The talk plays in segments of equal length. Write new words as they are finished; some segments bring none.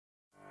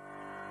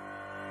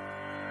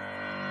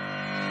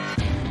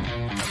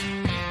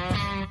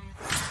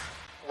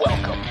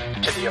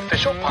to the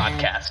official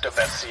podcast of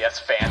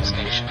FCS Fans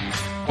Nation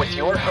with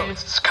your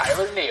hosts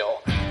Kyler Neal,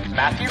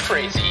 Matthew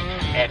Frazee,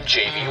 and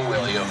Jamie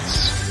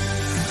Williams.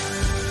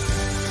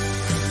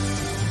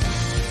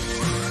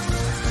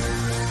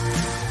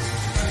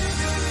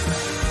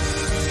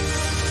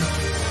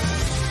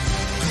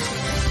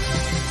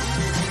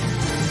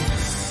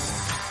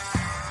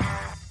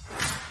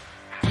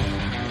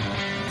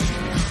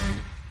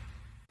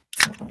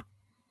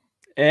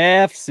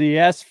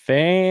 FCS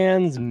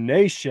Fans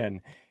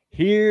Nation,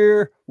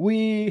 here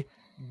we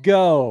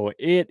go.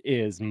 It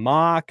is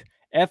mock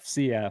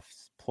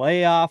FCS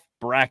playoff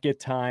bracket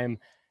time.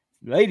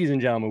 Ladies and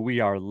gentlemen,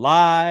 we are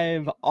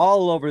live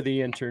all over the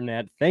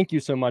internet. Thank you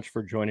so much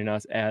for joining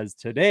us as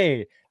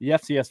today the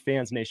FCS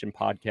Fans Nation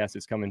podcast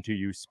is coming to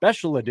you,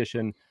 special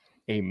edition,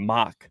 a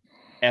mock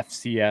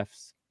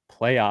FCS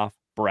playoff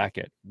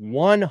bracket.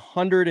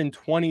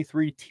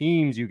 123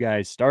 teams, you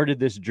guys, started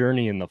this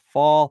journey in the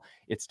fall.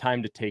 It's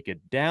time to take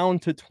it down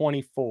to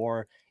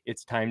 24.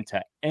 It's time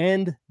to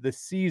end the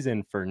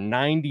season for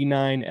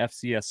 99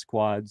 FCS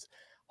squads.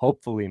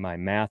 Hopefully my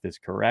math is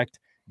correct.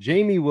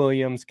 Jamie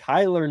Williams,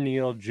 Kyler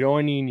Neal,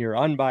 joining your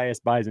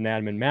unbiased Bison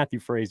admin, Matthew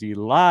Frazee,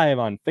 live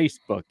on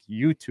Facebook,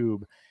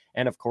 YouTube,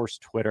 and of course,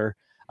 Twitter.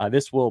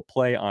 This will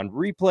play on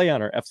replay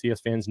on our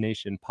FCS Fans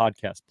Nation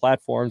podcast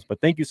platforms. But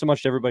thank you so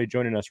much to everybody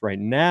joining us right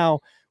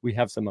now. We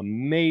have some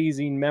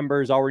amazing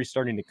members already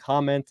starting to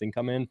comment and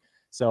come in.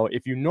 So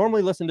if you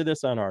normally listen to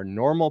this on our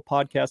normal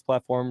podcast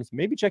platforms,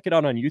 maybe check it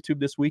out on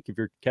YouTube this week if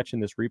you're catching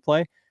this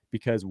replay,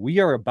 because we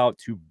are about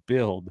to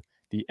build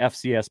the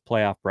FCS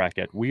playoff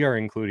bracket. We are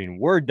including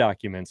Word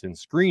documents and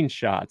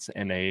screenshots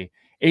and a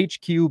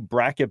HQ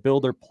bracket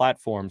builder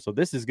platform. So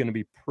this is going to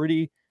be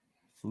pretty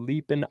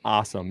flippin'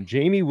 awesome.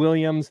 Jamie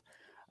Williams,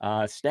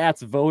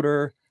 stats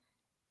voter,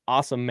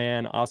 awesome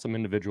man, awesome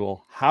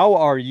individual. How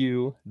are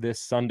you this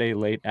Sunday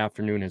late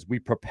afternoon as we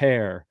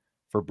prepare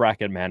for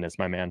Bracket Madness,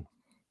 my man?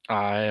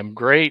 I am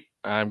great.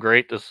 I'm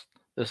great this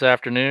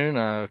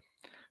afternoon.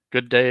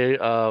 Good day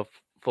of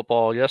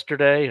football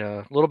yesterday.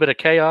 A little bit of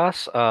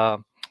chaos.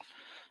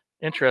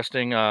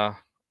 Interesting. I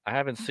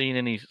haven't seen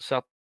any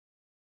South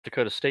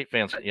Dakota State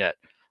fans yet.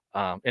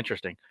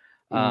 Interesting.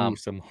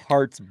 Some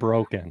hearts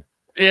broken.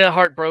 Yeah,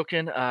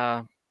 heartbroken.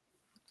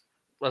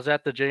 Was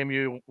at the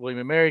JMU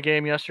William & Mary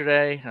game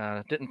yesterday.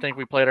 Didn't think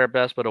we played our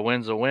best, but a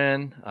win's a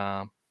win.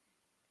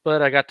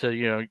 But I got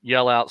to,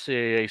 yell out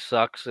CAA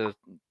sucks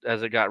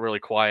as it got really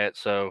quiet.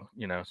 So,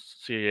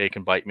 CAA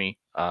can bite me.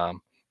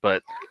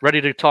 But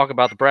ready to talk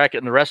about the bracket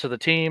and the rest of the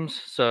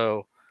teams.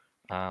 So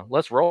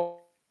let's roll.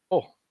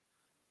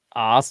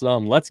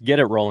 Awesome. Let's get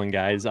it rolling,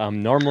 guys.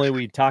 Normally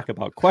we talk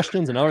about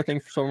questions and other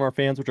things for some of our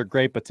fans, which are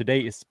great, but today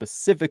is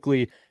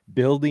specifically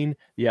building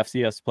the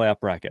FCS playoff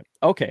bracket.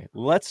 Okay,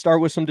 let's start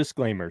with some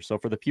disclaimers. So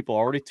for the people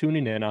already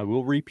tuning in, I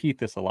will repeat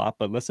this a lot,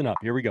 but listen up.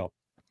 Here we go.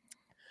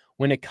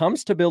 When it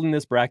comes to building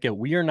this bracket,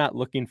 we are not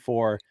looking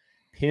for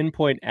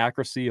pinpoint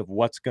accuracy of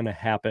what's going to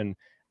happen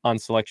on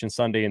Selection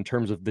Sunday in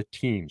terms of the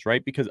teams,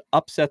 right? Because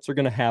upsets are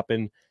going to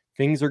happen.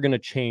 Things are going to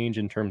change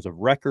in terms of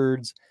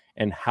records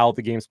and how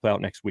the games play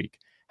out next week.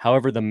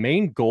 However, the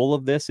main goal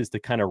of this is to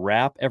kind of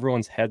wrap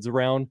everyone's heads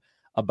around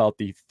about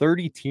the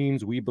 30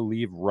 teams we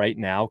believe right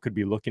now could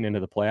be looking into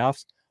the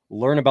playoffs,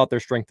 learn about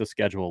their strength of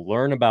schedule,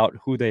 learn about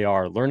who they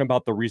are, learn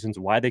about the reasons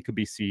why they could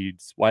be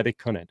seeds, why they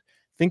couldn't.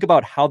 Think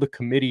about how the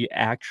committee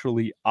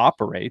actually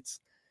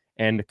operates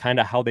and kind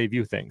of how they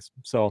view things.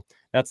 So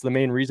that's the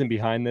main reason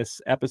behind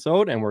this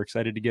episode, and we're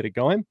excited to get it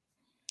going.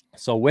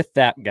 So with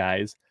that,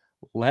 guys,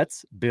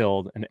 let's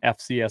build an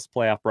FCS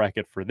playoff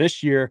bracket for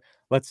this year.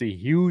 Let's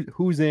see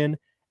who's in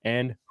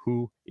and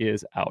who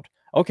is out.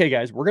 Okay,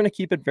 guys, we're going to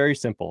keep it very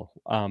simple.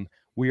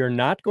 We are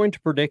not going to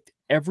predict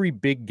every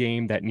big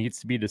game that needs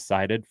to be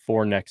decided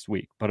for next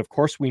week. But of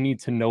course, we need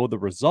to know the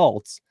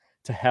results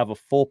to have a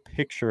full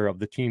picture of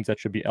the teams that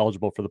should be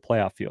eligible for the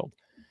playoff field.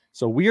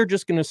 So we are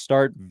just going to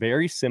start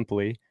very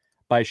simply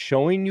by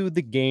showing you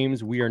the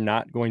games we are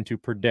not going to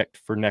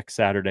predict for next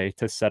Saturday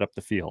to set up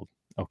the field.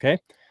 Okay,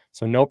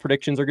 so no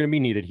predictions are going to be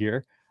needed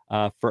here.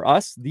 For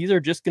us, these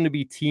are just going to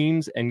be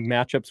teams and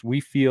matchups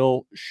we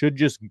feel should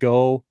just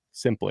go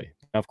simply.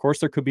 Now, of course,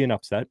 there could be an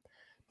upset,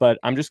 but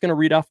I'm just going to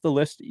read off the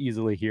list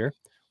easily here.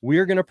 We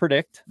are going to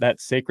predict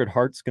that Sacred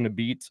Heart's going to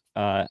beat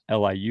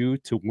LIU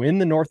to win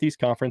the Northeast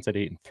Conference at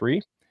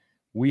 8-3.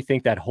 We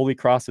think that Holy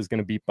Cross is going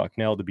to beat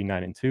Bucknell to be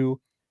 9-2.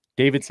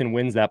 Davidson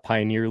wins that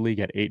Pioneer League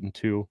at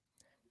 8-2.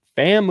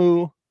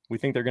 FAMU, we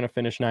think they're going to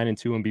finish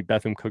 9-2 and beat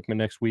Bethune-Cookman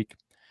next week.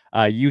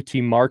 UT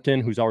Martin,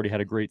 who's already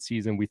had a great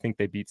season, we think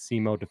they beat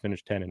SEMO to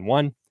finish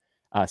 10-1.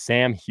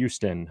 Sam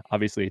Houston,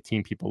 obviously a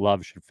team people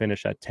love, should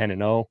finish at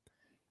 10-0.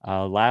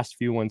 Last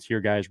few ones here,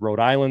 guys. Rhode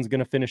Island's going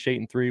to finish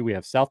 8-3. We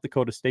have South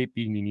Dakota State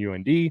beating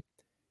UND.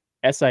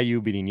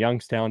 SIU beating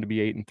Youngstown to be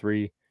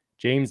 8-3.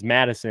 James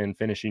Madison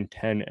finishing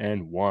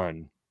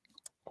 10-1.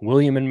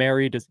 William &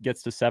 Mary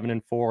gets to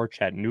 7-4.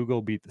 Chattanooga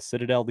will beat the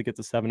Citadel to get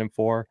to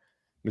 7-4.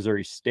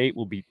 Missouri State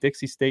will beat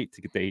Dixie State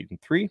to get to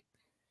 8-3.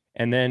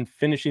 And then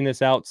finishing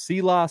this out,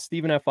 CLA,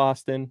 Stephen F.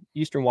 Austin,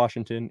 Eastern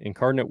Washington,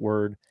 Incarnate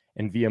Word,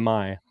 and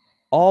VMI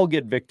all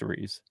get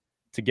victories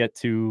to get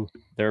to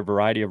their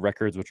variety of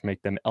records, which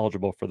make them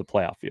eligible for the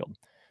playoff field.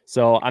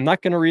 So I'm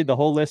not going to read the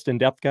whole list in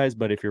depth, guys,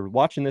 but if you're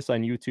watching this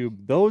on YouTube,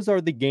 those are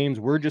the games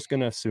we're just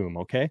going to assume,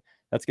 okay?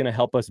 That's going to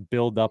help us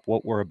build up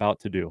what we're about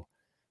to do.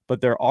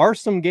 But there are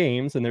some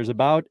games, and there's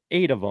about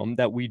 8 of them,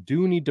 that we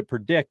do need to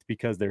predict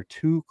because they're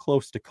too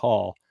close to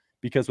call.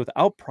 Because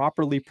without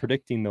properly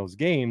predicting those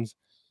games,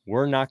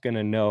 we're not going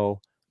to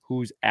know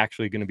who's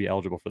actually going to be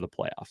eligible for the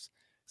playoffs.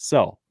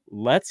 So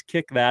let's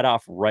kick that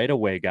off right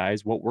away,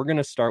 guys. What we're going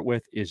to start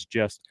with is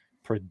just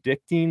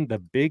predicting the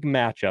big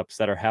matchups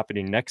that are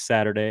happening next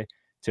Saturday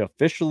to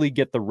officially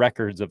get the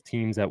records of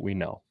teams that we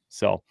know.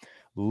 So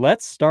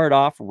let's start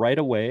off right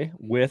away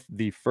with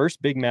the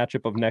first big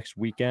matchup of next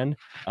weekend,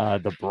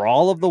 the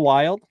Brawl of the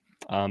Wild.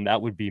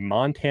 That would be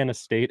Montana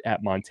State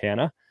at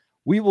Montana.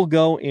 We will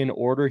go in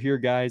order here,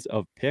 guys,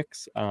 of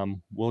picks.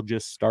 We'll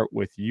just start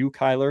with you,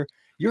 Kyler.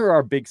 You're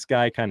our Big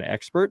Sky kind of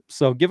expert.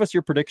 So give us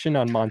your prediction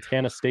on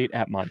Montana State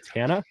at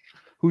Montana.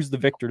 Who's the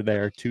victor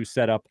there to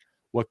set up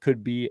what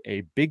could be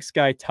a Big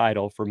Sky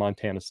title for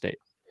Montana State?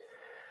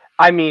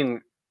 I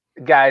mean,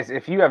 guys,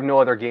 if you have no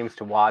other games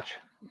to watch,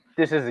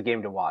 this is a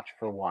game to watch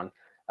for one.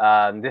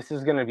 This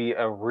is going to be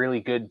a really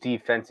good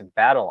defensive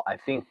battle. I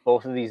think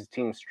both of these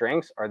teams'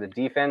 strengths are the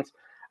defense.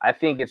 I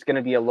think it's going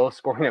to be a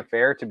low-scoring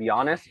affair, to be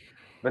honest.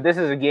 But this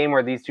is a game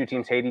where these two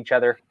teams hate each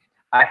other.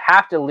 I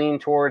have to lean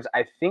towards,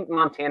 I think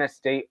Montana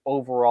State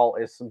overall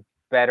is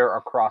better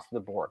across the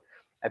board.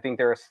 I think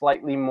they're a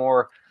slightly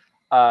more,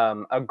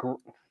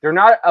 they're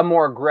not a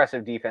more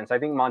aggressive defense. I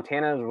think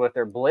Montana, with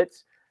their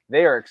blitz,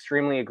 they are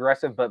extremely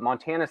aggressive, but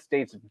Montana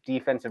State's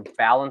defensive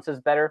balance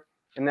is better.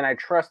 And then I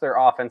trust their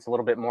offense a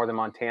little bit more than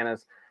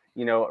Montana's.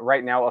 You know,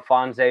 right now,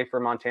 Afonso for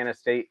Montana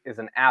State is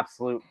an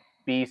absolute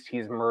beast.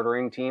 He's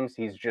murdering teams.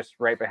 He's just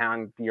right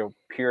behind,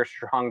 Pierre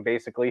Strong,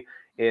 basically,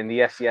 in the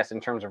FCS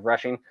in terms of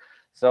rushing.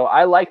 So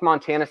I like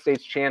Montana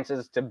State's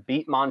chances to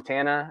beat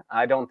Montana.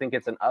 I don't think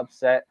it's an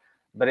upset,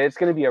 but it's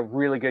going to be a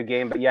really good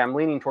game. But yeah, I'm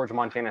leaning towards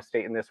Montana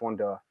State in this one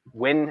to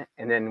win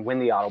and then win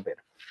the auto bid.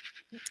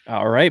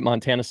 All right,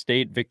 Montana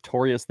State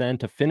victorious then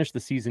to finish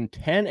the season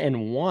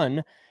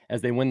 10-1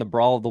 as they win the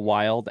Brawl of the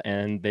Wild,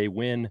 and they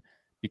win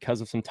because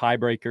of some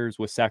tiebreakers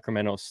with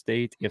Sacramento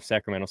State. If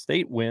Sacramento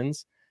State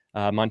wins,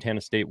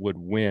 Montana State would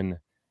win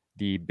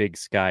the Big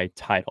Sky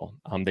title.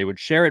 They would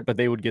share it, but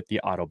they would get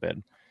the auto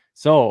bid.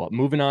 So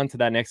moving on to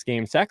that next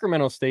game,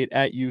 Sacramento State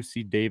at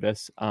UC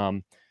Davis.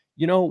 Why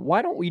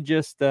don't we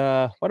just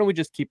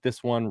keep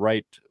this one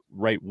right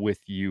with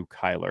you,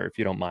 Kyler, if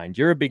you don't mind.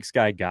 You're a Big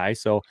Sky guy.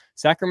 So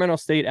Sacramento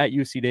State at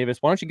UC Davis.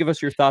 Why don't you give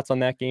us your thoughts on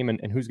that game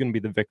and who's going to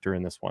be the victor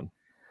in this one?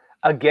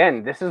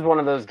 Again, this is one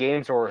of those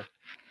games where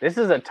this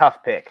is a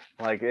tough pick.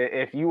 Like,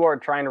 if you are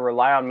trying to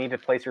rely on me to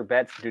place your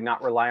bets, do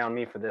not rely on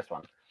me for this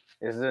one.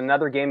 This is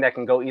another game that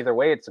can go either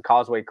way. It's a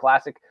Causeway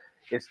Classic.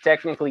 It's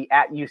technically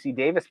at UC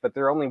Davis, but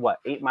they're only,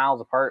 8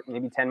 miles apart,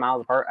 maybe 10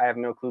 miles apart. I have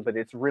no clue, but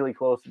it's really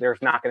close.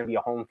 There's not going to be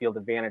a home field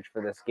advantage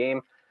for this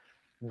game.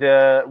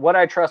 What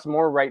I trust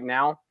more right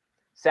now,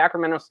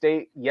 Sacramento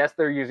State, yes,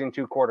 they're using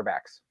 2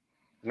 quarterbacks.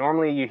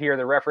 Normally you hear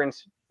the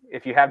reference,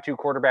 if you have 2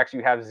 quarterbacks,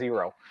 you have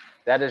 0.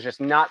 That is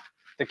just not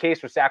the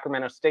case with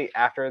Sacramento State.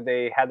 After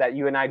they had that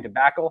UNI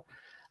debacle,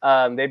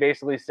 they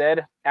basically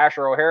said,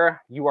 Asher O'Hara,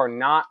 you are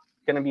not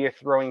going to be a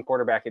throwing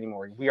quarterback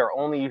anymore. We are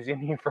only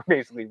using you for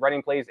basically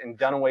running plays, and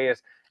Dunaway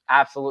is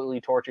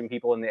absolutely torching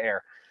people in the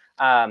air.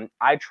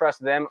 I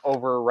trust them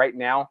over right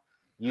now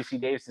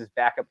UC Davis's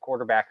backup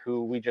quarterback,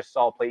 who we just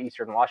saw play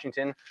Eastern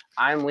Washington.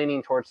 I'm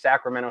leaning towards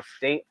Sacramento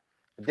State.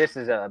 This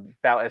is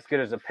about as good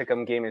as a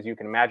pick'em game as you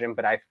can imagine,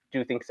 but I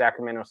do think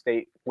Sacramento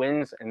State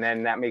wins, and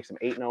then that makes them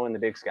 8-0 in the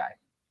Big Sky.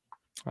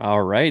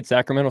 All right,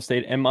 Sacramento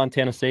State and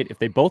Montana State. If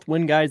they both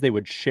win, guys, they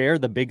would share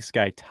the Big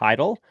Sky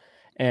title,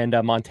 and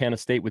Montana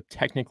State would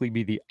technically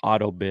be the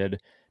auto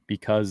bid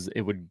because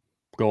it would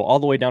go all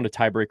the way down to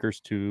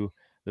tiebreakers to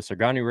the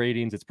Sargani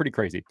ratings. It's pretty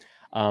crazy.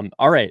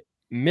 All right,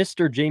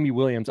 Mr. Jamie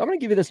Williams, I'm going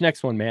to give you this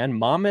next one, man.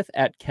 Monmouth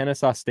at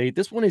Kennesaw State.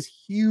 This one is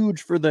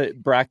huge for the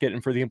bracket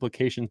and for the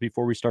implications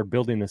before we start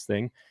building this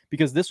thing,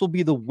 because this will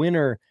be the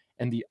winner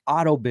and the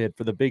auto bid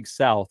for the Big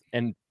South.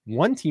 And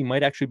one team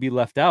might actually be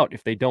left out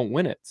if they don't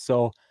win it.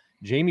 So,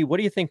 Jamie, what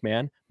do you think,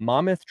 man?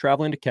 Monmouth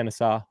traveling to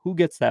Kennesaw. Who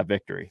gets that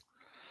victory?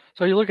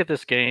 So you look at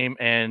this game,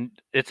 and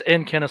it's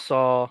in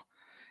Kennesaw,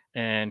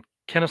 and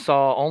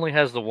Kennesaw only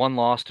has the one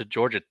loss to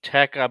Georgia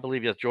Tech, I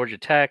believe. Yes, Georgia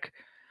Tech.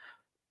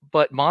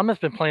 But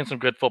Monmouth's been playing some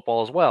good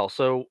football as well.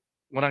 So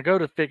when I go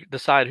to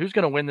decide who's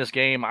going to win this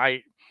game,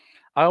 I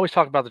always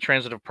talk about the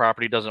transitive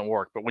property doesn't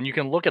work. But when you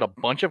can look at a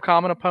bunch of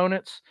common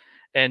opponents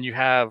and you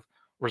have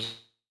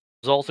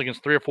results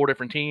against 3 or 4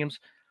 different teams,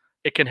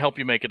 it can help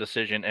you make a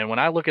decision. And when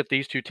I look at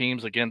these two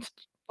teams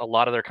against a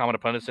lot of their common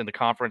opponents in the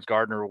conference,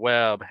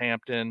 Gardner-Webb,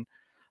 Hampton,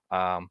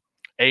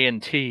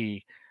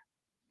 A&T,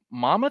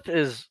 Monmouth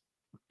is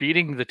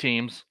beating the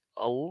teams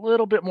a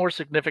little bit more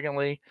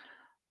significantly.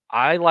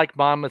 I like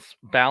Monmouth's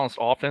balanced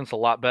offense a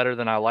lot better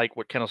than I like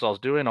what Kennesaw's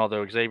doing,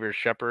 although Xavier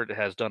Shepard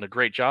has done a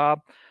great job.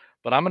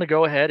 But I'm going to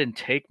go ahead and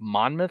take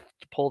Monmouth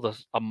to pull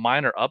a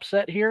minor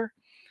upset here.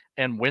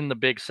 and win the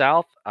Big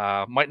South.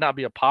 Might not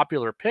be a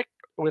popular pick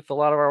with a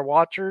lot of our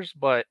watchers,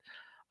 but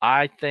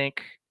I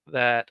think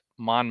that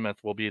Monmouth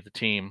will be the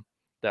team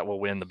that will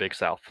win the Big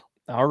South.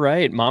 All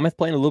right. Monmouth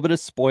playing a little bit of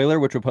spoiler,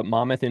 which will put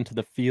Monmouth into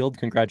the field.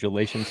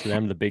 Congratulations to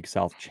them, the Big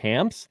South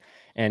champs.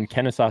 And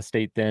Kennesaw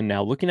State then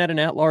now looking at an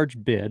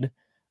at-large bid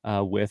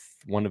with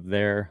one of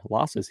their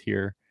losses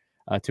here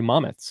to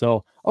Monmouth.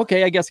 So,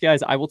 okay, I guess,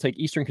 guys, I will take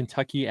Eastern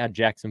Kentucky at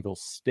Jacksonville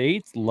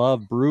State.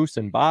 Love Bruce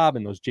and Bob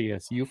and those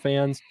JSU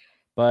fans.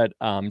 But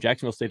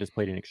Jacksonville State has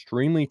played an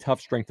extremely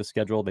tough strength of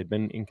schedule. They've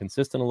been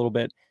inconsistent a little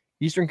bit.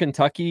 Eastern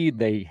Kentucky,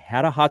 they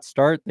had a hot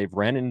start. They've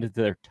ran into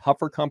their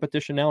tougher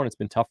competition now, and it's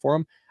been tough for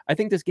them. I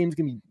think this game's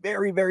going to be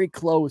very, very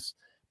close,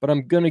 but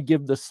I'm going to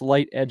give the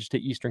slight edge to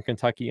Eastern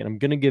Kentucky, and I'm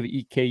going to give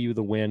EKU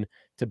the win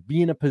to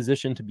be in a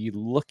position to be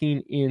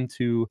looking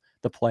into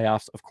the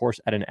playoffs, of course,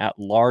 at an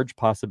at-large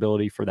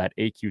possibility for that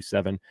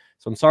AQ7.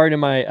 So I'm sorry to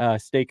my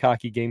Stay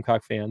Cocky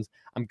Gamecock fans.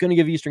 I'm going to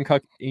give Eastern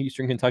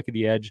Kentucky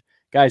the edge.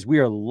 Guys, we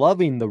are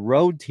loving the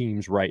road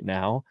teams right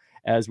now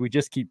as we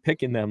just keep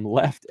picking them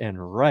left and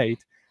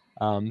right.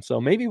 So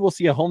maybe we'll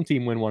see a home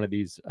team win one of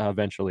these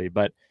eventually.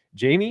 But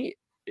Jamie,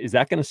 is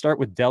that going to start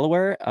with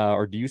Delaware,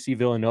 or do you see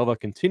Villanova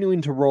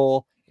continuing to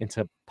roll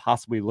into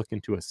possibly look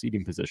into a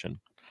seeding position?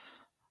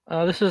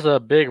 This is a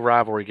big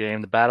rivalry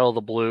game, the Battle of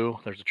the Blue.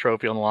 There's a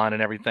trophy on the line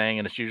and everything,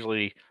 and it's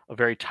usually a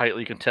very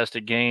tightly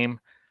contested game.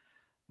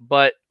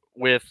 But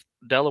with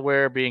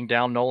Delaware being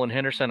down Nolan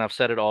Henderson, I've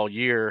said it all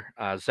year,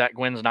 Zach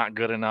Gwynn's not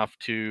good enough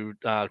to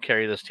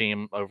carry this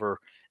team over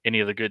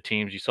any of the good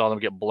teams. You saw them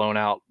get blown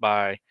out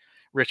by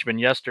Richmond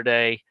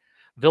yesterday.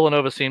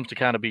 Villanova seems to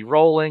kind of be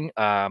rolling.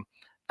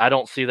 I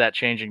don't see that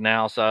changing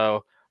now.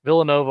 So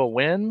Villanova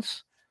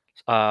wins,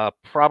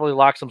 probably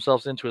locks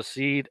themselves into a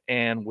seed,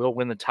 and will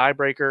win the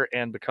tiebreaker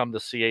and become the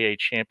CAA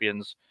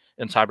champions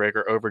in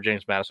tiebreaker over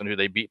James Madison, who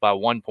they beat by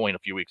 1 point a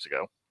few weeks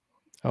ago.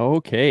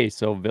 Okay,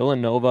 so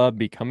Villanova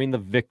becoming the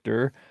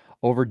victor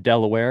over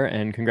Delaware,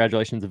 and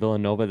congratulations to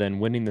Villanova then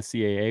winning the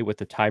CAA with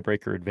the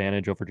tiebreaker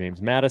advantage over James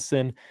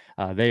Madison.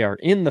 They are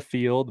in the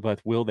field,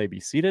 but will they be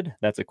seated?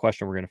 That's a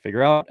question we're going to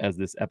figure out as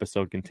this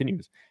episode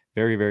continues.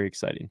 Very, very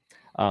exciting.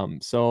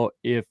 So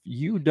if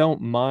you don't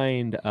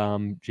mind,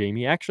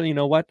 Jamie, actually, you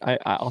know what?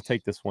 I'll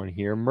take this one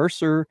here.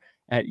 Mercer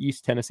at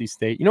East Tennessee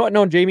State. You know what?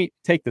 No, Jamie,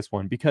 take this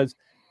one because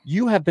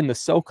you have been the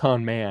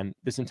SoCon man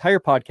this entire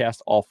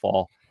podcast all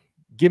fall.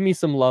 Give me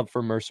some love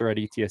for Mercer at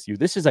ETSU.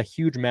 This is a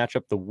huge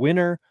matchup. The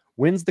winner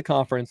wins the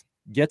conference,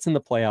 gets in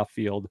the playoff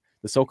field.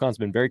 The SoCon's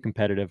been very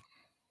competitive.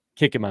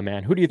 Kick it, my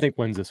man. Who do you think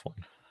wins this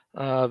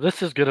one?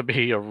 This is going to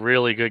be a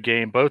really good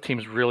game. Both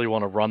teams really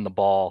want to run the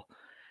ball.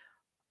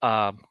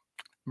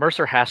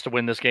 Mercer has to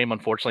win this game,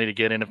 unfortunately, to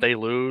get in. If they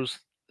lose,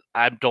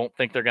 I don't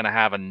think they're going to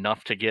have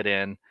enough to get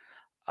in.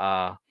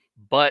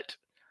 But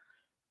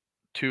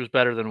 2 is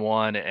better than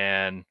 1,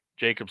 and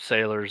Jacob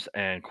Sailors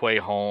and Quay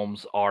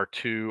Holmes are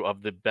 2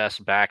 of the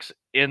best backs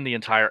in the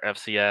entire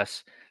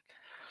FCS.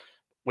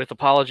 With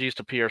apologies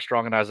to Pierre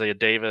Strong and Isaiah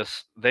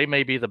Davis, they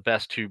may be the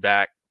best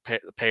 2-back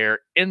pair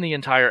in the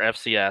entire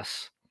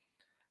FCS.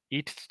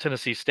 East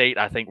Tennessee State,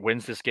 I think,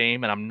 wins this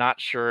game, and I'm not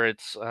sure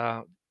it's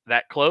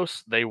that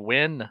close. They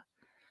win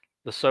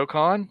the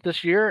SoCon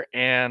this year,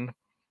 and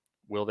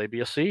will they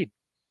be a seed?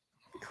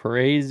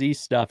 Crazy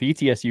stuff.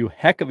 ETSU,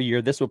 heck of a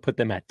year. This will put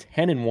them at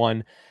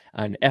 10-1,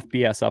 an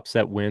FBS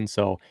upset win.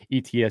 So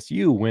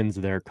ETSU wins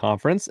their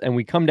conference. And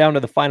we come down to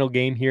the final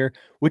game here,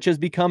 which has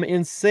become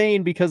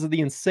insane because of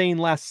the insane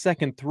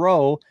last-second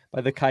throw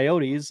by the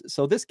Coyotes.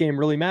 So this game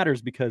really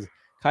matters because,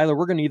 Kyler,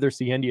 we're going to either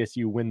see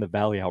NDSU win the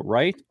Valley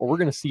outright, or we're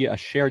going to see a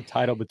shared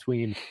title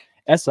between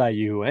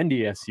SIU,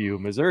 NDSU,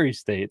 Missouri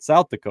State,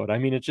 South Dakota. I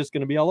mean, it's just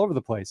going to be all over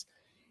the place.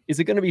 Is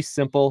it going to be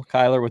simple,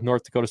 Kyler, with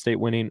North Dakota State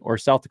winning, or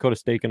South Dakota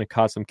State going to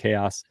cause some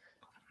chaos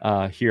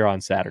here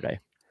on Saturday?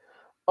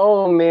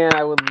 Oh man,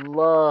 I would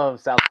love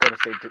South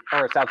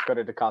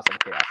Dakota to cause some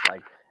chaos.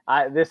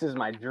 Like, this is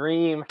my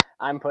dream.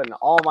 I'm putting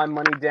all my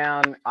money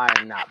down. I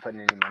am not putting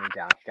any money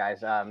down,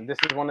 guys. This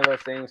is one of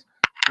those things.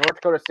 North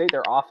Dakota State,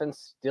 their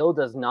offense still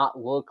does not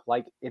look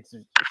like it's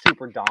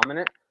super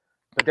dominant,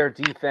 but their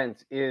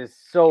defense is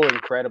so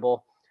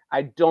incredible.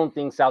 I don't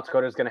think South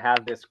Dakota is going to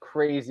have this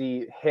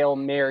crazy Hail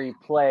Mary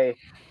play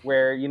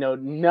where,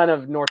 none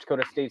of North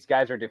Dakota State's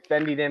guys are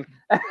defending him.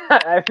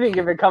 I think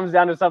if it comes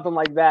down to something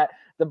like that,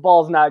 the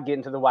ball's not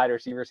getting to the wide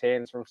receiver's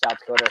hands from South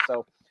Dakota.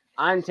 So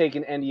I'm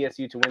taking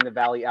NDSU to win the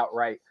Valley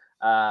outright.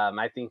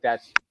 I think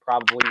that's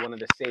probably one of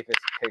the safest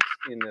picks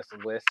in this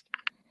list.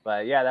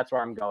 But yeah, that's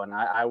where I'm going.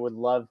 I would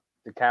love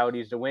the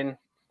Coyotes to win.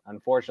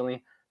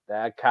 Unfortunately,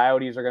 the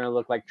Coyotes are going to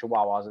look like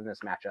Chihuahuas in this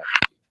matchup.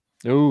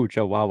 Ooh,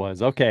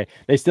 Chihuahuas. Okay.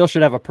 They still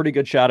should have a pretty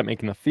good shot at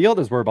making the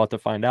field, as we're about to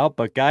find out.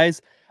 But guys,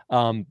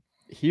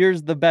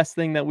 here's the best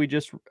thing that we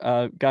just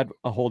got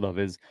a hold of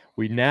is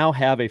we now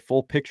have a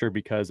full picture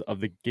because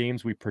of the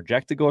games we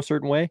project to go a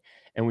certain way.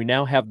 And we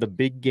now have the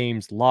big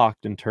games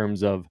locked in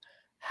terms of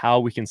how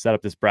we can set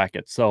up this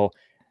bracket. So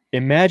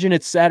imagine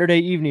it's Saturday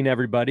evening,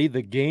 everybody.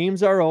 The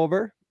games are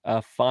over.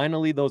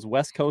 Finally, those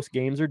West Coast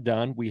games are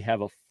done. We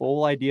have a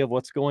full idea of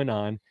what's going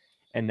on.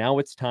 and now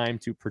it's time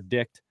to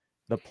predict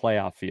the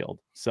playoff field.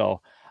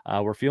 So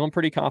we're feeling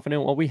pretty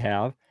confident in what we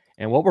have.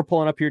 And what we're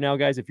pulling up here now,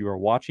 guys, if you are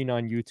watching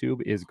on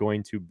YouTube, is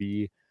going to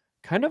be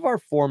kind of our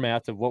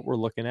format of what we're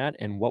looking at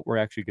and what we're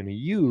actually going to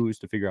use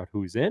to figure out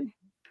who's in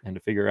and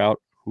to figure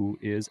out who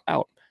is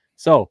out.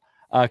 So,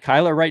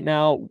 Kyler, right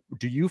now,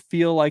 do you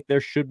feel like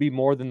there should be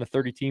more than the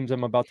 30 teams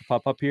I'm about to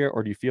pop up here,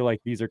 or do you feel like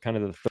these are kind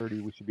of the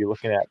 30 we should be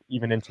looking at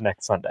even into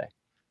next Sunday?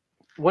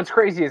 What's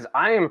crazy is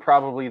I am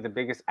probably the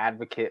biggest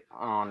advocate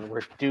on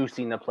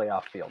reducing the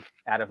playoff field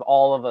out of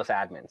all of us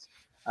admins.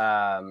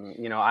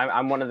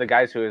 I'm one of the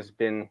guys who has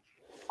been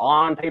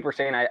on paper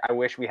saying I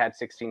wish we had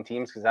 16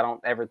 teams because I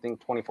don't ever think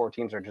 24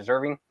 teams are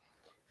deserving.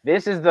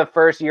 This is the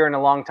first year in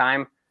a long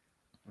time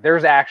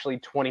there's actually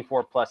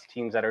 24 plus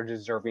teams that are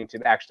deserving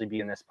to actually be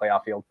in this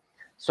playoff field.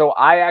 So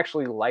I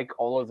actually like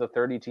all of the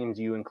 30 teams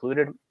you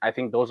included. I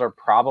think those are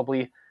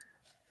probably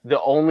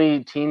the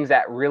only teams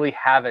that really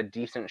have a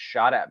decent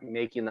shot at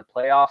making the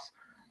playoffs.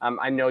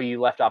 I know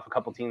you left off a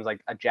couple teams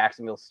like a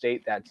Jacksonville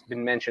State that's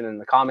been mentioned in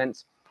the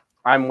comments.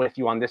 I'm with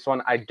you on this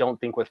one. I don't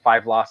think with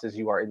 5 losses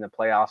you are in the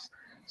playoffs.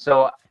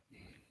 So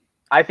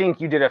I think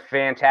you did a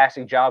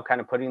fantastic job kind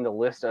of putting the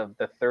list of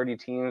the 30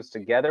 teams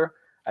together.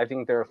 I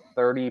think there are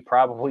 30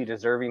 probably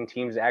deserving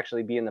teams to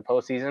actually be in the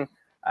postseason.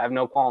 I have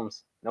no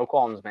qualms. No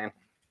qualms, man.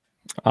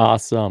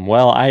 Awesome.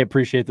 Well, I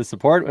appreciate the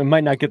support. We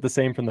might not get the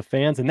same from the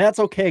fans, and that's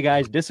okay,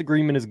 guys.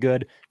 Disagreement is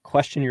good.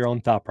 Question your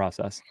own thought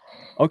process.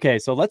 Okay,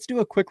 so let's do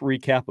a quick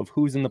recap of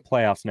who's in the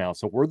playoffs now.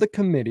 So we're the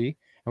committee,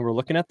 and we're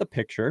looking at the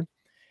picture.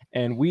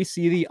 And we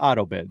see the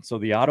auto bid. So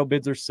the auto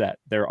bids are set.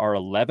 There are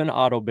 11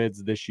 auto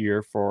bids this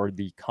year for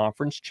the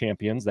conference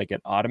champions that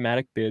get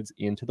automatic bids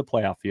into the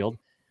playoff field.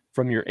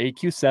 From your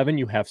AQ7,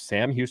 you have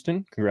Sam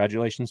Houston.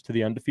 Congratulations to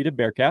the undefeated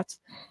Bearcats.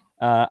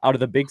 Out of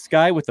the Big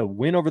Sky with a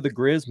win over the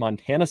Grizz,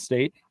 Montana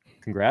State.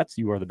 Congrats,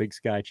 you are the Big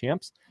Sky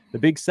champs. The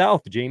Big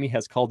South, Jamie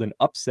has called an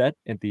upset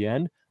at the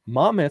end.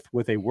 Monmouth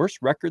with a worse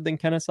record than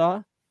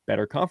Kennesaw,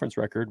 better conference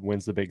record,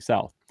 wins the Big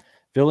South.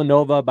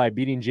 Villanova, by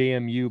beating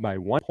JMU by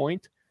 1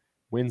 point,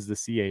 wins the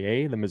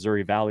CAA. The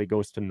Missouri Valley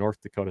goes to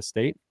North Dakota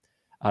State.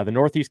 The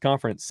Northeast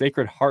Conference,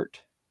 Sacred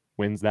Heart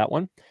wins that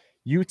one.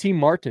 UT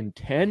Martin,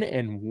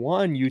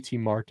 10-1 UT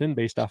Martin,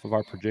 based off of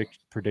our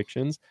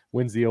predictions,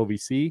 wins the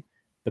OVC.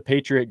 The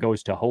Patriot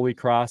goes to Holy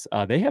Cross.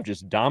 They have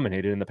just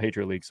dominated in the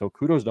Patriot League, so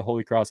kudos to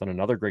Holy Cross on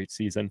another great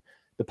season.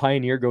 The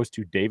Pioneer goes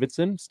to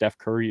Davidson. Steph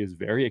Curry is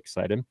very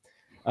excited.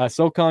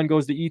 SoCon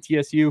goes to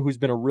ETSU, who's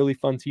been a really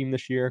fun team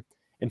this year.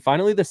 And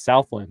finally, the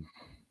Southland,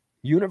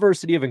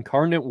 University of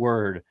Incarnate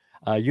Word.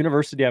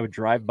 University I would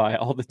drive by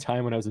all the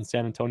time when I was in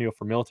San Antonio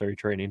for military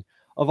training.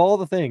 Of all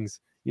the things,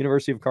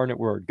 University of Incarnate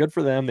Word. Good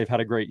for them. They've had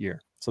a great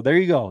year. So there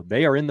you go.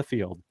 They are in the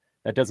field.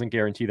 That doesn't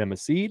guarantee them a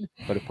seed,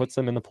 but it puts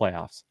them in the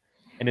playoffs.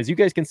 And as you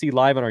guys can see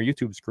live on our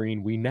YouTube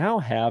screen, we now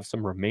have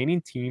some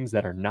remaining teams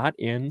that are not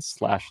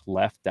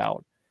in/left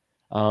out.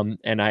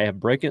 And I have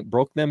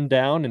broke them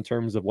down in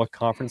terms of what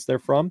conference they're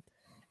from.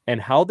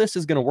 And how this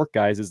is going to work,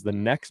 guys, is the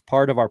next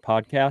part of our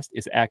podcast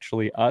is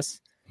actually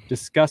us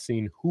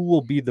discussing who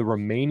will be the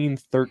remaining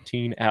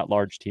 13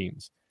 at-large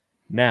teams.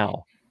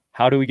 Now,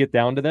 how do we get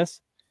down to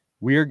this?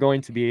 We are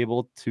going to be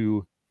able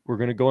to, we're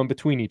going to go in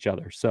between each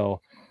other. So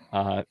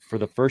for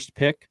the first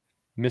pick,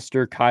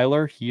 Mr.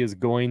 Kyler, he is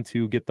going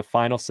to get the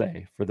final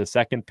say. For the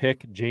second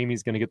pick,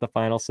 Jamie's going to get the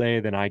final say,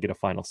 then I get a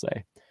final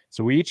say.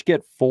 So we each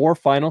get 4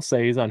 final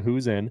says on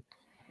who's in.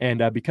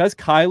 And because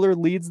Kyler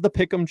leads the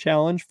Pick'em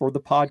Challenge for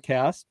the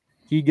podcast,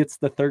 he gets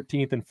the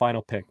 13th and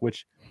final pick,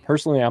 which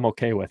personally I'm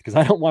okay with because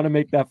I don't want to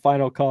make that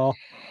final call.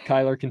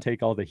 Kyler can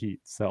take all the heat.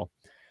 So,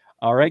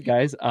 all right,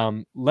 guys,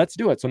 let's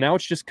do it. So now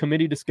it's just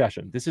committee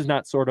discussion. This is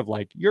not sort of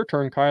like your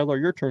turn, Kyler,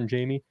 your turn,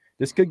 Jamie.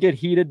 This could get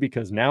heated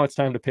because now it's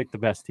time to pick the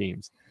best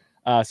teams.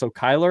 So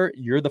Kyler,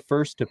 you're the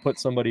first to put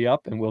somebody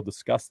up and we'll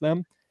discuss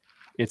them.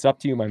 It's up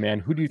to you, my man.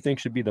 Who do you think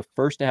should be the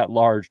first at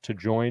large to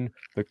join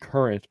the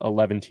current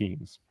 11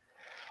 teams?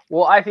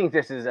 Well, I think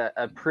this is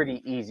a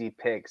pretty easy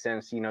pick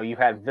since, you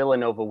had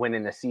Villanova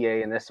winning the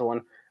CA in this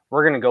one.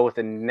 We're going to go with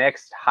the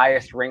next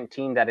highest ranked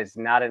team that is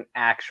not an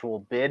actual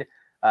bid.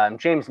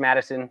 James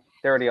Madison,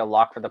 they're already a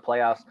lock for the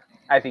playoffs.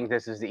 I think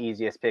this is the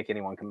easiest pick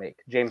anyone can make.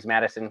 James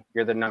Madison,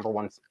 you're the number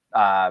one.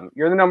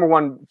 You're the number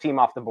one team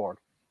off the board.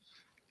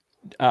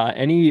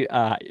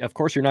 Of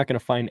course, you're not going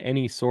to find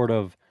any sort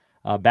of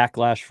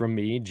backlash from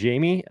me.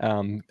 Jamie,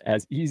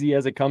 as easy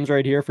as it comes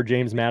right here for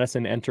James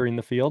Madison entering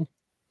the field.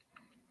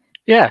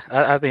 Yeah,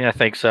 I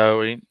think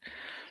so.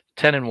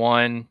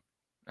 10-1,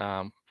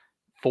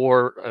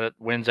 4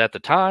 wins at the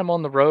time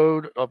on the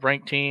road of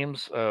ranked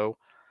teams. So,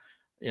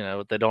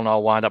 they don't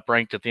all wind up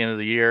ranked at the end of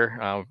the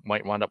year.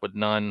 Might wind up with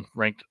none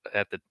ranked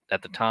at the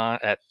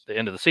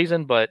end of the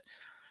season. But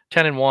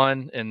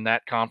 10-1 in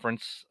that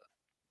conference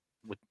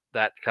with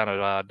that kind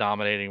of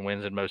dominating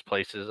wins in most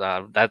places.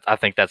 I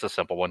think that's a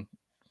simple one.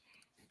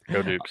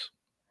 Go Dukes.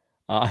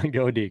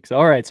 Go Deeks.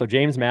 All right, so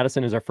James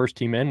Madison is our first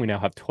team in. We now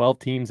have 12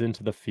 teams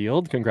into the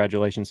field.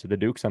 Congratulations to the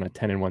Dukes on a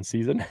 10-1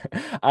 season.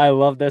 I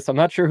love this. I'm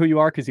not sure who you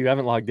are because you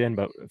haven't logged in,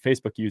 but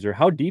Facebook user,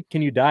 how deep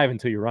can you dive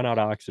until you run out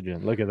of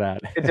oxygen? Look at that.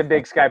 It's a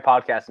Big Sky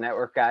Podcast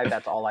Network guy.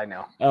 That's all I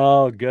know.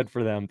 Oh, good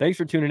for them. Thanks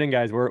for tuning in,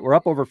 guys. We're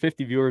up over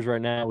 50 viewers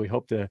right now. We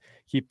hope to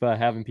keep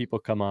having people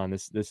come on.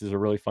 This is a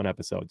really fun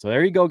episode. So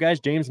there you go, guys.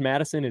 James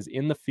Madison is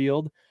in the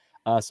field.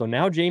 So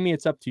now, Jamie,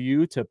 it's up to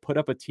you to put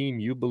up a team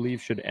you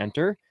believe should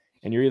enter.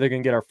 And you're either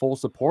going to get our full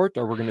support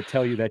or we're going to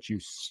tell you that you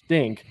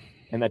stink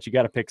and that you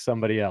got to pick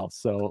somebody else.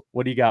 So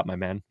what do you got, my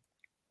man?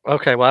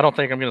 Okay, well, I don't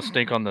think I'm going to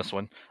stink on this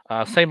one.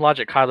 Same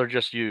logic Kyler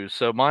just used.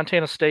 So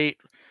Montana State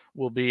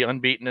will be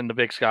unbeaten in the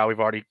Big Sky.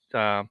 We've already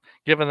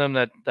given them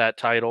that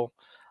title.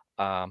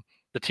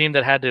 The team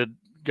that had to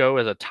go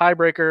as a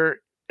tiebreaker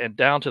and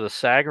down to the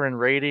Sagarin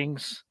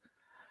ratings,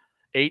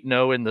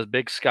 8-0 in the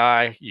Big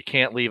Sky. You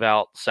can't leave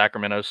out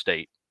Sacramento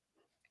State.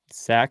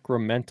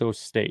 Sacramento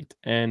State.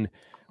 And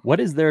what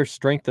is their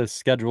strength of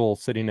schedule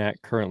sitting at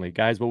currently?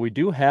 Guys, what we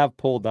do have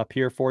pulled up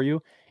here for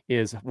you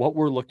is what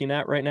we're looking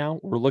at right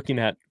now. We're looking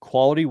at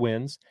quality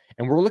wins,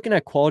 and we're looking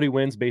at quality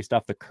wins based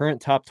off the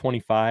current top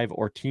 25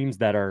 or teams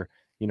that are,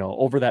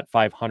 over that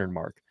 500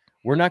 mark.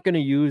 We're not going to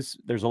use,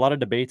 there's a lot of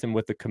debates and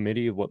with the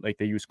committee of what,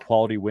 they use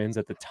quality wins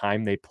at the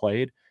time they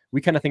played. We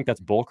kind of think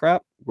that's bullcrap.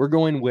 We're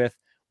going with,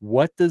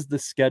 what does the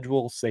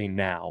schedule say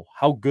now?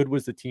 How good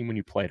was the team when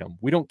you played them?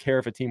 We don't care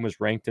if a team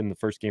was ranked in the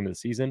first game of the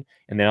season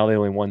and now they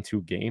only won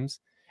 2 games,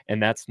 and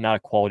that's not a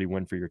quality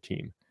win for your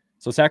team.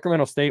 So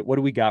Sacramento State, what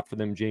do we got for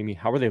them, Jamie?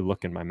 How are they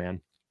looking, my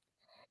man?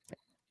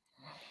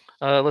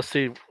 Let's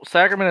see.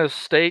 Sacramento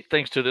State,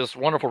 thanks to this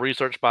wonderful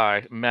research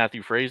by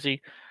Matthew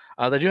Frazee,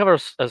 they do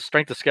have a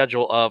strength of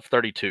schedule of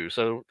 32.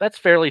 So that's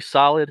fairly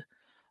solid.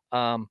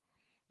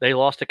 They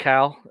lost to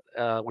Cal,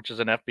 which is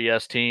an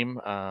FBS team.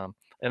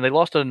 And they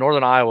lost to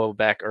Northern Iowa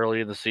back early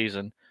in the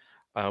season,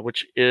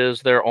 which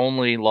is their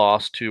only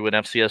loss to an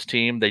FCS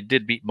team. They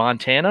did beat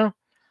Montana,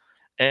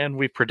 and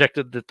we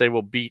predicted that they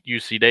will beat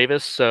UC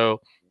Davis.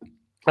 So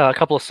a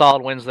couple of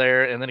solid wins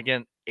there. And then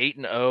again,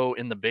 8-0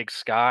 in the Big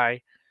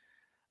Sky.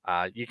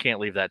 You can't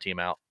leave that team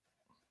out.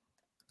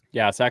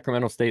 Yeah,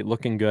 Sacramento State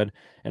looking good.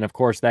 And of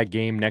course, that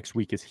game next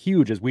week is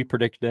huge as we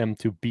predict them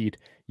to beat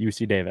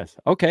UC Davis.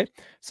 Okay,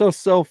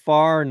 so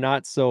far,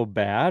 not so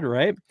bad,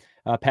 right?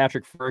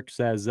 Patrick Firk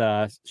says,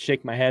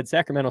 shake my head.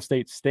 Sacramento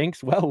State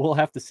stinks. Well, we'll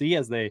have to see,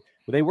 as they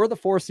were the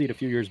 4 seed a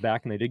few years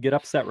back and they did get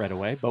upset right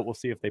away, but we'll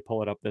see if they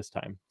pull it up this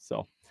time.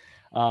 So,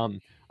 all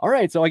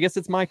right. So I guess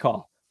it's my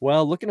call.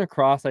 Well, looking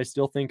across, I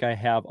still think I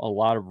have a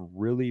lot of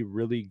really,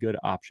 really good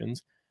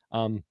options.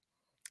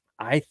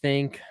 I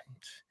think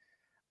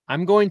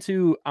I'm going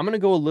to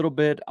go a little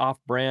bit off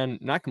brand,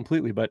 not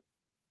completely, but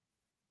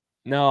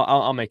no,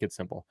 I'll make it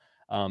simple.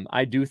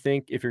 I do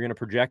think if you're going to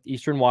project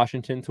Eastern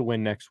Washington to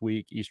win next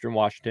week, Eastern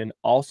Washington,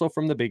 also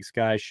from the Big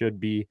Sky,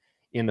 should be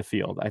in the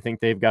field. I think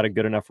they've got a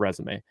good enough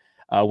resume.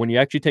 When you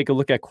actually take a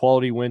look at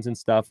quality wins and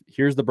stuff,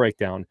 here's the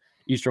breakdown.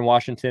 Eastern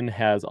Washington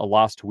has a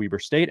loss to Weber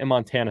State and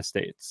Montana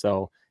State.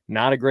 So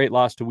not a great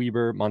loss to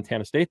Weber.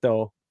 Montana State,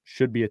 though,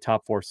 should be a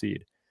top 4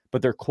 seed.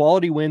 But their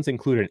quality wins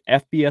include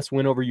an FBS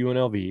win over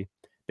UNLV.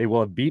 They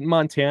will have beaten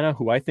Montana,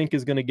 who I think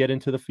is going to get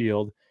into the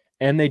field.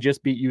 And they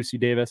just beat UC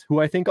Davis,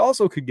 who I think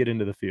also could get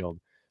into the field.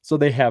 So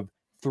they have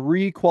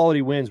 3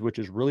 quality wins, which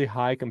is really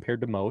high compared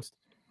to most.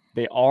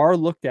 They are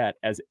looked at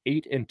as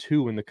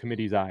 8-2 in the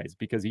committee's eyes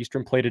because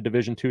Eastern played a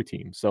Division II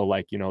team. So,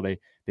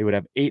 they would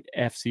have 8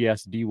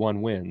 FCS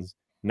D1 wins,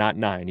 not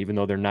 9, even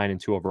though they're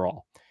 9-2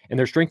 overall. And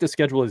their strength of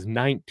schedule is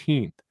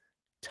 19th.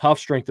 Tough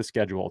strength of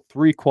schedule,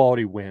 3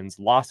 quality wins,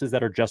 losses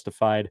that are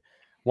justified,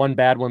 1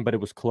 bad one, but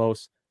it was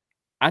close.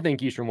 I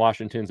think Eastern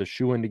Washington's a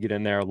shoo-in to get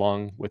in there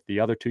along with the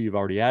other 2 you've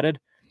already added.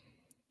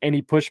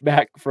 Any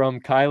pushback from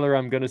Kyler?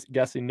 I'm going to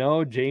guessing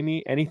no.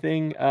 Jamie,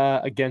 anything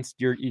against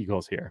your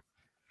Eagles here?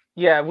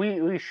 Yeah,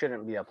 we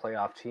shouldn't be a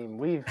playoff team.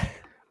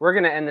 We're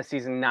going to end the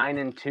season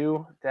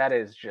 9-2. That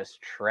is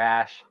just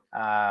trash.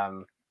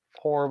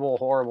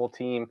 Horrible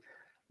team.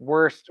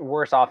 Worst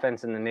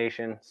offense in the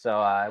nation.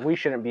 So we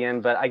shouldn't be in,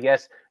 but I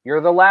guess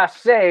you're the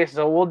last say,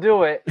 so we'll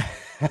do it.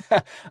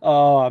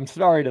 Oh, I'm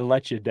sorry to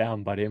let you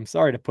down, buddy. I'm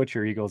sorry to put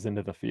your Eagles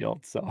into the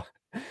field. So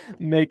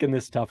making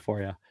this tough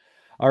for you.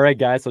 All right,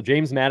 guys. So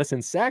James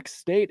Madison, Sac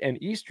State,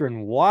 and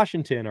Eastern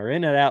Washington are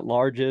in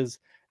at-larges.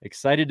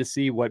 Excited to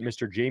see what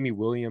Mr. Jamie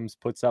Williams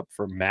puts up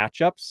for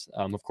matchups.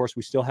 Of course,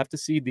 we still have to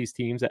seed these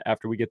teams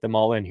after we get them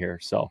all in here.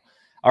 So,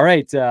 all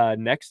right.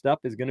 Next up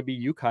is going to be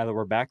you, Kyler.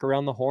 We're back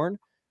around the horn.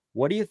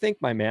 What do you think,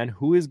 my man?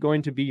 Who is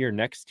going to be your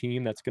next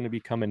team that's going to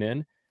be coming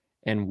in,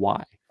 and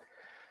why?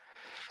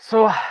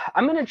 So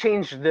I'm going to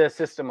change the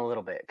system a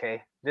little bit,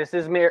 okay? This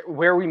is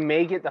where we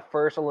may get the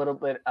first a little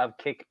bit of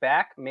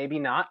kickback, maybe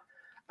not.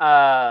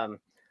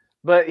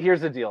 But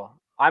here's the deal.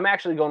 I'm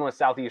actually going with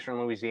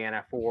Southeastern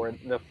Louisiana for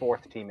the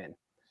 4th team in.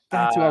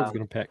 That's who I was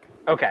going to pick.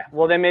 Okay,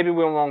 well then maybe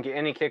we won't get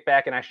any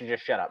kickback and I should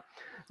just shut up.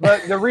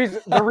 But the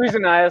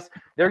reason is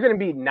they're going to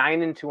be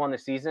 9-2 on the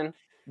season.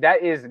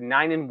 That is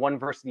 9-1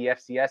 versus the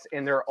FCS,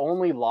 and their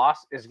only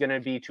loss is going to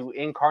be to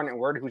Incarnate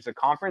Word, who's a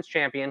conference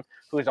champion,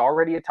 who is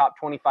already a top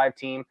 25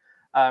 team.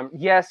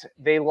 Yes,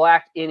 they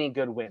lacked any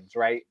good wins,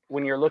 right?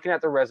 When you're looking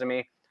at the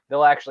resume,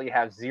 they'll actually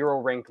have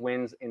 0 ranked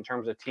wins in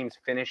terms of teams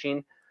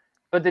finishing.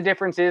 But the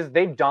difference is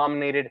they've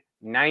dominated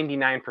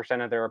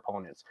 99% of their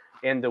opponents.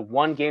 And the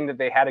one game that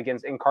they had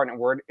against Incarnate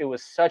Word, it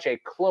was such a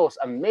close,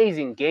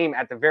 amazing game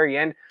at the very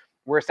end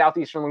where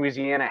Southeastern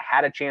Louisiana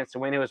had a chance to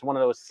win. It was one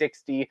of those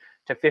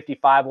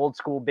 60-55 old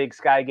school Big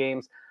Sky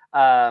games.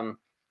 I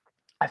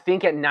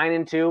think at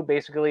 9-2,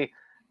 basically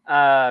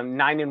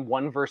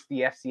 9-1 versus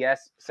the FCS,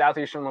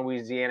 Southeastern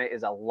Louisiana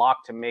is a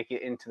lock to make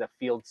it into the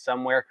field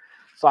somewhere.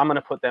 So I'm going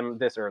to put them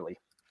this early.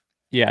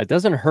 Yeah, it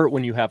doesn't hurt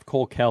when you have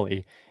Cole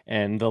Kelly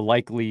and the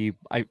likely,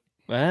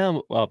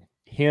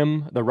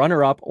 him, the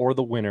runner-up or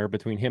the winner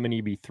between him and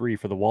EB3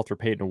 for the Walter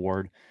Payton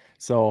Award.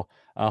 So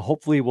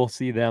hopefully we'll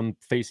see them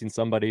facing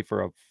somebody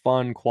for a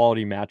fun,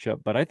 quality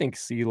matchup. But I think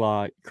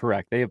CELA,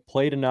 correct. They have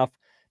played enough.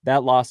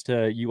 That loss to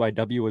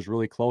UIW was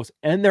really close.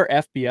 And their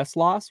FBS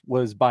loss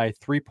was by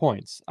 3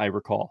 points, I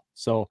recall.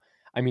 So,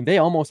 I mean, they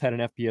almost had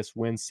an FBS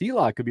win.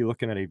 CELA could be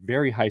looking at a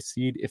very high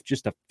seed if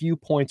just a few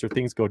points or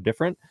things go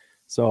different.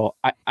 So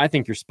I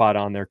think you're spot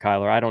on there,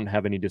 Kyler. I don't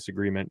have any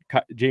disagreement.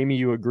 Jamie,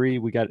 you agree?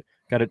 We got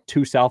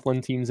 2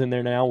 Southland teams in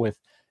there now with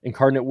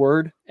Incarnate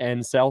Word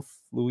and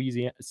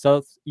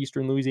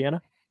Southeastern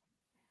Louisiana.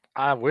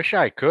 I wish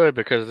I could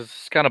because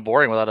it's kind of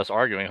boring without us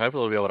arguing.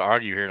 Hopefully we'll be able to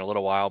argue here in a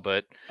little while,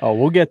 but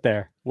we'll get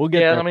there. We'll get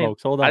there,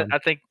 folks. Hold on. I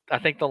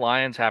think the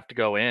Lions have to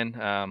go in.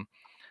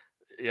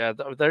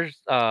 There's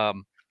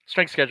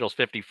strength schedule is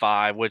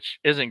 55, which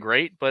isn't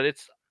great, but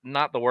it's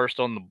not the worst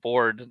on the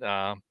board.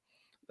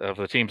 Of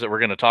the teams that we're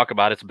going to talk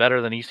about, it's better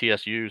than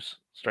ECSU's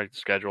strength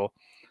schedule.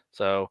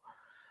 So,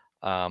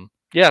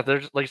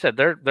 there's, like I said,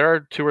 there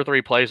are 2 or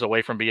 3 plays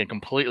away from being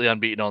completely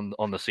unbeaten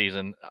on the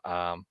season,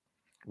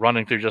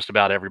 running through just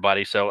about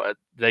everybody. So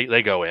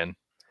they go in.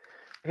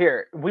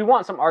 Here, we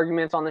want some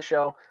arguments on the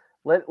show.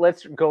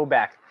 Let's go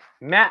back.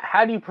 Matt,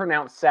 how do you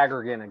pronounce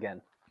Sagarin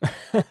again?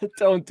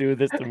 Don't do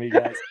this to me,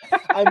 guys.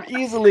 I'm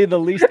easily the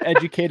least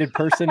educated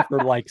person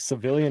for like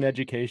civilian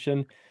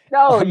education.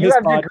 No, you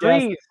have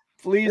degrees.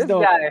 Please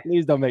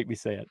don't make me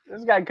say it.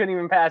 This guy couldn't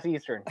even pass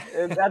Eastern.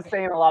 That's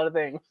saying a lot of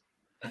things.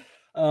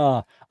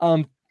 I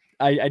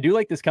do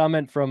like this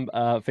comment from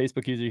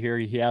Facebook user here.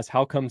 He asked,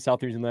 how come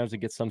Southeastern Louisiana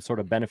gets some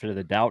sort of benefit of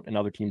the doubt and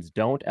other teams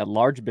don't? At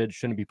large bids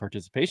shouldn't be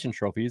participation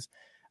trophies.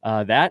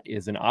 That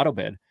is an auto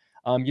bid.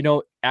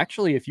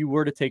 Actually, if you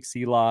were to take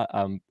CELA,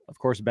 of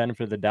course,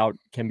 benefit of the doubt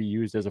can be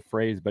used as a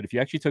phrase, but if you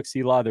actually took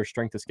CELA, their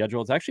strength of schedule,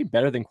 it's actually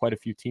better than quite a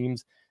few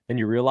teams than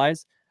you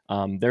realize.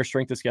 Their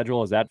strength of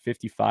schedule is at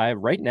 55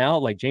 right now.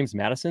 Like James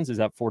Madison's is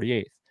at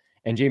 48th,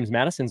 and James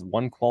Madison's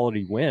one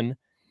quality win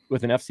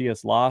with an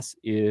FCS loss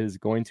is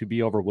going to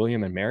be over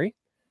William and Mary.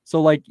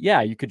 So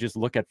you could just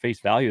look at face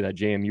value that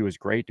JMU is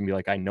great and be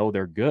like, I know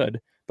they're good,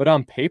 but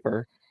on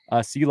paper,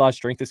 CELA's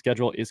strength of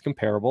schedule is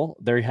comparable.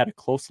 They had a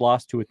close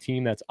loss to a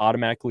team that's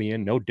automatically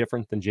in, no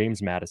different than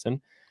James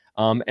Madison.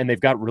 And they've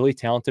got really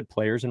talented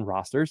players and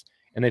rosters,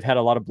 and they've had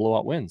a lot of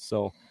blowout wins.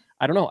 So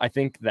I don't know. I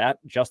think that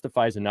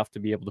justifies enough to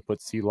be able to put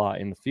CELA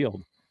in the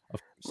field.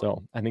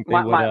 So I think they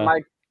would.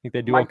 I think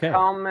they do okay.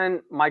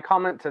 My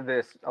comment to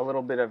this, a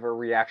little bit of a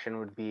reaction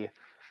would be,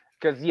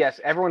 because yes,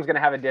 everyone's going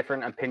to have a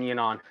different opinion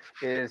on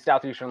is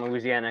Southeastern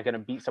Louisiana going to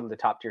beat some of the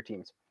top tier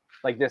teams.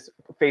 Like this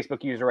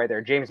Facebook user right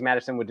there, James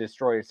Madison would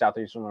destroy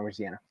Southeastern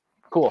Louisiana.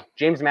 Cool.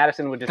 James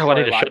Madison would destroy. I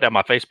need to shut down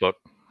my Facebook.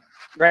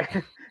 Right.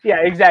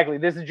 Yeah, exactly.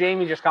 This is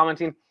Jamie just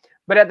commenting.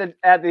 But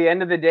at the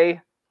end of the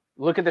day,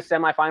 look at the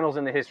semifinals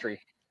in the history.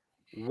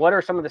 What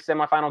are some of the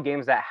semifinal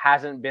games that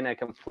hasn't been a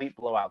complete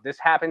blowout? This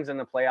happens in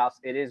the playoffs.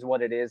 It is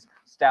what it is.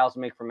 Styles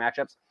make for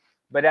matchups.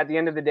 But at the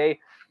end of the day,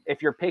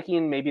 if you're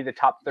picking maybe the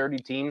top 30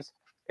 teams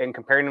and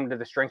comparing them to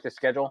the strength of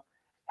schedule,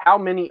 how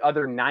many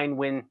other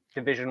 9-win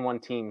Division I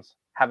teams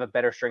have a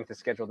better strength of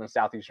schedule than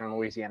Southeastern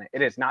Louisiana?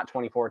 It is not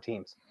 24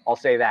 teams. I'll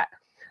say that.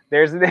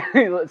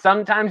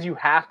 Sometimes you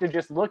have to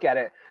just look at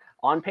it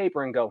on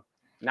paper and go,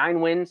 9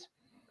 wins.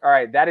 All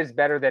right, that is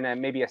better than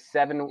maybe a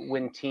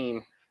 7-win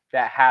team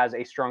that has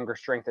a stronger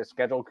strength of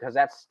schedule, because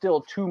that's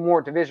still 2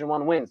 more Division I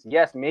wins.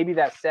 Yes, maybe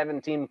that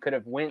 7 team could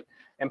have went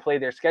and played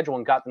their schedule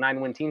and got the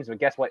 9-win teams, but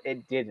guess what?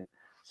 It didn't.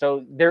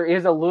 So there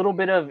is a little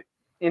bit of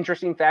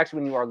interesting facts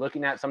when you are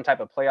looking at some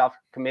type of playoff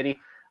committee.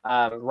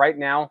 Right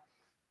now,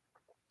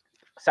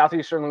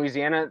 Southeastern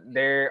Louisiana,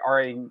 they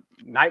are a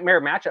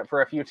nightmare matchup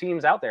for a few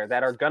teams out there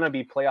that are going to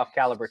be playoff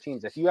caliber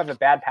teams. If you have a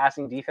bad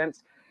passing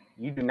defense,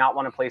 you do not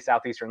want to play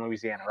Southeastern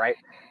Louisiana, right?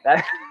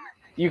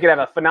 You could have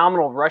a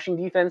phenomenal rushing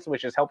defense,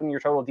 which is helping your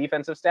total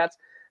defensive stats.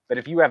 But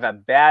if you have a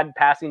bad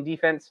passing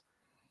defense,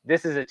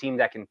 this is a team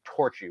that can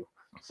torch you.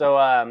 So,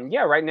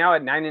 right now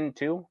at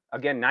 9-2,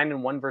 again,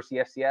 9-1 versus the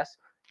FCS,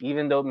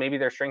 even though maybe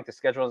their strength of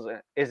schedule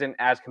isn't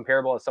as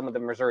comparable as some of the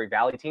Missouri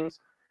Valley teams,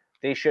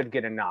 they should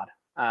get a nod.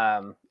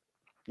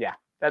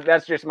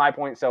 That's just my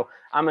point. So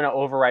I'm going to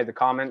override the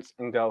comments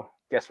and go,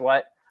 guess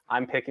what?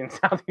 I'm picking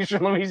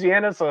Southeastern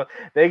Louisiana, so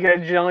they get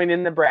to join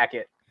in the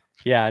bracket.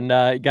 Yeah,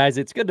 and guys,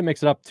 it's good to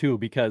mix it up too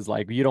because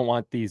like you don't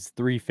want these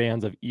 3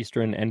 fans of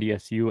Eastern,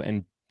 NDSU,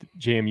 and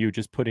JMU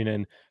just putting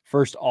in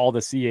first all the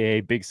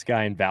CAA, Big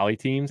Sky, and Valley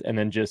teams, and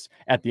then just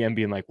at the end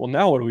being like, well,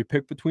 now what do we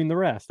pick between the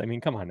rest? I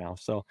mean, come on now.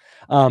 So,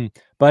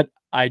 but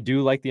I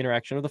do like the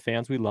interaction of the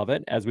fans. We love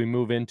it. As we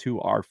move into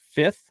our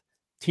 5th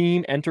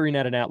team entering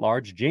at an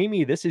at-large,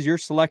 Jamie, this is your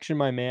selection,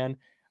 my man.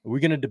 Are we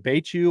going to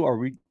debate you, or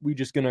are we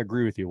just going to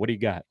agree with you? What do you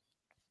got?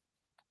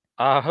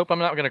 I hope I'm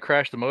not going to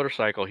crash the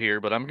motorcycle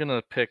here, but I'm going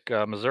to pick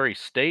Missouri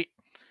State.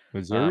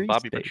 Missouri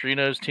Bobby State.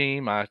 Petrino's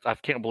team. I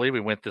can't believe we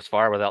went this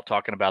far without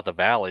talking about the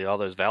Valley. All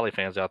those Valley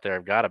fans out there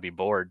have got to be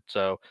bored.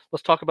 So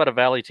let's talk about a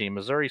Valley team.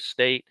 Missouri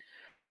State.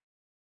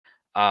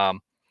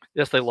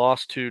 Yes, they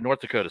lost to North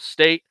Dakota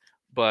State,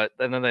 and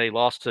then they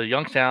lost to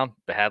Youngstown.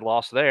 Bad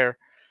loss there.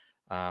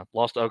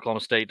 Lost to Oklahoma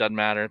State. Doesn't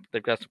matter.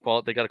 They got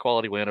a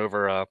quality win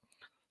over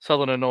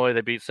Southern Illinois.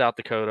 They beat South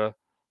Dakota.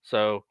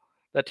 So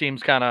that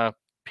team's kind of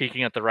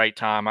peaking at the right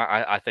time.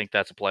 I think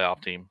that's a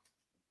playoff team.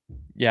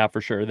 Yeah,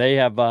 for sure. They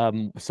have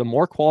some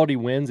more quality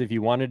wins. If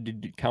you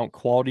wanted to count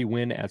quality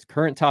win as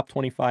current top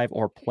 25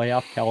 or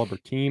playoff caliber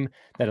team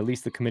that at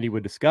least the committee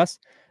would discuss,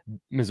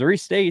 Missouri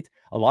State,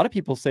 a lot of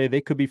people say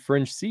they could be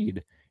fringe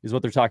seed is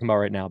what they're talking about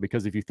right now.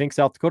 Because if you think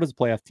South Dakota's a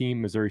playoff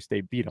team, Missouri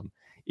State beat them.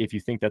 If you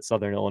think that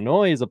Southern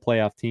Illinois is a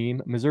playoff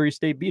team, Missouri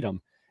State beat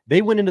them.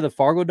 They went into the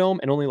Fargo Dome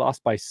and only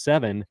lost by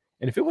 7.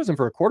 And if it wasn't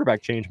for a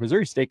quarterback change,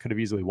 Missouri State could have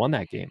easily won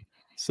that game.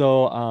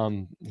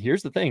 So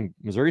here's the thing.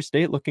 Missouri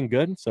State looking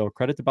good. So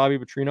credit to Bobby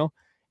Petrino.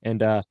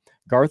 And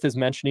Garth is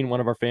mentioning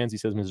one of our fans. He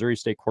says Missouri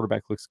State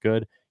quarterback looks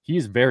good.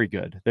 He's very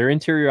good. Their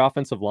interior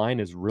offensive line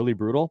is really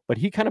brutal, but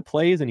he kind of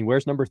plays and he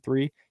wears number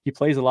 3. He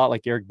plays a lot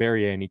like Eric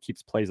Barrier and he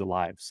keeps plays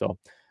alive. So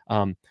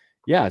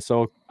yeah,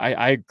 so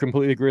I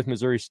completely agree with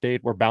Missouri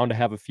State. We're bound to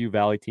have a few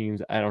Valley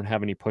teams. I don't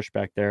have any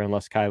pushback there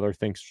unless Kyler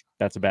thinks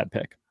that's a bad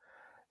pick.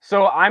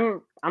 So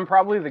I'm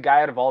probably the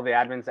guy out of all the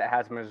admins that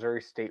has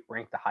Missouri State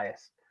ranked the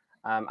highest.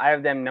 I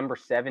have them number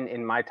 7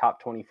 in my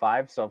top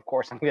 25. So, of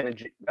course, I'm going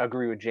to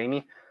agree with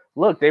Jamie.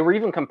 Look, they were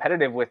even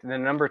competitive with the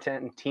number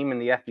 10 team in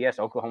the FBS,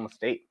 Oklahoma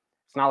State.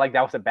 It's not like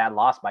that was a bad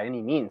loss by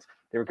any means.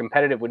 They were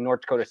competitive with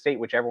North Dakota State,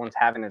 which everyone's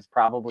having is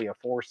probably a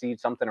 4 seed,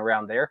 something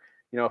around there,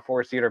 a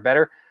 4 seed or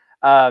better.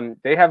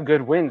 They have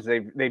good wins.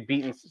 They've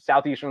beaten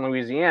Southeastern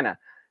Louisiana,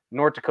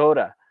 North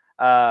Dakota,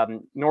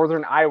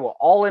 Northern Iowa,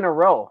 all in a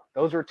row.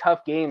 Those are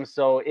tough games.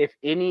 So if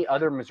any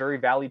other Missouri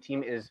Valley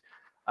team is,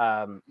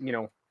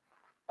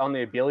 on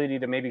the ability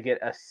to maybe get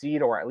a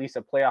seed or at least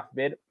a playoff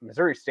bid,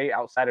 Missouri State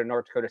outside of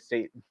North Dakota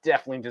State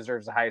definitely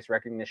deserves the highest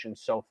recognition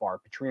so far.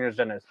 Petrino's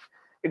done an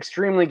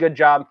extremely good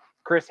job.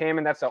 Chris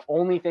Hammond, that's the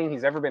only thing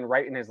he's ever been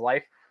right in his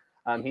life.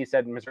 He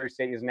said Missouri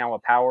State is now a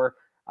power.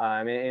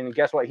 And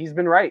guess what? He's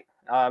been right.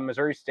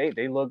 Missouri State,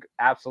 they look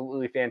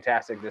absolutely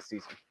fantastic this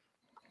season.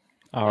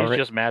 He's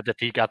just mad that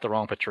he got the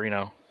wrong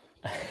Petrino.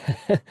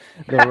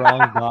 The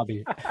wrong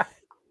Bobby.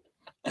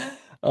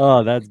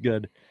 Oh, that's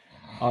good.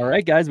 All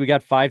right, guys, we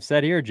got 5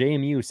 set here.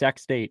 JMU, Sac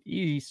State,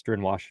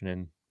 Eastern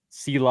Washington.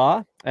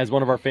 CLA, as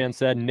one of our fans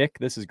said, Nick,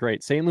 this is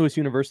great. St. Louis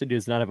University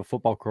does not have a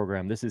football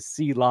program. This is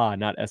CLA,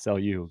 not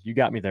SLU. You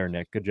got me there,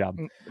 Nick. Good job.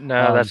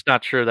 No, that's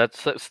not true.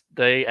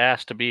 They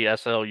asked to be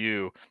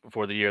SLU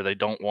before the year. They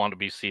don't want to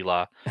be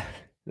CLA.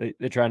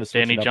 They're trying to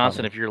switch Danny it up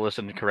Johnson, if you're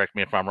listening, correct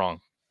me if I'm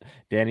wrong.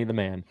 Danny the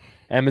man.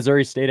 And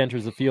Missouri State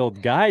enters the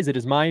field. Guys, it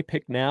is my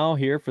pick now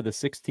here for the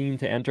 6th team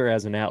to enter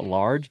as an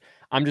at-large.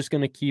 I'm just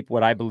going to keep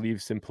what I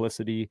believe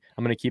simplicity.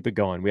 I'm going to keep it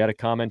going. We had a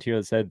comment here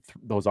that said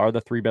those are the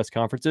 3 best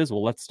conferences.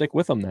 Well, let's stick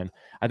with them then.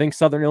 I think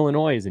Southern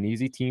Illinois is an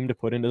easy team to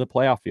put into the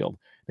playoff field.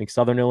 I think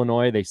Southern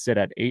Illinois, they sit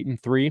at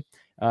 8-3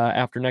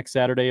 after next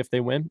Saturday if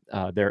they win.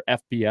 Their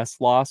FBS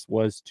loss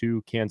was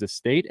to Kansas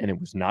State, and it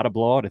was not a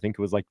blowout. I think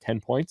it was like 10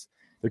 points.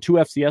 Their 2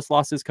 FCS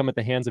losses come at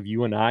the hands of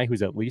UNI,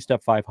 who's at least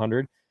at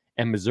 500.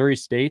 And Missouri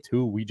State,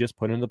 who we just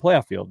put into the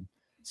playoff field.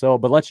 So,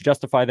 but let's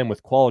justify them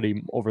with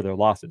quality over their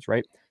losses,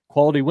 right?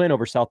 Quality win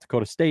over South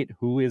Dakota State,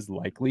 who is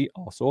likely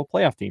also a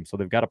playoff team. So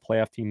they've got a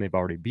playoff team they've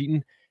already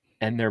beaten.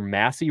 And their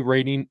Massey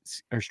rating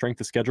or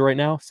strength of schedule right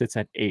now sits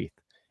at 8th.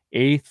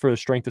 8th for the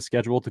strength of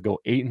schedule to go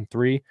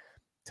 8-3.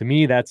 To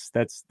me, that's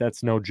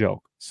no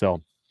joke.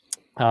 So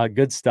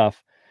good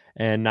stuff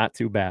and not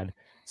too bad.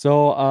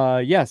 So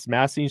yes,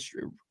 Massey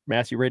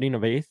rating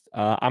of 8th.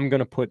 I'm going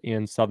to put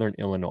in Southern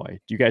Illinois.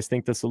 Do you guys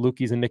think the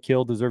Salukis and Nick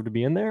Hill deserve to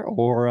be in there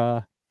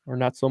or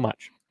not so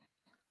much?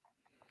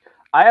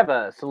 I have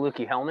a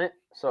Saluki helmet,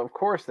 so of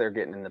course they're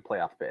getting in the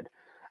playoff bid.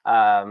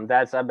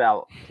 That's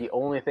about the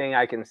only thing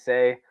I can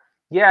say.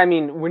 Yeah, I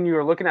mean, when you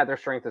were looking at their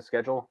strength of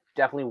schedule,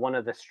 definitely one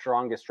of the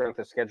strongest strength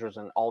of schedules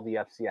in all the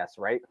FCS,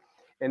 right?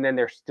 And then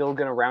they're still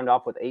going to round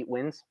off with 8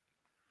 wins.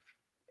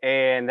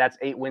 And that's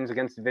 8 wins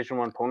against Division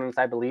I opponents,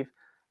 I believe.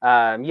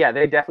 Yeah,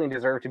 they definitely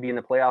deserve to be in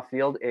the playoff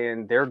field,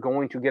 and they're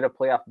going to get a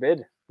playoff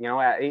bid.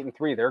 At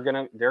 8-3,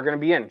 they're gonna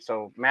be in.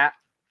 So Matt,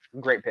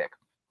 great pick.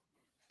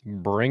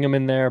 Bring them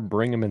in there.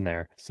 Bring them in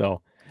there.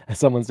 So as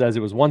someone says, it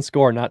was 1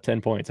 score, not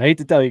 10 points. I hate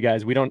to tell you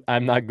guys,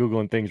 I'm not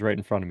Googling things right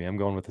in front of me. I'm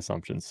going with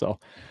assumptions. So,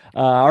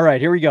 all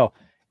right, here we go.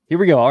 Here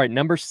we go. All right,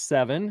 number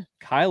 7.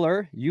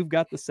 Kyler, you've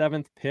got the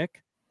 7th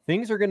pick.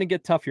 Things are going to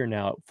get tough here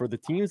now for the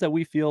teams that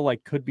we feel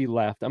like could be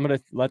left. I'm going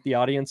to let the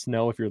audience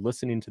know, if you're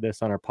listening to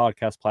this on our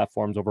podcast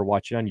platforms or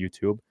watching on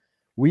YouTube,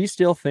 we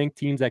still think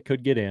teams that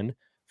could get in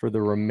for the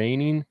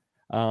remaining,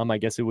 I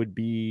guess it would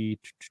be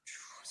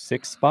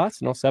 7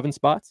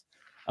 spots.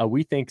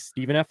 We think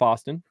Stephen F.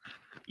 Austin,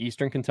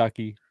 Eastern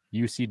Kentucky,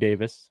 UC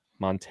Davis,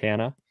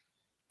 Montana,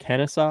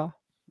 Kennesaw,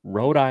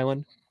 Rhode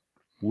Island,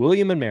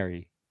 William and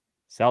Mary,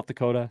 South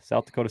Dakota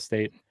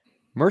State,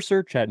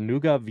 Mercer,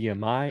 Chattanooga,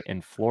 VMI,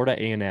 and Florida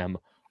A&M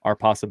are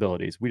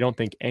possibilities. We don't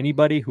think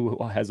anybody who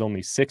has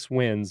only 6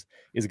 wins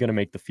is going to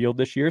make the field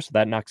this year, so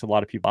that knocks a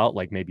lot of people out,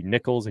 like maybe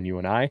Nichols and you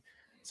and I.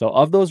 So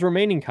of those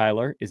remaining,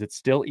 Kyler, is it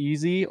still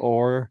easy,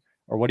 or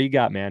what do you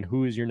got, man?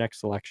 Who is your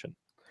next selection?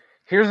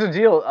 Here's the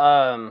deal.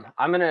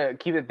 I'm going to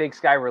keep it Big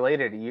Sky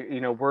related.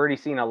 You know, we're already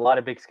seeing a lot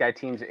of Big Sky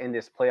teams in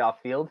this playoff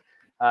field,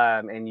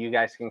 and you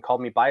guys can call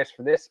me biased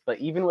for this, but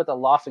even with a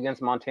loss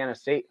against Montana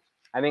State,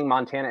 I think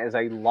Montana is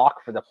a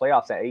lock for the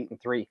playoffs at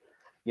 8-3.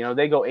 You know,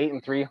 they go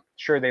 8-3.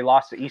 Sure, they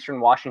lost to Eastern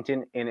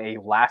Washington in a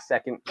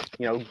last-second,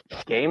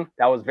 game.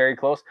 That was very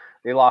close.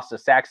 They lost to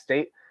Sac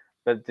State,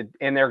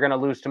 and they're going to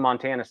lose to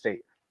Montana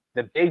State.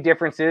 The big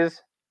difference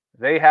is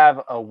they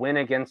have a win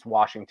against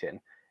Washington.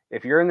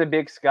 If you're in the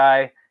Big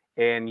Sky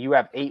and you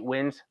have 8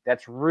 wins,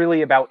 that's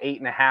really about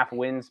 8.5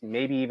 wins,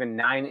 maybe even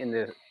 9 in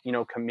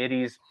the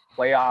committee's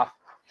playoff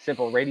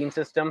simple rating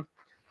system.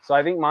 So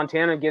I think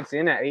Montana gets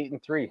in at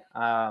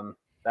 8-3.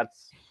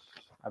 That's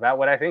about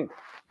what I think.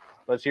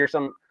 Let's hear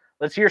some.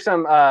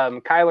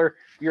 Kyler,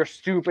 you're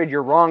stupid.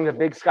 You're wrong. The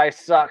Big Sky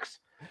sucks.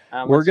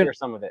 Let's hear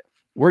some of it.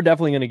 We're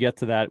definitely going to get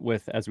to that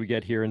as we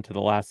get here into the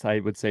last,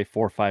 I would say,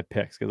 4 or 5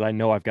 picks, because I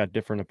know I've got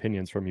different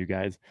opinions from you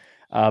guys.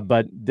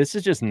 But this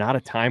is just not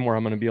a time where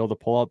I'm going to be able to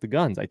pull out the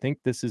guns. I think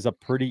this is a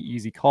pretty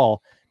easy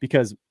call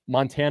because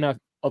Montana,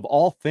 of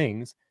all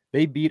things,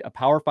 they beat a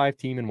Power 5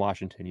 team in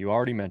Washington. You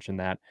already mentioned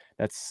that.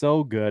 That's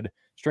so good.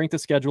 Strength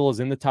of schedule is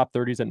in the top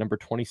 30s at number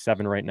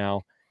 27 right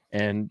now.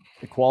 And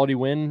the quality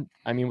win,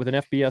 I mean, with an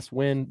FBS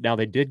win, now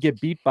they did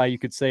get beat by, you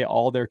could say,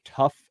 all their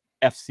tough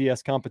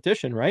FCS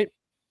competition, right?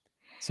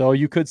 So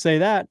you could say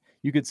that.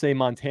 You could say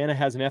Montana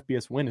has an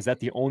FBS win. Is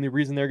that the only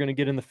reason they're going to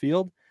get in the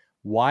field?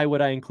 Why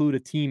would I include a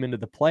team into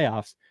the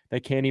playoffs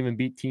that can't even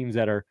beat teams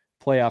that are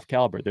playoff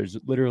caliber? There's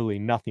literally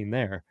nothing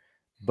there.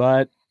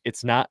 But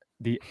it's not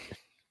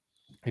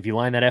if you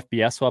line that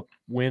FBS up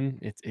win,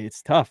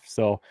 it's tough.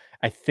 So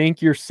I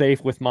think you're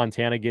safe with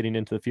Montana getting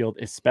into the field,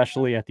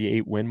 especially at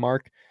the 8-win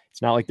mark.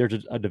 It's not like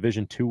there's a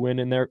Division II win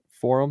in there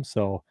for them.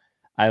 So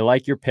I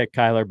like your pick,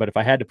 Kyler. But if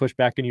I had to push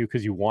back on you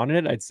because you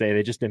wanted it, I'd say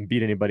they just didn't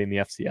beat anybody in the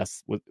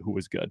FCS who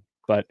was good.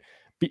 But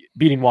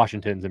beating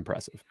Washington's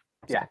impressive.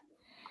 So, yeah.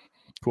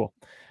 Cool.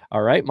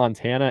 All right.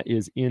 Montana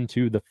is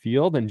into the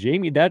field. And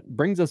Jamie, that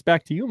brings us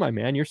back to you, my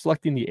man. You're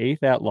selecting the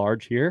 8th at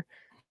large here.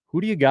 Who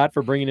do you got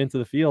for bringing into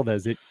the field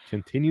as it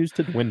continues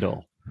to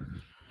dwindle?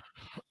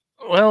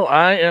 Well,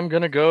 I am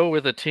going to go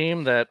with a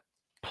team that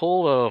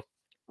pulled a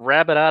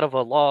rabbit out of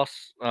a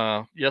loss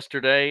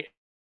yesterday,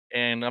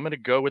 and I'm going to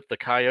go with the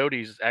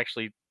Coyotes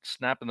actually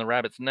snapping the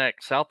rabbit's neck.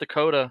 South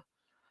Dakota,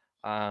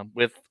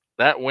 with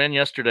that win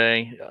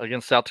yesterday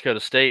against South Dakota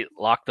State,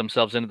 locked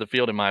themselves into the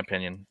field, in my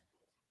opinion.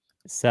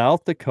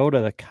 South Dakota,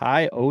 the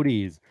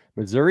Coyotes,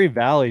 Missouri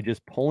Valley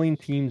just pulling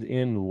teams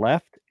in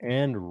left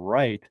and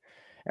right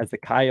as the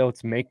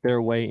Coyotes make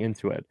their way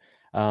into it.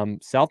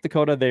 South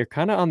Dakota, they're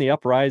kind of on the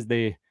uprise.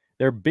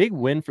 Their big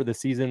win for the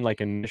season,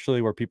 like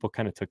initially where people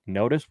kind of took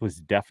notice, was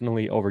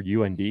definitely over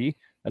UND.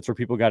 That's where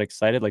people got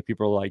excited. Like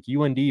people were like,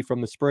 UND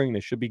from the spring, they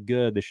should be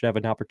good. They should have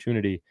an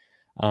opportunity.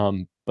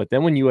 But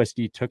then when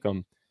USD took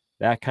them,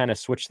 that kind of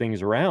switched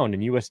things around,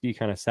 and USD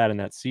kind of sat in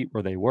that seat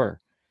where they were.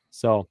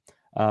 So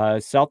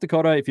South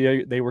Dakota,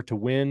 if they were to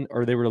win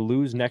or they were to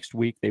lose next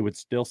week, they would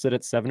still sit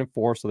at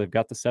 7-4. So they've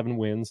got the 7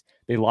 wins.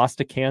 They lost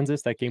to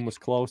Kansas. That game was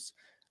close.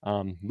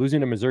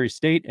 Losing to Missouri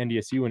State,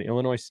 NDSU, and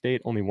Illinois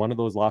State, only one of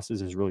those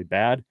losses is really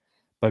bad.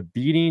 But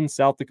beating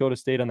South Dakota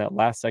State on that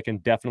last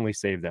second definitely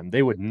saved them.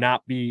 They would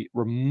not be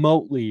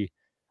remotely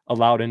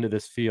allowed into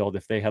this field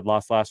if they had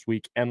lost last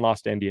week and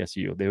lost to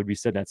NDSU. They would be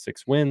sitting at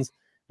 6 wins.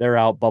 They're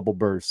out, bubble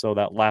burst. So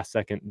that last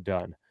second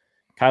done.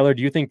 Kyler,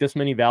 do you think this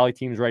many Valley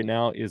teams right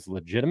now is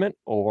legitimate,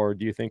 or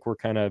do you think we're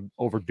kind of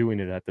overdoing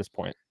it at this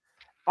point?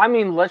 I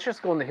mean, let's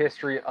just go in the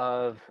history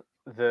of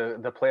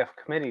the playoff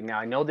committee. Now,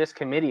 I know this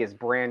committee is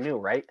brand new,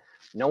 right?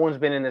 No one's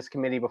been in this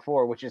committee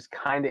before, which is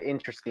kind of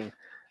interesting.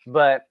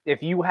 But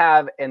if you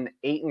have an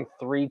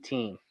 8-3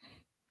 team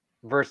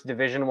versus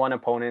Division I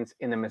opponents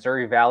in the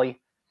Missouri Valley,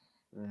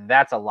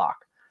 that's a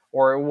lock.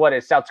 Or what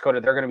is South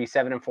Dakota? They're going to be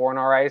 7-4 in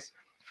our eyes,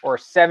 or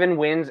 7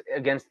 wins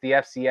against the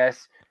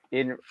FCS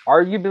in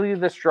arguably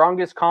the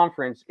strongest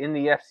conference in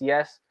the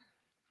FCS.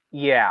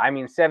 Yeah, I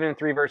mean,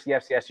 7-3 versus the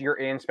FCS, you're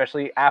in,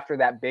 especially after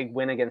that big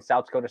win against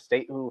South Dakota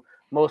State, who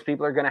most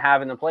people are going to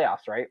have in the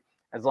playoffs, right?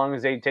 As long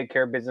as they take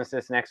care of business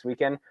this next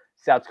weekend,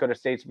 South Dakota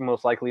State's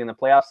most likely in the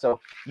playoffs. So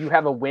you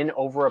have a win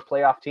over a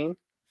playoff team,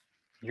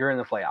 you're in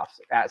the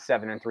playoffs at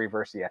 7-3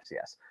 versus the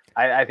FCS.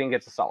 I think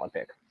it's a solid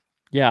pick.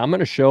 Yeah, I'm going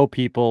to show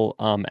people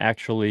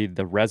actually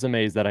the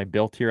resumes that I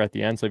built here at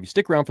the end. So if you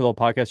stick around for the whole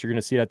podcast, you're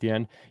going to see it at the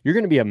end. You're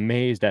going to be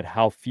amazed at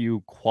how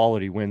few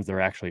quality wins there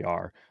actually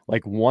are.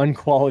 Like one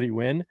quality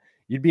win,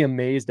 you'd be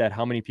amazed at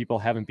how many people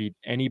haven't beat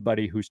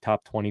anybody who's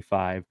top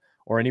 25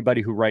 or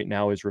anybody who right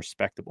now is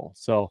respectable.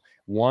 So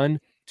 1,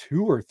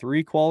 2, or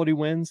 3 quality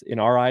wins in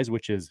our eyes,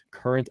 which is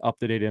current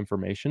up-to-date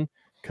information.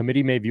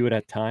 Committee may view it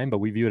at time, but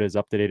we view it as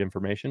up-to-date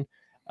information,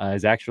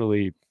 is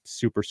actually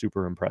super,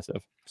 super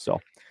impressive. So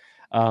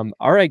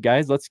all right,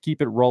 guys, let's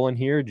keep it rolling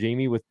here.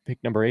 Jamie with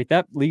pick number 8.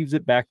 That leaves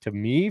it back to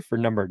me for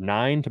number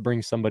 9 to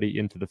bring somebody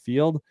into the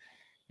field.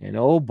 And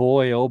oh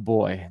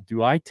boy,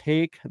 do I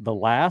take the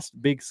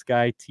last Big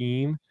Sky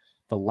team,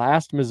 the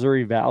last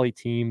Missouri Valley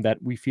team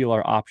that we feel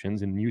are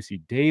options in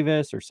UC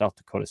Davis or South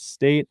Dakota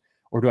State,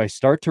 or do I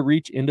start to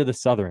reach into the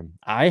Southern?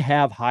 I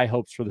have high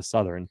hopes for the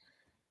Southern.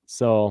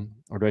 So,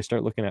 or do I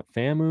start looking at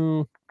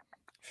FAMU?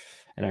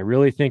 And I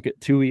really think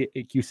 2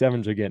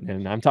 Q7s are getting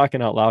in. I'm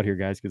talking out loud here,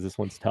 guys, because this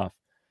one's tough.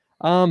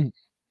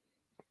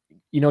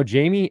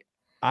 Jamie,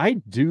 I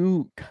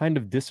do kind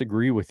of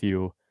disagree with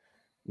you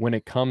when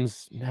it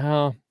comes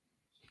now.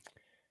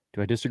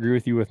 Do I disagree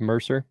with you with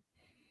Mercer?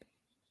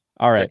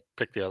 All right.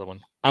 Pick the other one.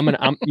 I'm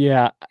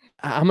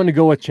gonna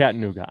go with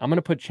Chattanooga. I'm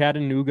gonna put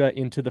Chattanooga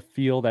into the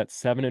field at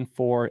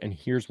 7-4, and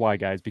here's why,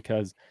 guys,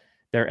 because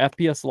their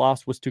FBS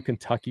loss was to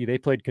Kentucky. They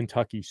played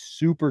Kentucky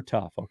super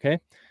tough. Okay.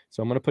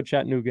 So I'm gonna put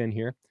Chattanooga in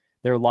here.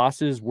 Their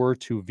losses were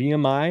to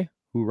VMI,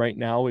 who right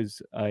now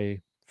is a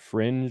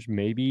fringe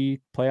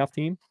maybe playoff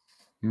team,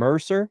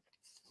 Mercer,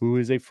 who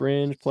is a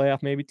fringe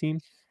playoff maybe team,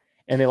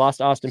 and they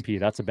lost Austin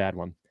Peay. That's a bad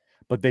one,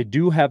 but they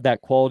do have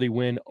that quality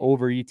win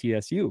over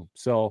ETSU.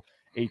 So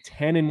a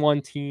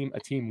 10-1 team, a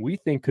team we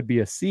think could be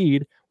a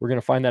seed. We're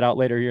going to find that out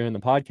later here in the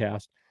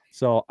podcast.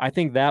 So I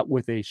think that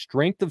with a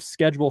strength of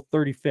schedule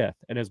 35th,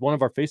 and as one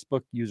of our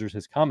Facebook users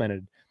has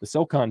commented, the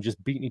SoCon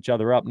just beating each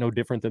other up, no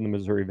different than the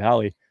Missouri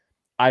Valley.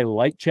 I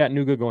like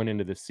Chattanooga going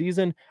into this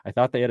season. I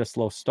thought they had a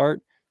slow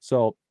start.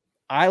 So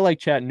I like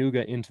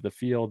Chattanooga into the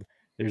field.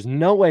 There's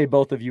no way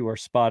both of you are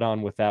spot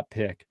on with that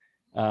pick.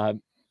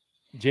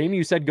 Jamie,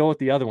 you said go with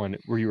the other one.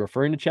 Were you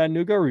referring to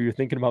Chattanooga or were you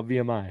thinking about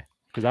VMI?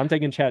 Because I'm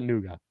taking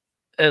Chattanooga.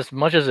 As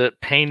much as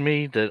it pained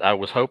me that I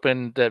was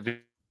hoping that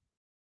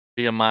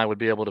VMI would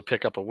be able to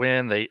pick up a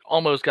win, they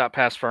almost got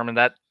past Furman.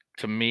 That,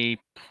 to me,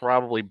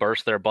 probably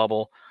burst their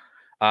bubble.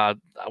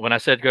 When I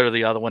said go to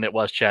the other one, it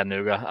was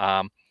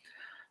Chattanooga.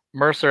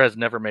 Mercer has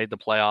never made the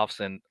playoffs,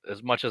 and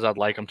as much as I'd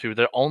like them to,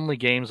 the only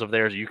games of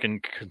theirs you can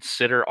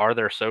consider are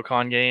their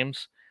SoCon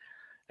games,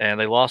 and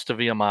they lost to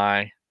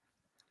VMI,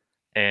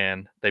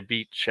 and they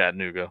beat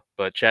Chattanooga,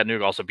 but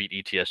Chattanooga also beat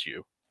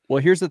ETSU.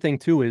 Well, here's the thing,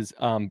 too, is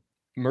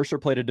Mercer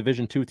played a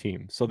Division II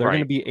team, so they're going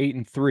to be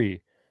 8-3,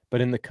 but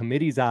in the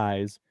committee's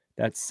eyes,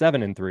 that's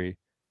 7-3.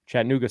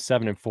 Chattanooga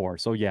 7-4,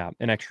 so yeah,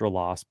 an extra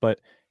loss, but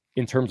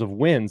in terms of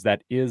wins,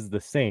 that is the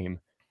same.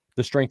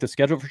 The strength of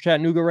schedule for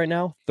Chattanooga right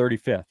now,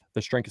 35th.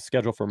 The strength of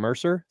schedule for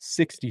Mercer,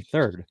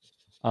 63rd.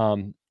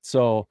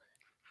 So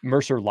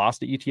Mercer lost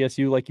to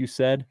ETSU, like you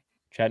said.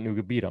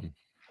 Chattanooga beat them.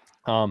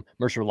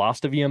 Mercer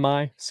lost to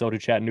VMI, so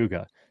did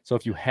Chattanooga. So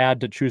if you had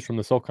to choose from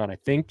the SoCon, I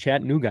think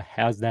Chattanooga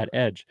has that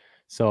edge.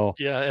 So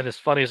yeah, and as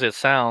funny as it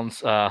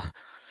sounds,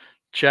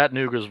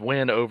 Chattanooga's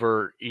win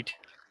over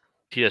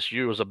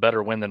ETSU was a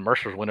better win than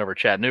Mercer's win over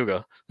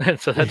Chattanooga. And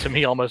so that to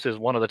me almost is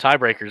one of the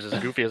tiebreakers,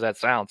 as goofy as that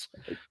sounds.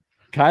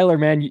 Kyler,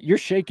 man, you're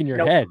shaking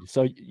your head.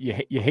 So you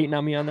hating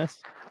on me on this?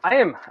 I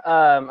am.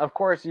 Of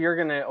course, you're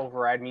going to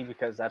override me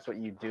because that's what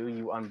you do,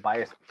 you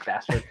unbiased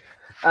bastard.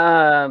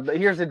 But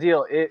here's the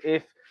deal.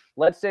 If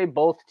let's say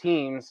both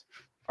teams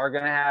are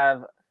going to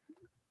have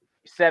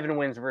 7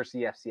 wins versus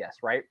the FCS,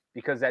 right?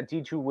 Because that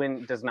D2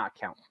 win does not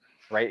count,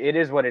 right? It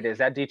is what it is.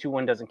 That D2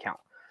 win doesn't count.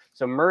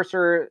 So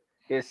Mercer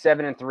is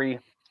 7-3.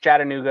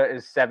 Chattanooga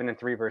is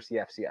 7-3 versus the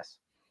FCS.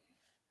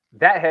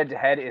 That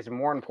head-to-head is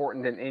more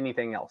important than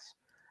anything else.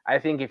 I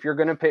think if you're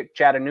going to pick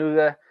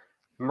Chattanooga,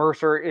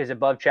 Mercer is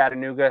above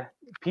Chattanooga.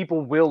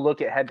 People will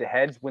look at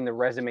head-to-heads when the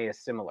resume is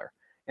similar.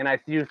 And I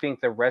do think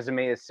the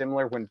resume is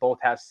similar when both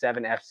have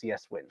 7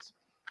 FCS wins.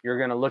 You're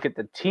going to look at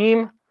the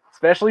team,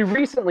 especially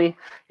recently.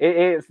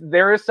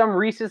 There is some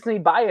recency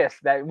bias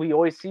that we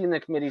always see in the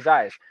committee's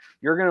eyes.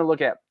 You're going to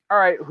look at, all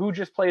right, who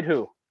just played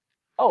who?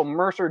 Oh,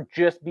 Mercer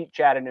just beat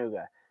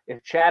Chattanooga.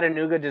 If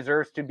Chattanooga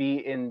deserves to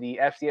be in the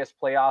FCS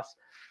playoffs,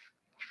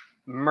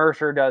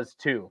 Mercer does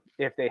too,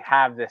 if they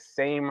have the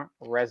same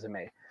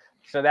resume.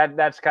 So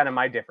that's kind of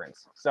my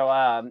difference. So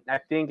I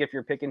think if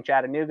you're picking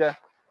Chattanooga,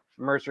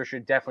 Mercer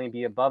should definitely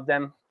be above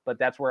them. But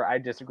that's where I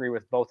disagree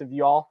with both of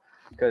you all,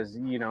 because,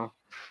 you know,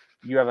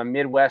 you have a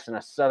Midwest and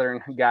a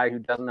Southern guy who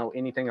doesn't know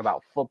anything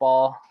about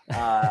football.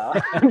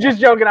 I'm just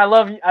joking. I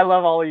love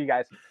all of you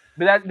guys.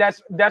 But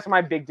that's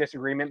my big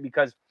disagreement,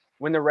 because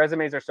when the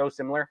resumes are so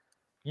similar,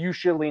 you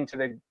should lean to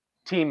the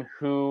team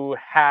who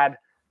had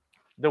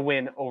the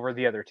win over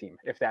the other team,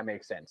 if that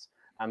makes sense.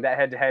 That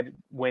head-to-head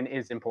win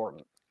is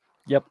important.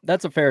 Yep,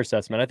 that's a fair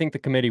assessment. I think the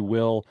committee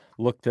will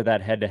look to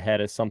that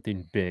head-to-head as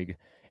something big,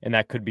 and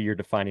that could be your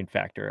defining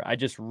factor. I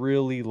just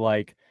really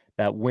like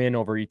that win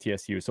over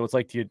ETSU. So it's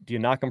like, do you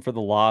knock them for the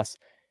loss?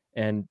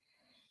 And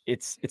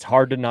it's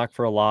hard to knock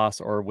for a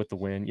loss or with the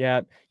win.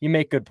 Yeah, you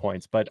make good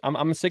points, but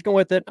I'm sticking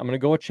with it. I'm going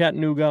to go with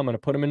Chattanooga. I'm going to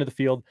put them into the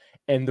field.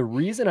 And the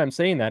reason I'm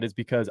saying that is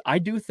because I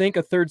do think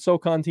a third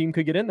SoCon team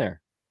could get in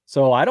there.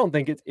 So I don't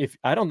think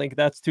I don't think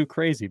that's too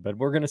crazy, but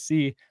we're going to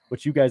see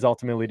what you guys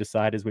ultimately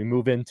decide as we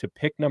move into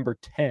pick number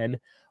 10.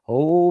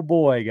 Oh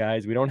boy,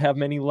 guys, we don't have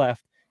many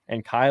left.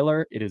 And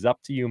Kyler, it is up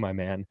to you, my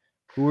man.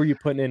 Who are you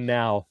putting in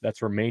now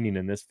that's remaining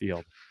in this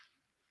field?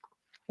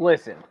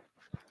 Listen,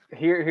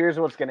 here's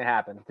what's going to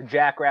happen. The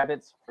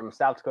Jackrabbits from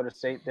South Dakota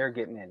State, they're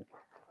getting in.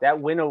 That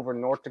win over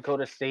North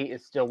Dakota State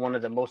is still one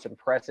of the most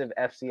impressive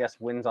FCS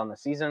wins on the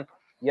season.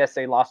 Yes,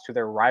 they lost to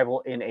their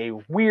rival in a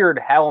weird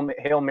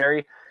Hail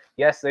Mary.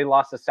 Yes, they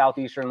lost to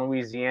Southeastern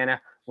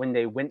Louisiana when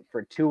they went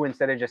for 2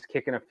 instead of just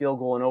kicking a field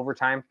goal in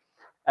overtime.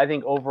 I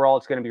think overall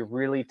it's going to be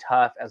really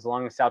tough as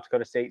long as South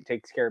Dakota State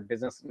takes care of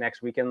business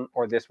next weekend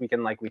or this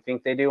weekend like we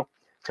think they do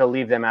to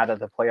leave them out of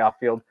the playoff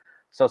field.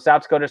 So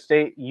South Dakota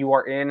State, you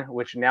are in,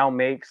 which now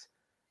makes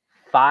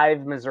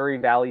 5 Missouri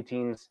Valley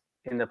teams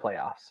in the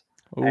playoffs.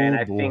 Oh, and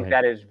I boy. think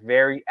that is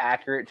very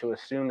accurate to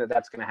assume that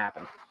that's going to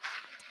happen.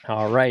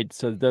 All right.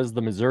 So does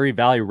the Missouri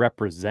Valley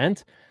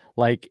represent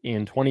like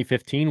in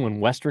 2015 when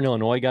Western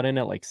Illinois got in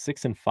at like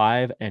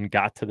 6-5 and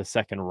got to the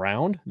second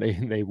round?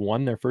 They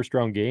won their first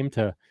round game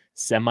to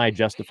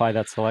semi-justify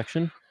that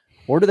selection?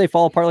 Or do they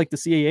fall apart like the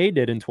CAA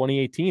did in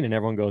 2018 and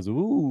everyone goes,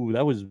 ooh,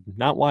 that was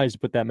not wise to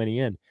put that many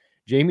in?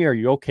 Jamie, are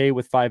you okay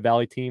with 5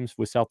 Valley teams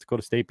with South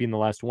Dakota State being the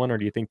last one, or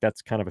do you think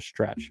that's kind of a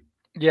stretch?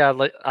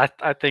 Yeah,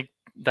 I think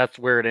that's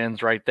where it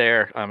ends right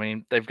there. I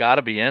mean, they've got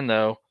to be in,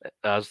 though.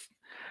 As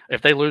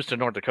if they lose to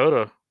North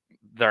Dakota,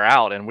 they're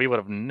out, and we would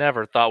have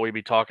never thought we'd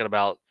be talking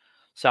about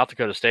South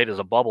Dakota State as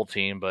a bubble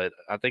team, but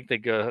I think they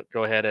go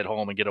ahead at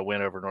home and get a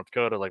win over North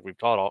Dakota like we've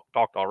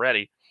talked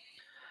already.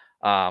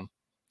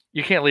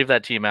 You can't leave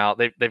that team out.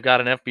 They've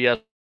got an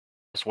FBS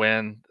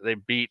win. They're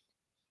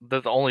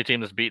the only team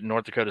that's beaten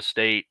North Dakota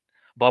State,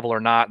 bubble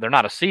or not. They're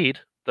not a seed.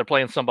 They're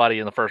playing somebody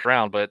in the first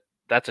round, but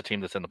that's a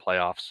team that's in the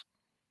playoffs.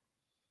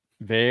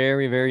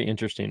 Very, very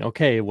interesting.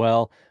 Okay,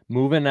 well,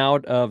 moving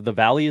out of the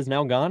Valley is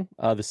now gone.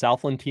 The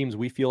Southland teams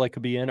we feel like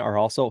could be in are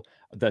also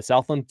the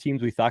Southland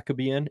teams we thought could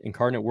be in.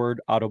 Incarnate Word,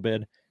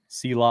 Autobid,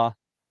 Selah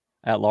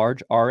at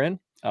large are in.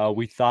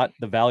 We thought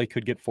the Valley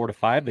could get 4 to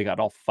 5. They got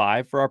all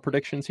 5 for our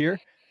predictions here.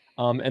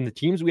 And the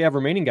teams we have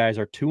remaining, guys,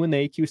 are 2 in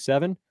the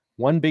AQ7,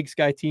 1 Big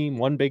Sky team,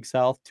 1 Big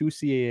South, 2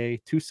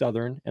 CAA, 2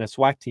 Southern, and a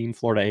SWAC team,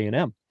 Florida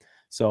A&M.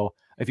 So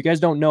if you guys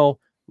don't know,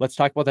 let's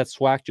talk about that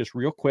SWAC just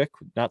real quick.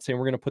 Not saying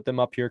we're going to put them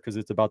up here because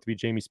it's about to be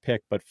Jamie's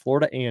pick, but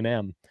Florida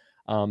A&M,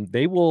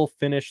 they will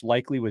finish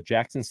likely with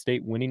Jackson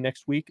State winning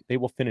next week. They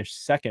will finish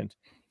second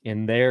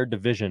in their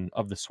division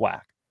of the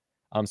SWAC.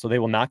 So they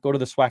will not go to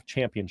the SWAC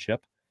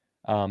championship.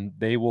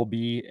 They will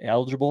be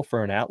eligible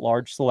for an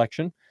at-large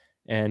selection.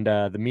 And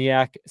the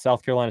MEAC,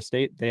 South Carolina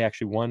State, they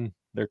actually won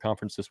their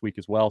conference this week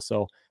as well.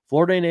 So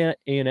Florida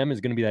A&M is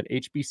going to be that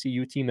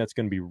HBCU team that's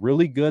going to be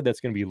really good. That's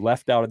going to be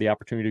left out of the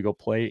opportunity to go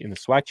play in the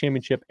SWAC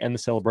championship and the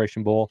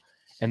Celebration Bowl.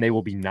 And they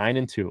will be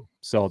 9-2.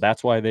 So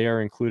that's why they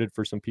are included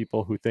for some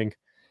people who think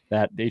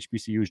that the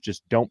HBCUs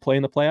just don't play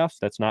in the playoffs.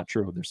 That's not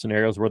true. There's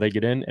scenarios where they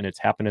get in, and it's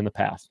happened in the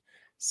past.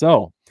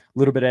 So a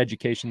little bit of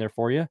education there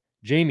for you.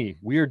 Jamie,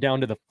 we are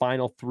down to the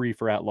final 3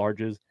 for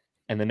at-larges,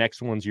 and the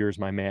next one's yours,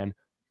 my man.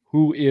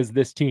 Who is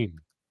this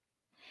team?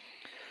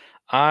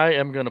 I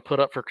am going to put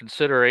up for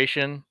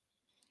consideration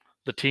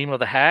the team of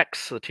the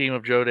Hacks, the team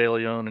of Joe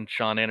DeLeon and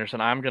Sean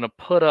Anderson. I'm going to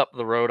put up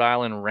the Rhode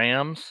Island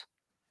Rams.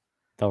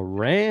 The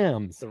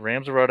Rams. The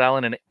Rams of Rhode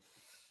Island, and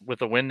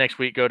with a win next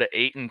week, go to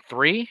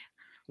 8-3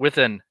 with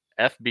an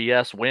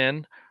FBS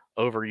win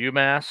over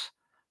UMass.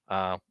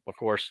 Of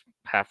course,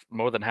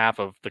 more than half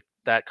of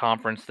that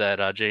conference that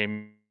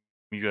JMU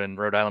and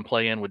Rhode Island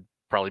play in would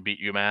probably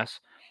beat UMass.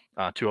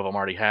 2 of them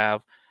already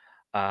have.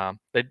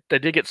 They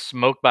did get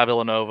smoked by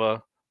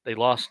Villanova. They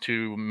lost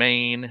to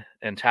Maine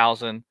and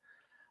Towson.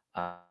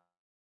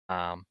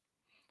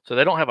 So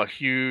they don't have a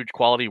huge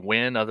quality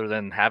win other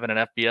than having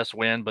an FBS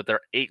win, but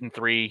they're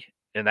 8-3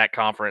 in that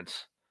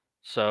conference.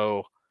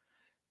 So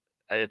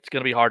it's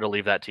going to be hard to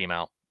leave that team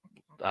out.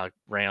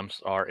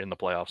 Rams are in the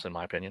playoffs, in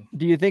my opinion.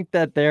 Do you think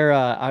that they're,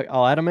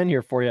 I'll add them in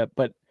here for you,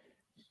 but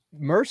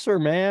Mercer,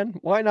 man,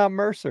 why not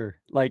Mercer?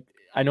 Like,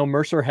 I know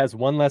Mercer has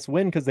 1 less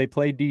win because they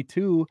play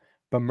D2,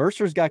 but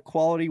Mercer's got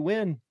quality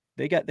win.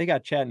 They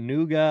got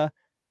Chattanooga.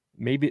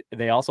 Maybe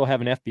they also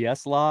have an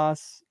FBS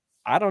loss.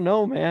 I don't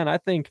know, man. I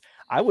think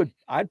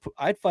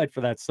I'd fight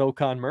for that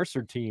SoCon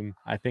Mercer team,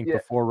 I think,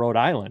 before Rhode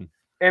Island.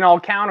 And I'll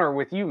counter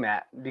with you,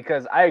 Matt,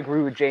 because I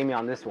agree with Jamie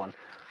on this one.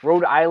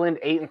 Rhode Island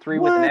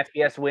 8-3 with an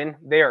FBS win.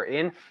 They are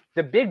in.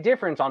 The big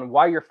difference on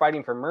why you're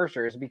fighting for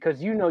Mercer is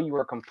because you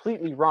were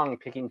completely wrong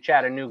picking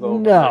Chattanooga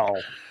over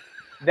Mercer.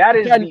 That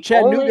is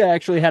Chattanooga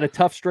actually had a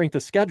tough strength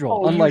of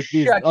schedule,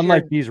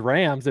 unlike these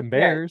Rams and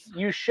Bears. Yeah,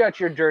 you shut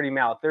your dirty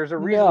mouth. There's a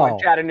reason why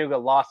Chattanooga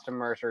lost to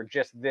Mercer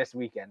just this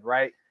weekend,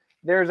 right?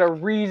 There's a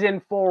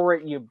reason for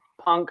it, you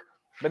punk.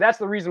 but that's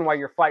the reason why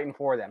you're fighting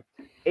for them.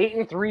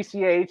 8-3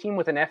 CAA team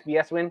with an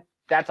FBS win,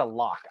 that's a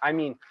lock. I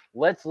mean,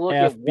 let's look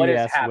at what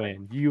has FBS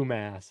happened. win,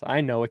 UMass.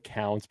 I know it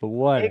counts, but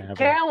whatever. It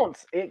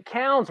counts. It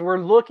counts. We're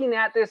looking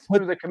at this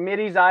through the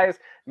committee's eyes,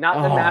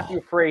 not the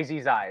Matthew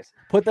Frazee's eyes.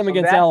 Put them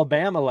against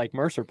Alabama like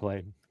Mercer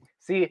played.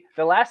 See,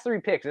 the last 3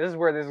 picks, this is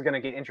where this is going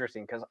to get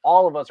interesting because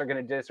all of us are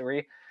going to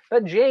disagree.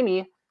 But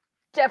Jamie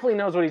definitely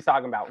knows what he's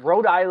talking about.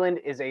 Rhode Island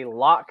is a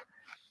lock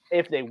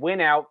if they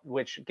win out,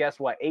 which guess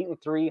what?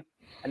 8-3,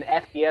 an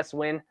FBS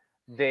win.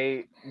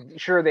 They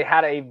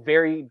had a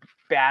very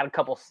bad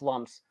couple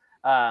slumps,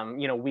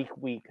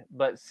 week,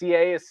 but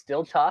CA is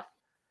still tough.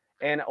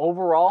 And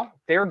overall,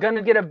 they're going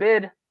to get a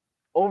bid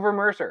over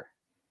Mercer.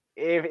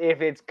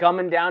 If it's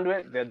coming down to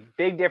it, the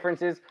big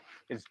difference is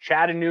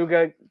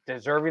Chattanooga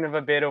deserving of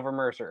a bid over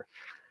Mercer.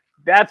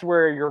 That's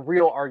where your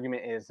real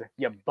argument is,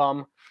 you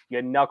bum, you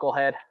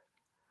knucklehead.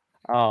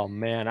 Oh,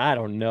 man, I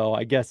don't know.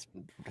 I guess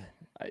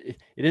it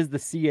is the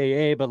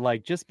CAA, but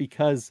like just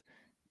because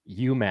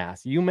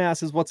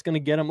UMass is what's going to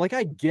get them. Like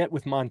I get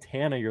with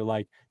Montana, you're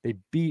like, they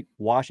beat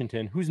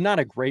Washington, who's not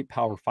a great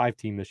Power 5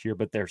 team this year,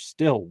 but they're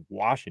still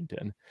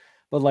Washington.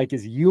 But like,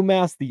 is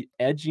UMass the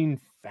edging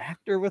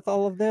factor with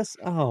all of this?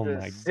 Oh, the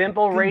my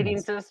simple goodness. Rating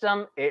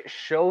system, it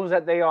shows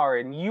that they are.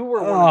 And you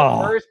were one of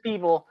the first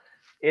people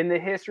in the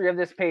history of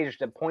this page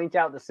to point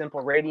out the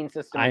simple rating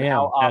system and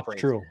how it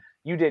operates. That's true.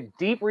 You did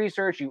deep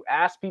research. You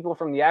asked people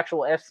from the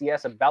actual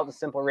FCS about the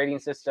simple rating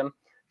system.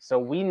 So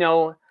we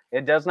know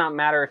it does not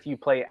matter if you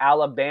play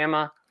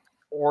Alabama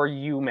or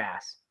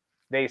UMass.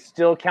 They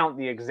still count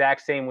the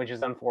exact same, which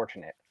is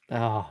unfortunate.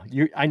 Oh,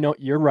 I know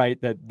you're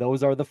right that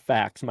those are the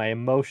facts. My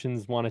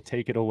emotions want to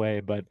take it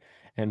away,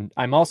 and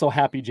I'm also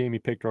happy Jamie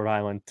picked Rhode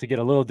Island to get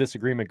a little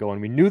disagreement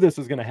going. We knew this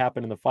was going to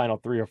happen in the final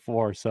 3 or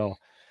 4. So,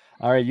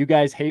 all right, you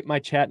guys hate my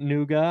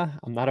Chattanooga.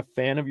 I'm not a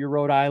fan of your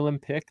Rhode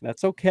Island pick.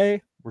 That's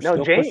okay. We're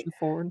still pushing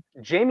forward.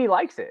 Jamie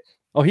likes it.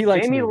 Oh, he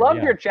likes Jamie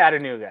loved your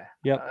Chattanooga.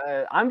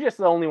 Yep. I'm just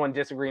the only one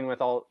disagreeing with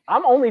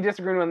I'm only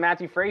disagreeing with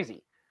Matthew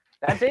Frazee.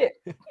 That's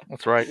it.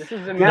 That's right. This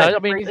is a Matthew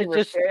Frazee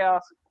versus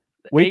chaos.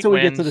 Wait till we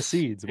get to the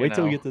seeds.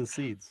 Till we get to the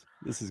seeds.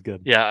 This is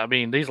good. Yeah, I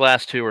mean, these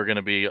last 2 are going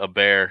to be a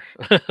bear,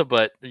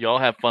 but y'all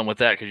have fun with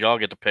that because y'all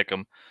get to pick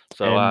them.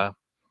 So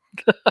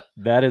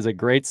that is a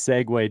great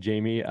segue,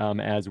 Jamie.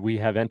 As we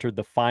have entered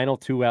the final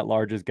 2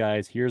 at-larges,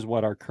 guys, here's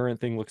what our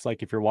current thing looks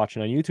like. If you're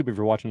watching on YouTube, if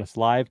you're watching us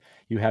live,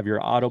 you have your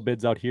auto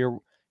bids out here.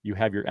 You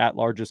have your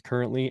at-larges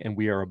currently, and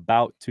we are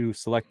about to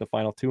select the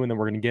final 2, and then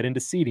we're going to get into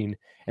seeding,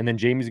 and then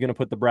Jamie's going to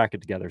put the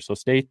bracket together. So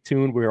stay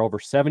tuned. We're over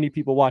 70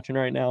 people watching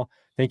right now.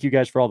 Thank you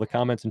guys for all the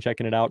comments and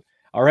checking it out.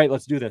 All right,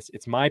 let's do this.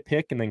 It's my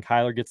pick, and then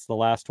Kyler gets the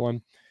last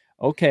one.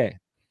 Okay.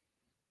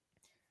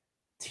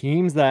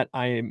 Teams that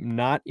I am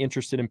not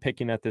interested in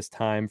picking at this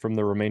time from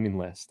the remaining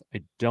list.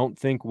 I don't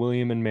think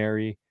William and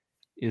Mary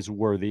is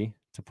worthy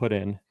to put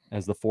in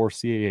as the 4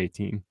 CAA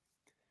team.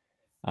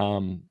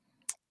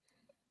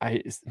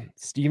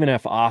 Stephen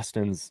F.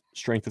 Austin's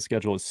strength of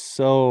schedule is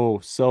so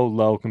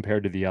low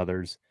compared to the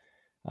others.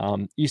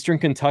 Eastern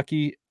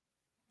Kentucky,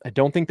 I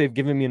don't think they've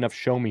given me enough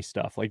show me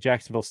stuff. Like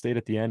Jacksonville State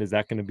at the end, is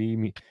that going to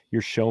be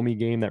your show me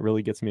game that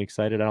really gets me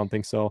excited? I don't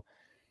think so.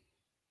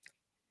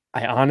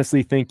 I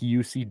honestly think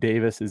UC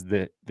Davis is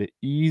the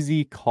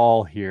easy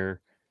call here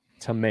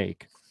to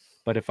make.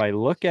 But if I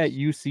look at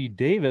UC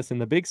Davis in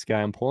the Big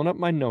Sky, I'm pulling up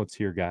my notes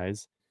here,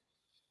 guys.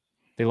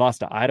 They lost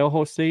to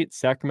Idaho State,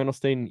 Sacramento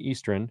State, and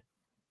Eastern,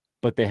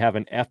 but they have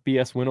an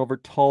FBS win over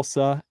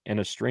Tulsa and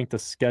a strength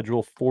of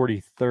schedule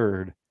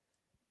 43rd.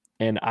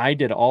 And I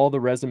did all the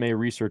resume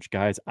research,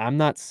 guys. I'm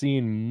not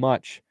seeing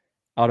much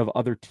out of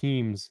other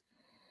teams.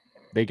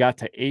 They got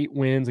to 8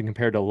 wins, and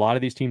compared to a lot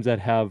of these teams that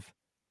have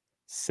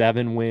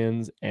 7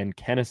 wins, and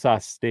Kennesaw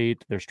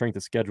State, their strength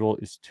of schedule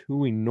is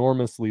too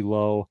enormously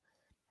low.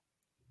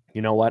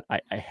 You know what? I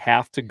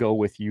have to go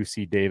with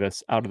UC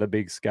Davis out of the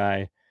Big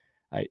Sky.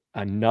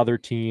 Another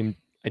team,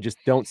 I just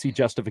don't see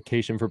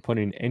justification for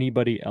putting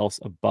anybody else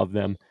above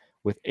them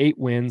with 8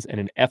 wins and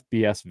an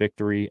FBS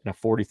victory and a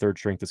 43rd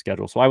strength of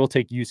schedule. So I will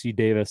take UC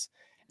Davis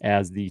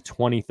as the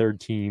 23rd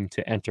team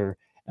to enter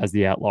as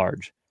the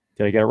at-large.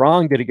 Did I get it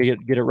wrong? Did I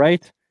get it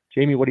right?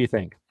 Jamie, what do you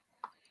think?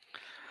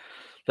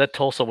 That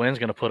Tulsa win's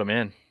going to put them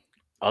in.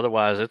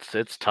 Otherwise,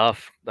 it's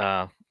tough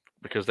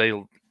because they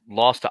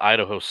lost to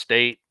Idaho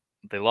State.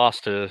 They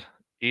lost to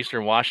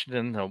Eastern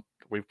Washington.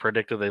 We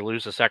predicted they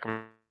lose to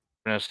Sacramento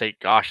State.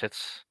 Gosh,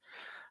 it's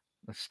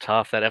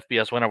tough. That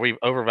FBS win. Are we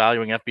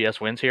overvaluing FBS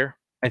wins here?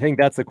 I think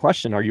that's the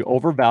question. Are you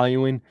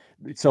overvaluing?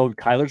 So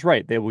Kyler's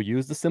right. They will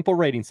use the simple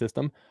rating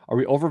system. Are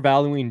we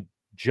overvaluing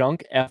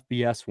junk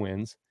FBS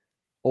wins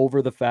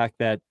over the fact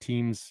that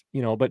teams,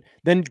 but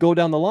then go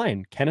down the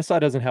line. Kennesaw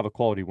doesn't have a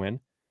quality win.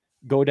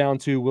 Go down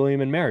to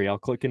William and Mary. I'll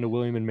click into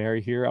William and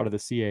Mary here out of the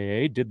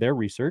CAA, did their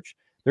research.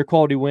 Their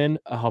quality win,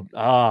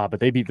 but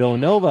they beat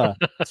Villanova.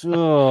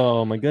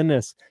 Oh my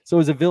goodness. So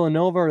is it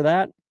Villanova or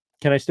that?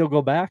 Can I still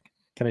go back?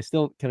 Can I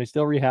still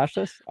rehash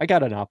this? I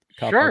got an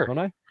sure. Don't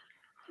I?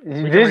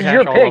 This is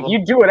your pick.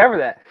 You do whatever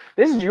that.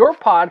 This is your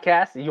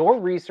podcast, your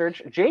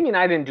research. Jamie and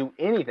I didn't do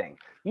anything.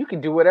 You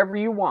can do whatever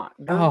you want.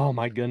 Oh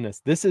my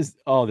goodness. This is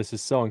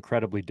so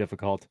incredibly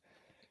difficult.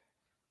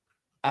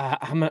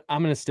 I'm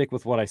gonna stick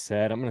with what I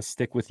said. I'm gonna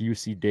stick with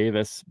UC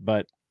Davis,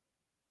 but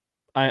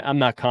I'm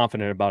not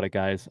confident about it,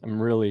 guys.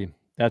 I'm really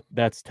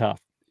that's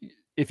tough.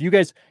 If you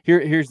guys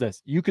here's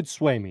this. You could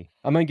sway me.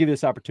 I'm gonna give you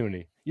this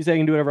opportunity. You say I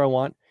can do whatever I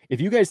want. If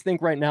you guys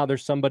think right now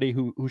there's somebody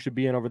who should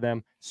be in over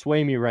them,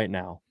 sway me right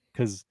now.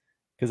 Because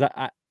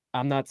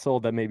I'm not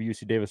sold that maybe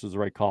UC Davis was the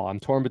right call. I'm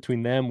torn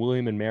between them,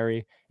 William and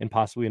Mary, and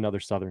possibly another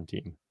Southern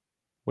team.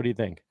 What do you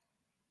think?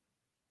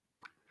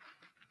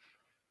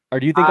 Or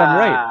do you think I'm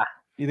right?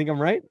 You think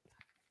I'm right?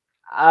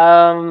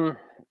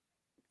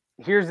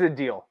 Here's the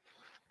deal.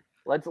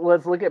 Let's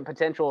look at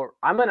potential.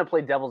 I'm going to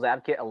play devil's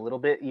advocate a little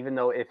bit, even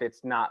though if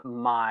it's not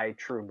my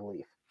true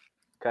belief,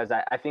 because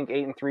I think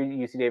 8-3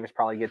 UC Davis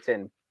probably gets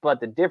in. But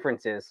the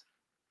difference is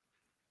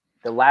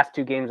the last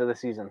 2 games of the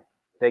season,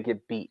 they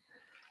get beat.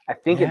 I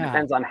think it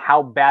depends on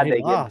how bad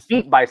they get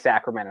beat by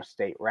Sacramento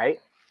State, right?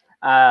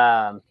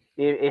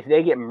 If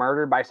they get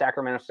murdered by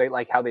Sacramento State,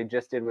 like how they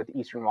just did with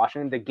Eastern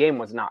Washington, the game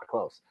was not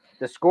close.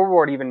 The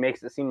scoreboard even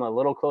makes it seem a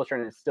little closer,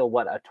 and it's still,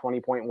 a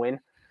 20-point win,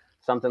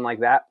 something like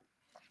that.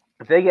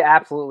 If they get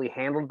absolutely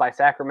handled by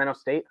Sacramento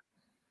State,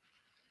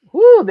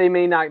 they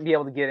may not be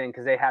able to get in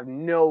because they have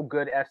no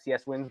good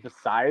FCS wins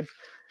besides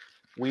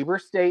Weber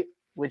State,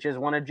 which is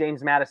one of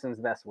James Madison's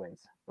best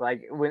wins.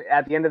 Like,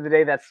 at the end of the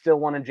day, that's still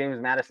one of James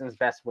Madison's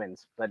best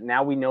wins. But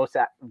now we know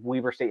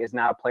Weber State is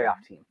not a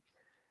playoff team.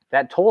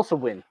 That Tulsa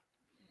win,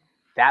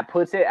 that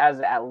puts it as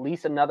at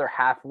least another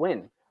half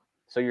win.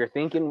 So you're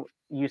thinking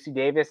UC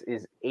Davis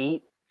is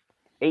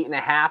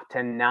 8.5 to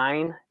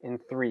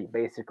 9-3,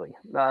 basically.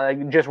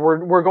 Just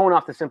we're going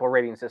off the simple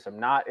rating system,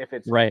 not if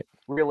it's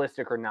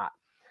realistic or not.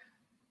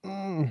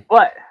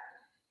 But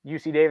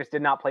UC Davis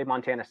did not play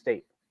Montana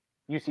State.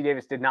 UC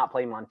Davis did not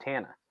play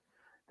Montana.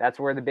 That's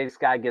where the Big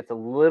Sky gets a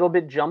little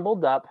bit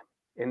jumbled up.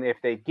 And if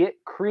they get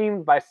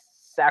creamed by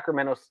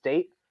Sacramento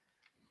State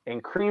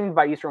and creamed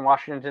by Eastern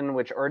Washington,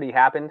 which already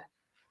happened,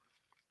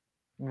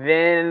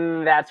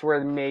 then that's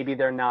where maybe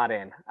they're not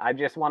in. I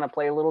just want to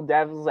play a little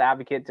devil's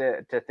advocate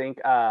to think,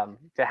 to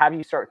have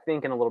you start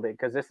thinking a little bit,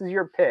 because this is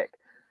your pick.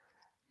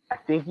 I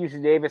think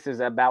UC Davis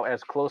is about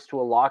as close to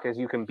a lock as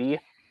you can be.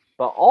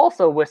 But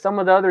also with some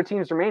of the other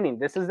teams remaining,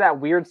 this is that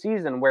weird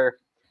season where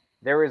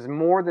there is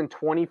more than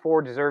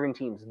 24 deserving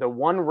teams. The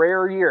one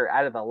rare year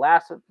out of the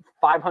last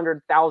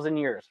 500,000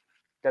 years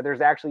that there's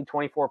actually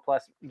 24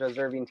 plus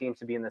deserving teams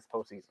to be in this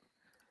postseason.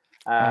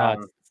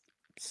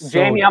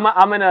 Jamie, I'm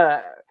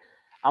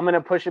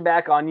gonna push it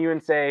back on you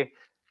and say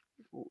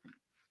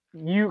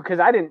because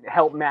I didn't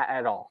help Matt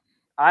at all.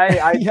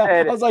 I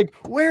said, I was like,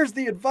 "Where's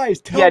the advice?"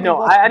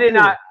 I did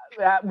not.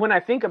 When I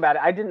think about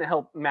it, I didn't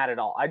help Matt at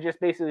all. I just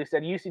basically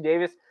said UC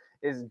Davis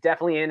is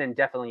definitely in and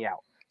definitely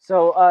out.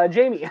 So,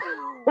 Jamie,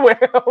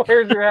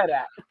 where's your head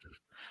at?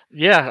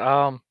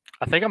 Yeah,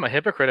 I think I'm a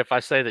hypocrite if I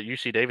say that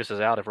UC Davis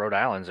is out if Rhode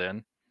Island's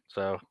in.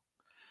 So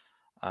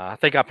I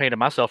think I painted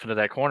myself into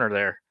that corner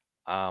there.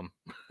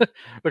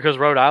 Because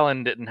Rhode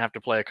Island didn't have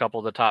to play a couple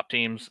of the top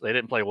teams. They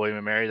didn't play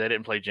William & Mary. They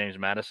didn't play James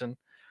Madison.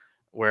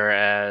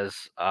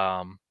 Whereas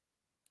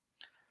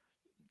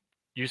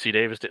UC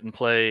Davis didn't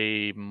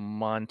play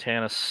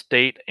Montana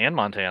State and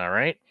Montana,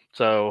 right?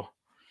 So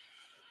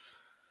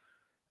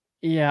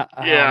we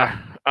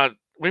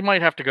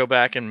might have to go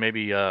back and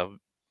maybe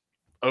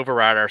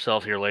override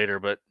ourselves here later.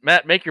 But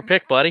Matt, make your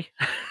pick, buddy.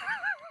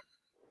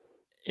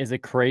 Is it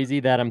crazy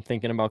that I'm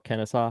thinking about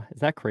Kennesaw?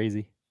 Is that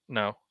crazy?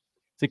 No.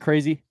 Is it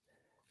crazy?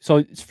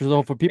 So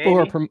for people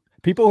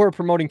who are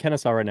promoting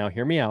Kennesaw right now,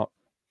 hear me out.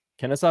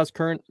 Kennesaw's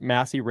current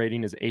Massey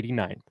rating is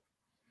 89th.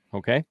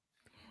 Okay,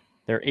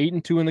 they're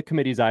 8-2 in the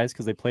committee's eyes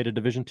because they played a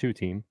Division II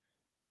team.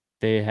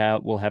 They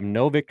will have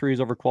no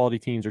victories over quality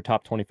teams or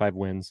top 25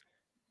 wins.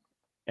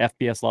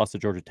 FBS lost to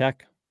Georgia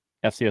Tech.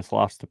 FCS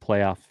lost to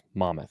playoff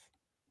Monmouth.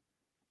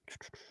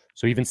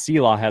 So even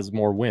CLA has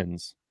more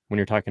wins when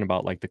you're talking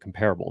about like the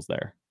comparables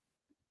there.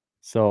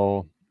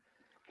 So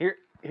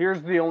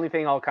here's the only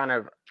thing I'll kind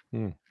of,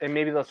 and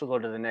maybe this will go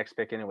to the next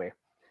pick anyway.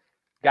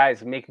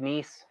 Guys,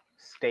 McNeese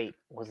State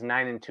was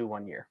 9-2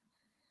 one year,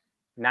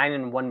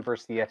 9-1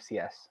 versus the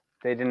FCS.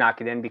 They did not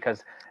get in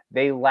because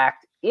they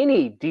lacked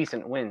any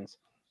decent wins.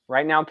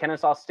 Right now,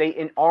 Kennesaw State,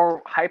 in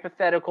our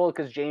hypothetical,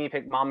 because Jamie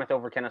picked Monmouth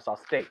over Kennesaw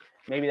State,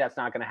 maybe that's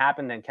not going to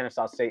happen. Then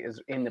Kennesaw State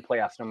is in the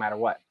playoffs no matter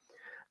what.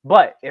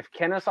 But if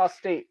Kennesaw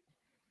State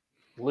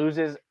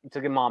loses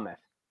to Monmouth,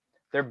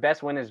 their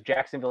best win is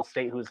Jacksonville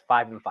State, who's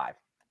 5-5.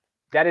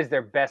 That is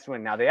their best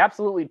win. Now, they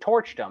absolutely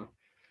torched them,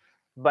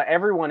 but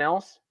everyone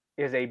else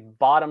is a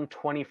bottom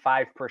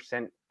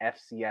 25%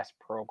 FCS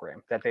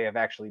program that they have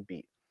actually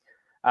beat.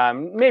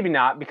 Maybe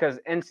not, because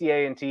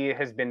NCA&T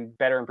has been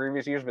better in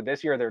previous years, but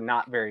this year they're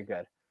not very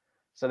good.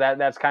 So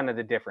that's kind of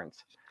the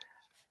difference.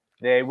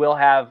 They will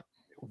have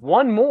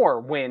one more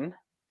win.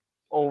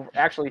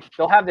 Actually,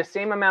 they'll have the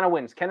same amount of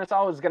wins.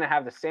 Kennesaw is going to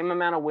have the same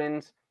amount of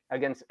wins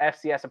against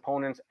FCS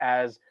opponents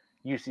as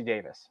UC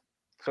Davis.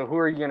 So who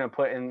are you going to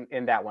put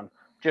in that one?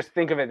 Just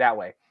think of it that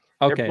way.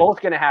 Okay. They're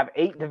both going to have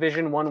 8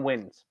 Division I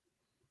wins.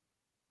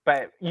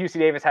 but UC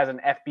Davis has an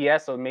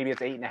FBS, so maybe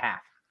it's 8.5.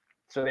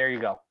 So there you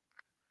go.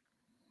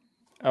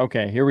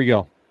 Okay, here we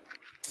go.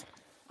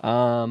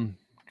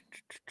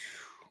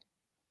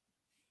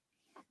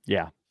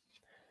 Yeah,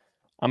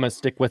 I'm gonna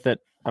stick with it.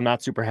 I'm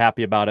not super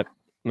happy about it.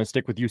 I'm gonna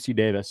stick with UC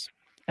Davis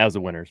as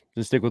the winners.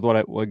 Just stick with what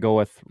I would go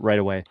with right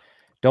away.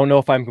 Don't know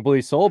if I'm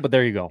completely sold, but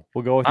there you go.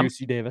 We'll go with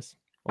UC Davis.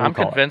 I'm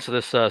convinced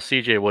this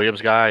CJ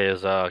Williams guy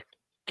is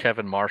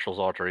Kevin Marshall's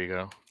alter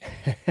ego.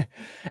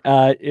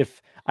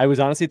 If I was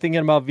honestly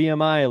thinking about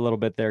VMI a little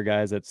bit there,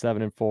 guys, at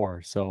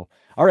 7-4. So,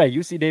 all right,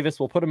 UC Davis,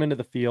 we'll put him into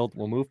the field.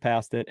 We'll move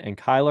past it. And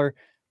Kyler,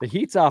 the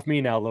heat's off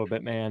me now a little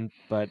bit, man,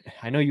 but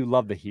I know you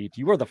love the Heat.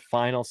 You are the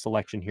final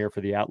selection here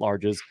for the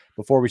at-larges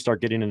before we start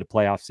getting into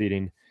playoff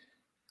seeding.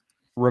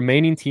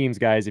 Remaining teams,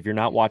 guys, if you're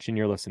not watching,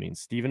 you're listening.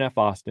 Stephen F.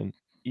 Austin,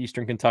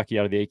 Eastern Kentucky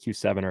out of the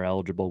AQ7 are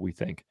eligible, we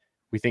think.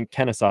 We think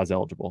Kennesaw is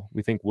eligible.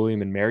 We think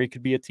William and Mary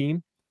could be a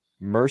team.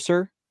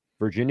 Mercer,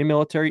 Virginia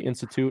Military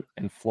Institute,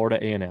 and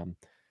Florida A&M.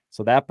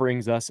 So that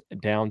brings us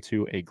down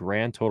to a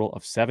grand total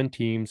of 7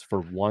 teams for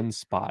 1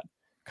 spot.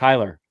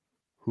 Kyler,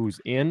 who's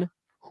in?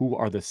 Who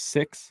are the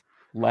 6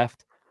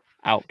 left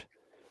out?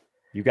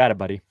 You got it,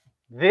 buddy.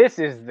 This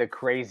is the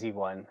crazy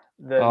one.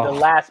 The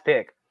last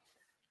pick.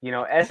 You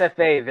know,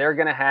 SFA, they're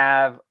going to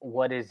have,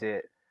 what is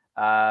it?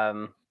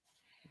 They're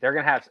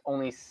going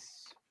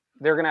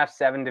to have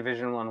 7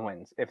 Division I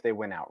wins if they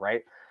win out,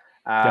 right?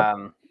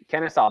 Yep.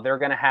 Kennesaw, they're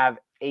going to have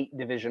 8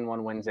 Division I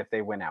wins if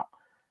they win out,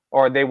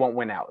 or they won't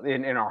win out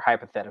in our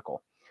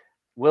hypothetical.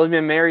 William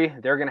and Mary,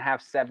 they're going to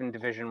have 7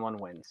 Division I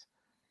wins.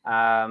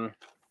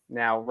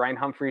 Now, Ryan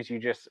Humphreys, you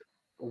just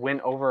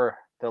went over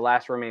the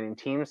last remaining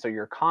teams, so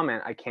your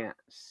comment I can't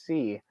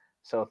see.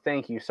 So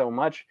thank you so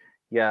much.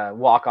 Yeah,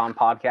 Walk On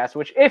Podcast,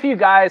 which if you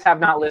guys have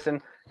not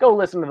listened, go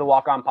listen to the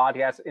Walk On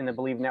Podcast in the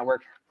Believe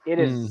Network. It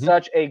is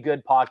such a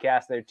good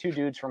podcast. They're 2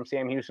 dudes from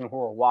Sam Houston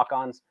who are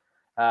walk-ons.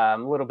 A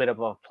little bit of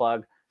a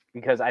plug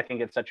because I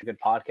think it's such a good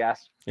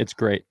podcast. It's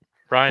great.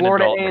 Ryan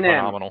Florida and Dalton A&M. are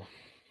phenomenal.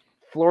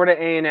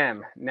 Florida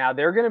A&M. Now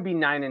they're going to be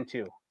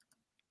 9-2.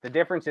 The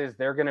difference is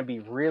they're going to be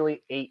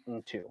really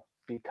 8-2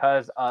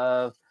 because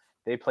of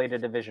they played a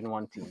Division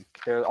I team.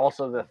 They're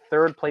also the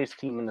 3rd place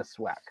team in the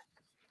SWAC.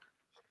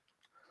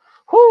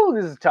 Whew,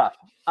 this is tough.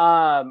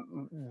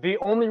 The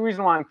only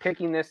reason why I'm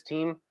picking this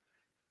team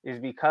is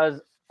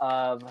because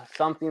of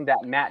something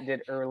that Matt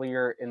did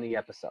earlier in the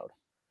episode.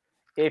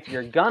 If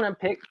you're going to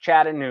pick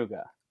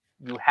Chattanooga,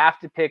 you have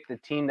to pick the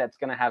team that's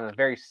going to have a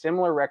very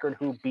similar record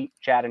who beat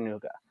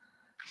Chattanooga.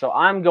 So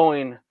I'm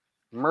going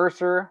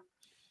Mercer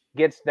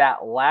gets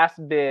that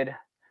last bid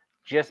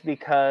just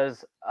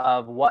because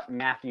of what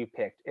Matthew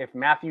picked. If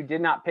Matthew did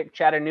not pick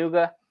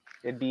Chattanooga,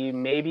 it'd be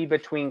maybe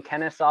between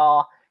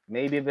Kennesaw,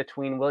 maybe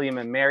between William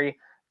and Mary.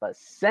 But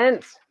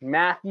since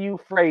Matthew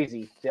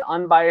Frazee, the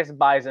unbiased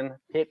Bison,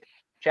 picked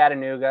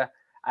Chattanooga,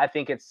 I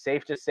think it's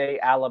safe to say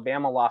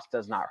Alabama loss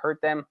does not hurt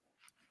them.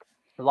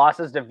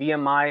 Losses to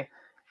VMI,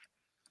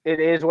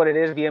 it is what it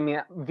is.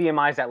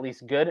 VMI is at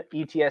least good.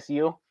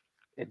 ETSU,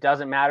 it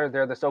doesn't matter.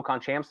 They're the SoCon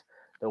champs.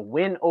 The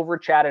win over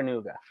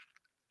Chattanooga,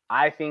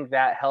 I think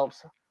that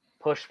helps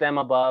push them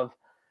above.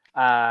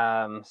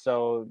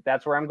 So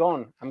that's where I'm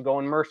going. I'm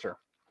going Mercer.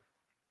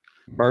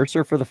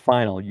 Mercer for the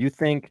final. You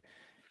think?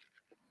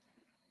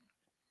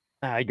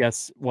 I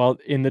guess. Well,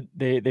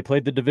 they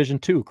played the Division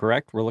II,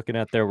 correct? We're looking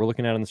at it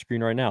on the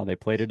screen right now. They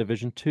played a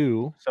Division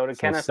II. So did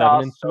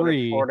Kennesaw. So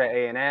did Florida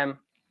A&M.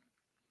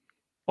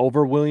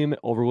 Over William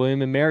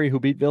and Mary, who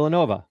beat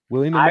Villanova.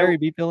 William and Mary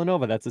beat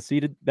Villanova. That's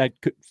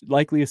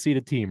likely a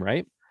seeded team,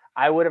 right?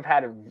 I would have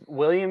had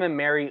William and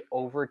Mary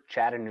over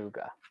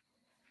Chattanooga.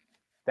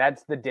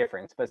 That's the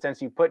difference. But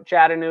since you put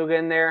Chattanooga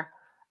in there,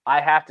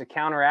 I have to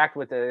counteract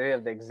with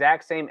the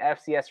exact same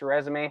FCS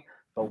resume,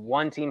 but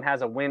one team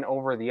has a win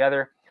over the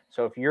other.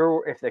 So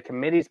if the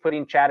committee's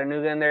putting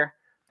Chattanooga in there,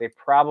 they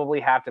probably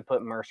have to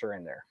put Mercer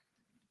in there.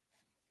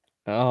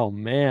 Oh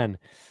man,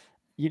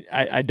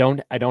 I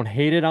don't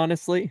hate it,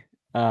 honestly.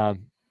 I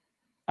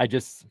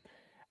just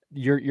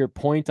your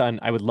point on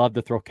I would love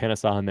to throw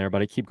Kennesaw in there,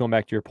 but I keep going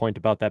back to your point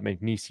about that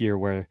McNeese year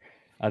where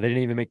they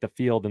didn't even make the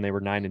field and they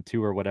were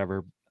 9-2 or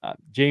whatever.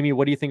 Jamie,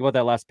 what do you think about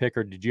that last pick,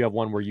 or did you have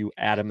one where you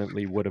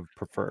adamantly would have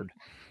preferred?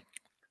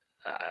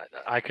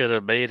 I could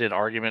have made an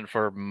argument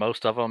for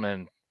most of them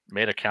and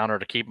made a counter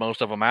to keep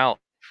most of them out.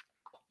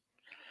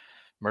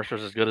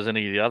 Mercer's as good as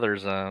any of the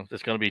others.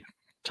 It's going to be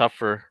tough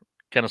for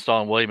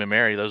Kennesaw and William and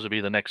Mary. Those would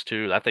be the next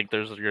 2. I think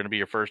those are going to be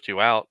your first 2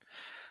 out.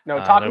 No,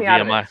 talk me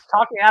out of this.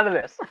 Talk me out of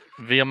this.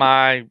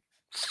 VMI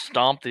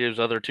stomped those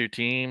other 2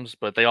 teams,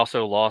 but they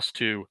also lost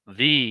to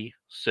the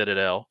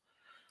Citadel.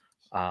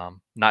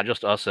 Not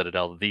just us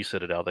Citadel, the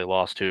Citadel they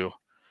lost to.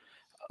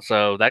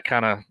 So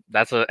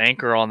that's an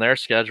anchor on their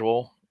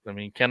schedule. I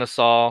mean,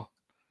 Kennesaw,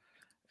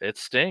 it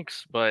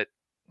stinks, but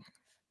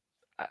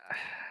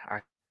I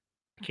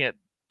can't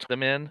put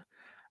them in.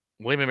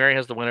 William and Mary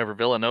has the win over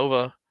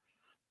Villanova,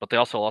 but they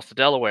also lost to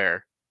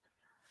Delaware.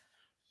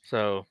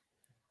 So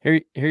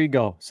here you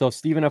go. So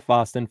Stephen F.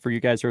 Austin, for you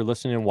guys who are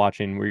listening and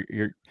watching,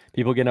 you're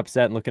people getting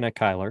upset and looking at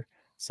Kyler.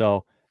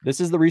 So this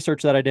is the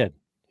research that I did.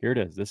 Here it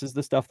is. This is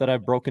the stuff that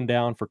I've broken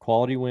down for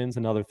quality wins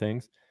and other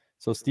things.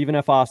 So Stephen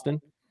F.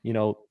 Austin,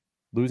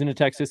 losing to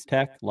Texas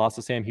Tech, lost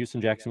to Sam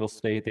Houston, Jacksonville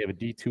State. They have a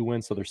D2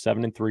 win, so they're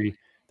 7-3.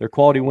 Their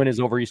quality win is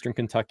over Eastern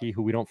Kentucky,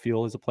 who we don't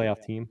feel is a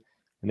playoff team,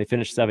 and they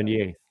finished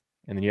 78th.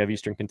 And then you have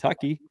Eastern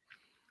Kentucky.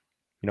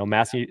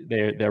 Massey,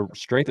 their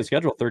strength of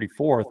schedule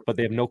 34th, but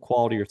they have no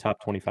quality or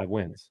top 25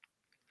 wins.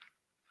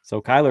 So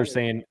Kyler's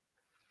saying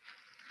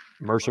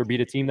Mercer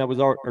beat a team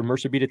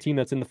Mercer beat a team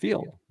that's in the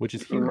field, which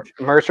is huge.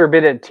 Mercer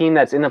beat a team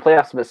that's in the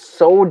playoffs, but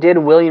so did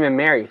William and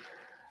Mary.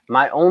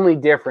 My only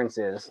difference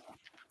is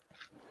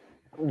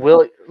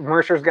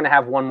Mercer's going to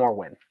have one more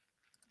win.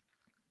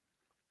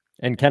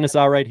 And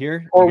Kennesaw right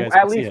here? Or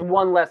at least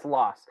one less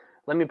loss.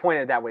 Let me point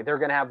it that way. They're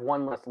going to have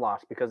one less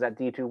loss because that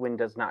D2 win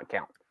does not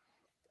count.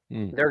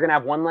 They're going to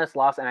have one less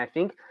loss, and I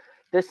think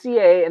the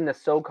CAA and the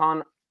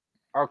SoCon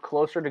are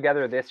closer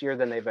together this year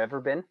than they've ever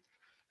been.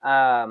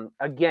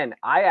 Again,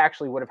 I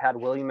actually would have had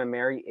William and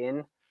Mary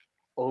in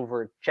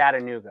over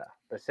Chattanooga.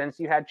 But since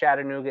you had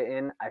Chattanooga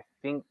in, I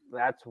think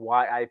that's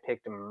why I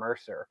picked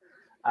Mercer.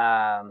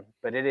 But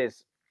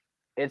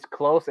it's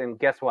close, and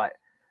guess what?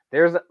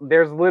 There's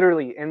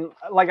literally, and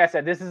like I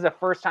said, this is the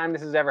first time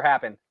this has ever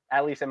happened,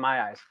 at least in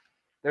my eyes.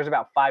 There's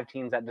about 5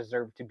 teams that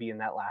deserve to be in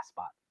that last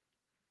spot.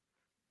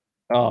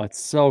 Oh,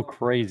 it's so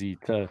crazy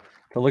to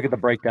look at the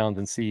breakdowns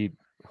and see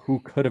who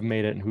could have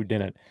made it and who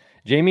didn't.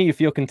 Jamie, you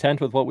feel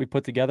content with what we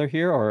put together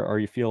here, or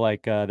you feel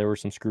like there were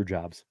some screw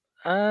jobs?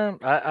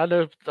 I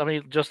know. I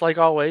mean, just like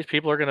always,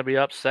 people are going to be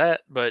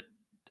upset, but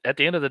at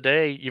the end of the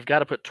day, you've got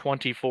to put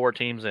 24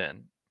 teams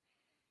in,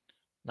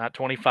 not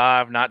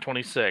 25, not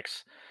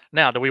 26.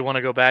 Now, do we want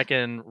to go back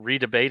and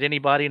redebate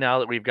anybody now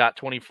that we've got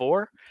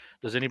 24?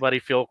 Does anybody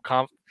feel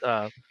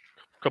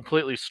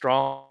completely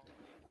strong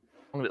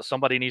that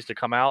somebody needs to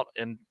come out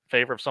in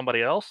favor of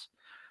somebody else?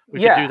 We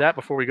could do that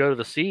before we go to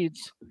the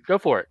seeds. Go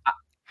for it.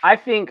 I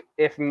think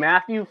if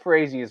Matthew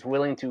Frazee is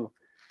willing to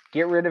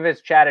get rid of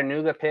his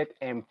Chattanooga pick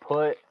and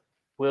put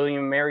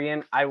William Mary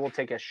in, I will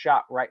take a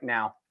shot right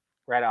now,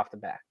 right off the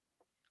bat.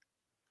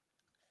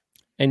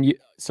 And you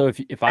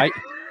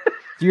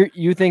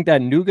think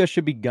that Nuga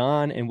should be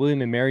gone and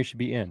William and Mary should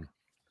be in?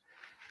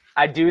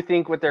 I do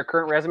think with their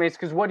current resumes,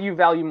 because what do you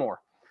value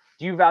more?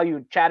 Do you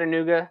value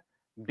Chattanooga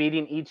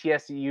beating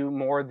ETSU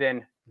more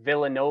than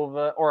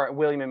Villanova, or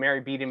William and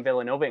Mary beating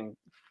Villanova and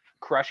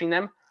crushing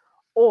them?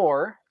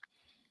 Or,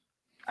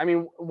 I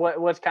mean,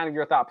 what's kind of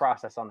your thought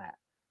process on that?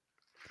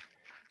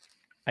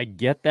 I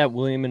get that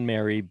William and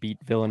Mary beat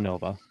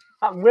Villanova.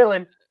 I'm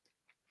willing.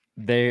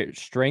 Their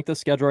strength of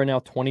schedule right now,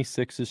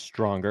 26 is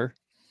stronger.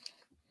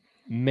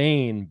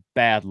 Maine,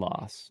 bad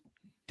loss.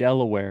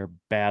 Delaware,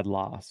 bad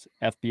loss.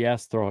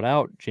 FBS, throw it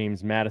out.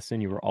 James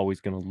Madison, you were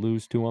always going to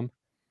lose to them.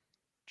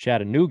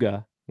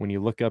 Chattanooga, when you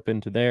look up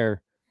into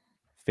their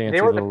fancy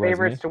they were the little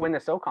favorites resume, to win the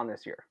SoCon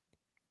this year.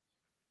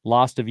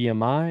 Lost to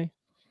VMI,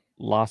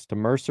 lost to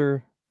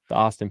Mercer. The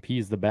Austin P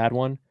is the bad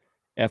one.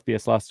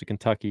 FBS lost to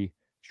Kentucky.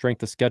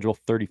 Strength of schedule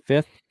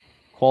 35th.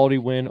 Quality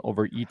win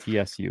over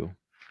ETSU.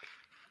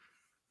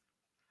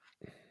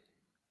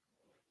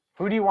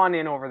 Who do you want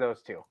in over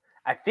those two?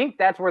 I think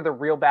that's where the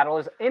real battle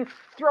is. And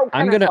throw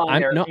Kennesaw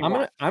in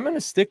there. I'm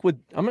gonna stick with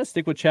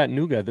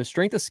Chattanooga. The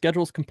strength of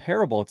schedule is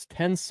comparable. It's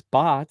 10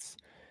 spots.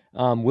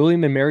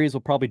 William and Mary's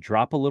will probably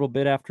drop a little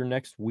bit after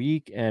next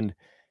week, and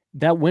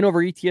that win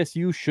over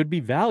ETSU should be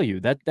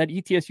valued. That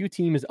ETSU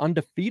team is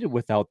undefeated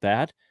without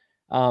that.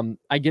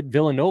 I get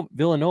Villanova.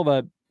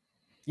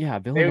 Yeah,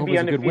 Villanova. They would be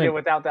undefeated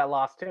without that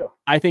loss too.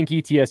 I think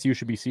ETSU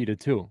should be seeded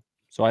too.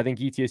 So I think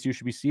ETSU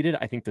should be seeded.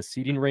 I think the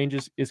seeding range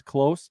is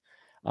close.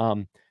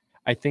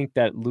 I think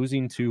that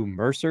losing to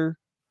Mercer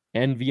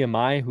and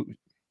VMI,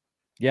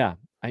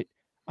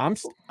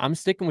 I'm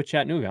sticking with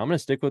Chattanooga. I'm going to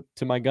stick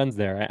to my guns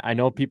there. I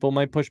know people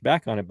might push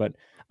back on it, but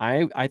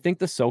I think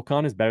the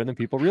SoCon is better than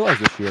people realize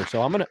this year.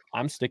 So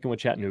I'm sticking with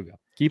Chattanooga.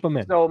 Keep them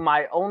in. So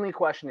my only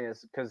question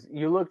is, because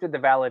you looked at the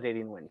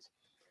validating wins.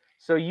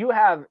 So you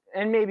have,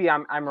 and maybe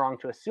I'm wrong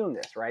to assume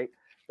this, right?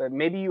 But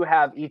maybe you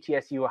have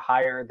ETSU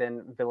higher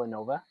than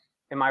Villanova.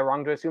 Am I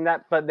wrong to assume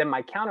that? But then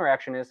my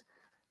counteraction is,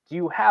 do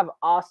you have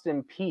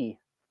Austin P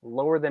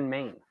lower than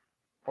Maine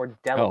or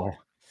Delaware?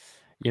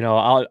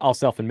 I'll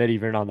self-admit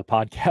even on the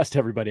podcast,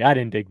 everybody, I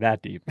didn't dig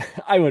that deep.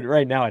 I'd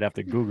have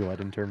to Google it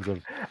in terms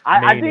of.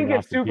 I think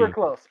it's super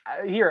close.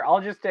 Here,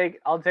 I'll take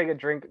a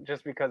drink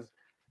just because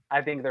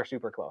I think they're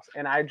super close,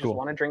 and I just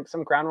want to drink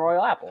some Crown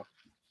Royal Apple.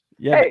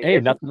 Yeah, hey,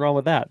 nothing wrong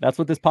with that. That's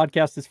what this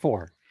podcast is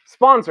for.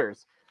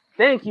 Sponsors,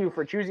 thank you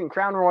for choosing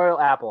Crown Royal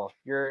Apple,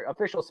 your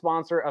official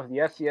sponsor of the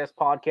FCS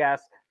podcast,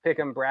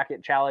 Pick'em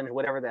Bracket Challenge,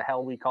 whatever the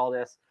hell we call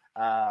this.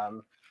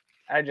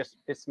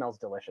 It smells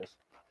delicious.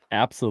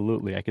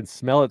 Absolutely. I can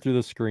smell it through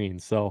the screen.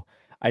 So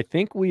I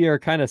think we are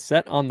kind of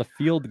set on the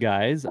field,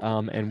 guys.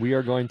 And we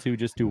are going to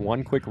just do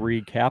one quick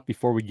recap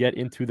before we get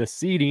into the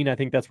seeding. I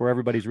think that's where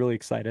everybody's really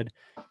excited.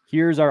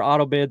 Here's our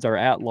auto bids, our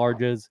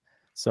at-larges.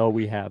 So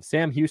we have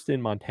Sam Houston,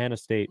 Montana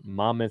State,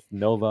 Monmouth,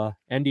 Nova,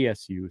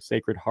 NDSU,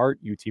 Sacred Heart,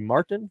 UT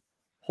Martin,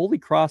 Holy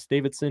Cross,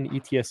 Davidson,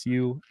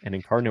 ETSU, and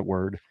Incarnate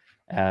Word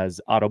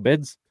as auto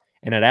bids.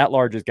 And at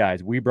larges,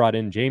 guys, we brought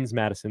in James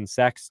Madison,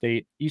 Sac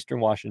State, Eastern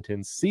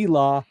Washington,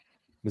 CLA,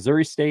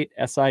 Missouri State,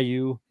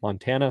 SIU,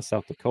 Montana,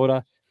 South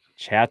Dakota,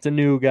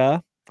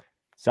 Chattanooga,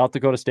 South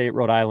Dakota State,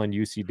 Rhode Island,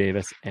 UC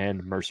Davis,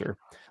 and Mercer.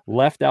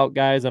 Left out,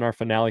 guys, on our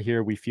finale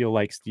here, we feel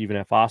like Stephen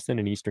F. Austin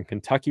and Eastern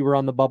Kentucky were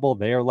on the bubble.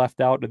 They are left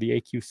out of the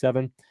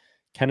AQ7.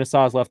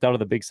 Kennesaw is left out of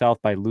the Big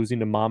South by losing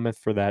to Monmouth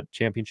for that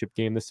championship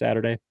game this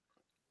Saturday.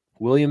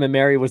 William and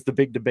Mary was the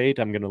big debate.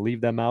 I'm going to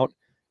leave them out.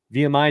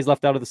 VMI is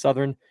left out of the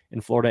Southern,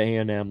 and Florida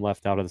A&M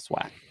left out of the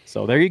SWAC.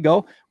 So there you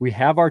go. We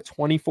have our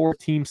 24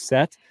 team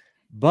set.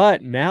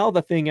 But now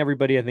the thing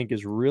everybody I think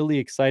is really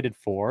excited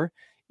for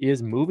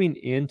is moving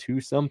into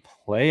some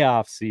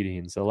playoff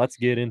seeding. So let's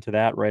get into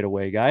that right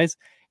away, guys.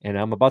 And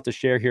I'm about to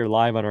share here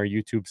live on our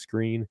YouTube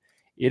screen.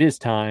 It is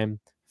time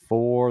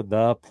for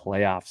the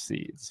playoff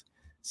seeds.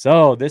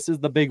 So this is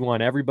the big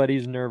one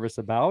everybody's nervous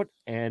about.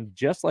 And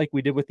just like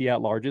we did with the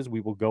at-larges,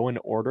 we will go in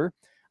order.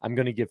 I'm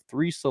going to give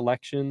 3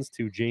 selections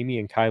to Jamie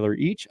and Kyler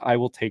each. I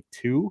will take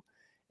 2.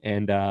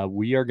 And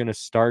we are going to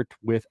start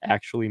with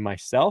actually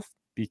myself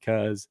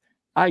because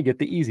I get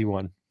the easy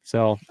one.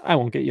 So I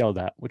won't get yelled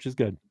at, which is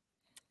good.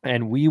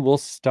 And we will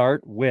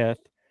start with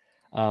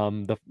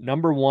the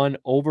number 1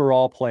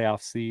 overall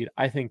playoff seed.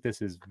 I think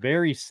this is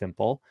very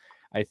simple.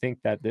 I think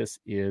that this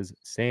is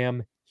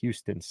Sam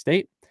Houston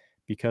State.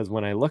 Because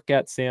when I look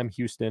at Sam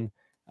Houston,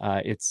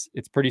 it's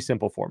pretty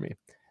simple for me.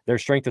 Their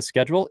strength of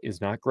schedule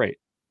is not great.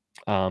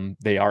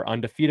 They are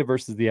undefeated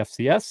versus the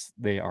FCS.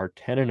 They are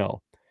 10-0.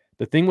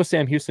 The thing with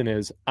Sam Houston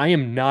is I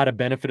am not a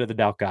benefit of the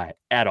doubt guy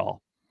at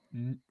all.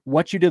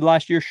 What you did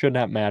last year should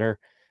not matter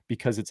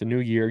because it's a new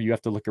year. You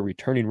have to look at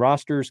returning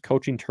rosters,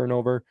 coaching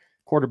turnover,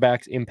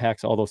 quarterbacks,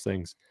 impacts, all those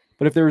things.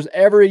 But if there was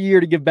ever a year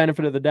to give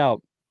benefit of the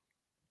doubt,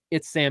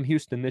 it's Sam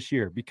Houston this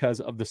year because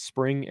of the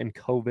spring and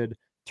COVID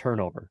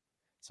turnover.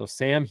 So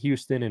Sam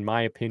Houston, in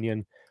my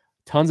opinion,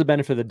 tons of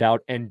benefit of the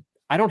doubt, and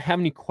I don't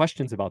have any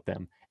questions about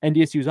them.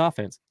 NDSU's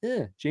offense,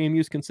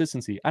 JMU's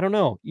consistency, I don't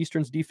know.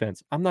 Eastern's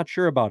defense, I'm not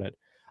sure about it.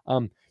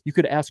 You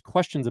could ask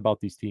questions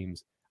about these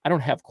teams. I don't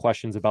have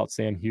questions about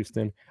Sam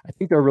Houston. I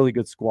think they're a really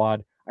good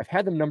squad. I've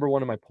had them number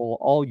 1 in my poll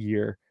all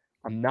year.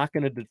 I'm not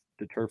going to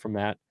deter from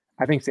that.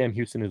 I think Sam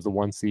Houston is the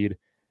 1 seed.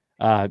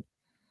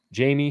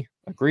 Jamie,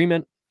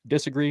 agreement,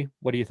 disagree?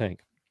 What do you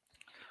think?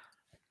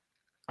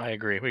 I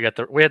agree. We had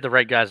the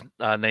right guy's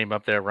name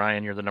up there.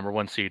 Ryan, you're the number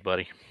 1 seed,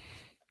 buddy.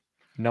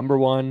 Number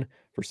 1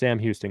 for Sam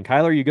Houston.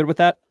 Kyler, are you good with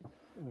that?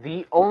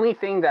 The only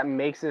thing that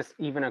makes this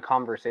even a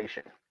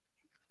conversation,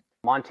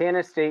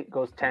 Montana State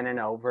goes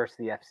 10-0 versus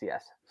the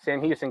FCS.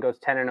 Sam Houston goes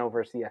 10-0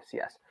 versus the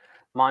FCS.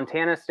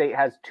 Montana State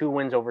has 2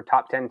 wins over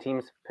top 10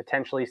 teams,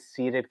 potentially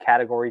seeded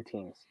category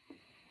teams.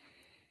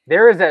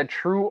 There is a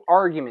true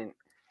argument.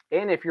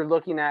 And if you're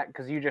looking at,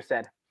 because you just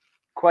said,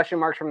 question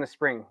marks from the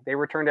spring. They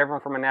returned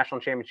everyone from a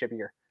national championship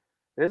year.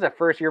 This is the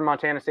first year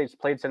Montana State's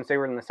played since they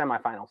were in the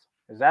semifinals.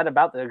 Is that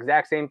about the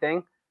exact same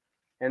thing?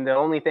 And the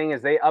only thing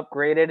is they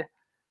upgraded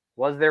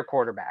was their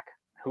quarterback,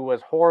 who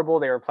was horrible.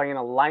 They were playing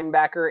a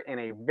linebacker and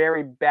a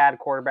very bad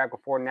quarterback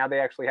before. Now they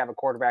actually have a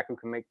quarterback who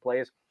can make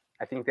plays.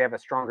 I think they have a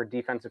stronger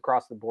defense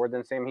across the board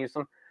than Sam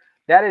Houston.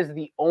 That is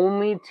the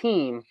only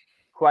team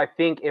who I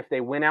think if they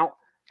win out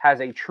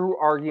has a true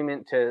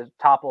argument to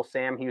topple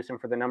Sam Houston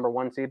for the number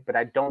 1 seed, but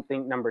I don't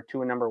think number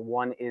 2 and number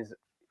 1 is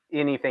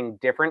anything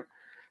different.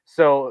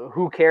 So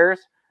who cares?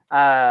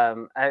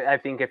 I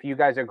think if you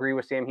guys agree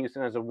with Sam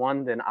Houston as a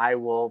 1, then I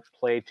will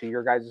play to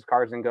your guys'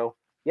 cards and go,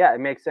 yeah, it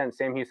makes sense.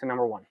 Sam Houston,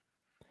 number 1.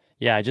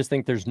 Yeah, I just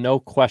think there's no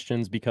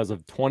questions because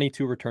of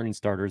 22 returning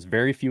starters,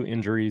 very few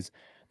injuries.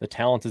 The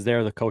talent is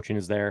there. The coaching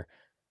is there.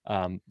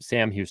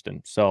 Sam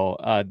Houston. So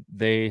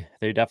they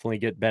definitely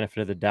get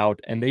benefit of the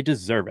doubt, and they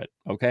deserve it,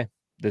 okay?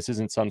 This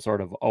isn't some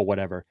sort of,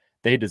 whatever.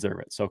 They deserve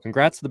it. So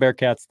congrats to the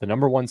Bearcats, the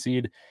number 1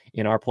 seed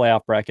in our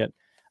playoff bracket.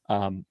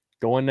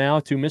 Going now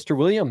to Mr.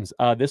 Williams.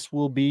 This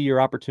will be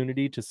your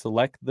opportunity to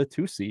select the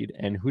 2 seed.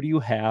 And who do you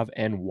have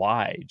and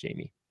why,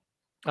 Jamie?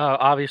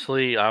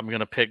 Obviously, I'm going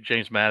to pick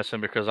James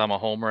Madison because I'm a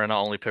homer and I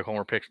only pick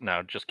homer picks.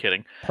 No, just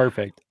kidding.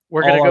 Perfect.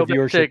 We're going to go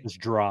viewership is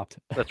dropped.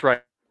 That's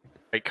right.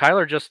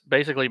 Kyler just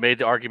basically made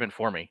the argument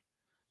for me.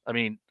 I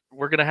mean,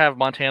 we're going to have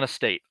Montana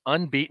State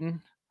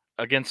unbeaten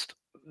against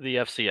the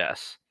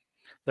FCS.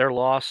 Their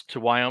loss to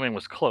Wyoming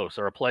was close.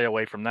 They're a play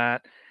away from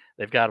that.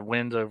 They've got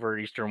wins over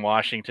Eastern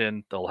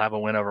Washington. They'll have a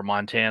win over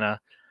Montana.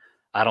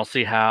 I don't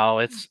see how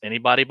it's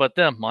anybody but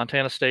them.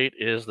 Montana State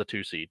is the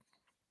 2 seed.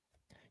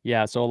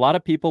 Yeah, so a lot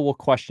of people will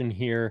question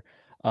here.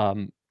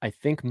 I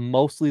think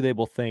mostly they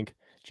will think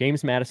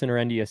James Madison or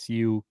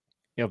NDSU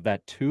of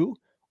that 2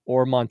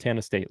 or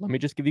Montana State. Let me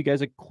just give you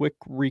guys a quick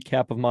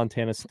recap of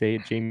Montana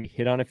State. Jamie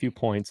hit on a few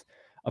points.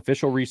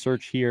 Official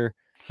research here.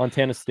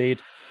 Montana State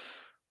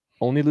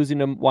only losing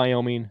to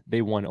Wyoming.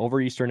 They won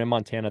over Eastern and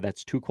Montana.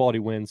 That's 2 quality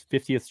wins,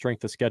 50th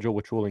strength of schedule,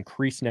 which will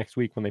increase next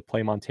week when they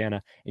play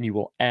Montana. And you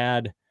will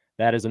add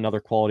that as another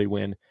quality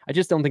win. I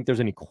just don't think there's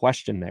any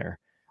question there.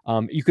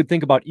 You could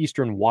think about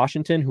Eastern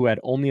Washington, who had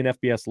only an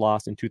FBS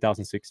loss in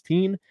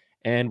 2016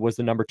 and was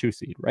the number 2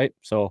 seed, right?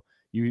 So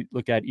You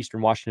look at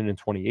Eastern Washington in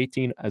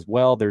 2018 as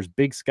well. There's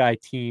Big Sky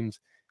teams.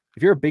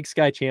 If you're a Big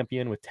Sky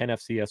champion with 10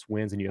 FCS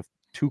wins and you have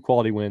 2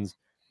 quality wins,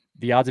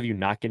 the odds of you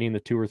not getting the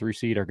 2 or 3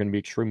 seed are going to be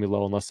extremely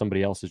low unless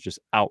somebody else is just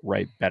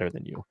outright better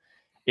than you.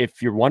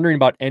 If you're wondering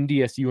about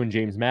NDSU and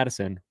James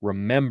Madison,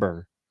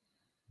 remember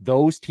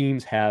those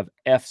teams have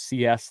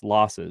FCS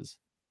losses.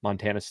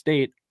 Montana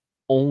State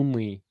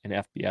only an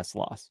FBS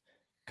loss.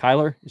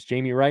 Kyler, is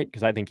Jamie right?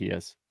 Because I think he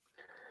is.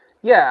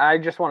 Yeah, I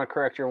just want to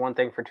correct your one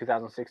thing for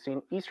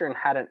 2016. Eastern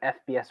had an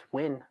FBS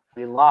win.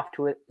 We lost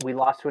to it. We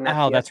lost to an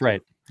FBS. Oh, that's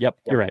right. Yep,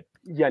 you're right.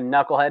 Yeah,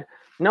 knucklehead.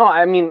 No,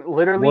 I mean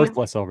literally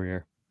worthless over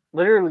here.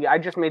 Literally, I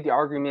just made the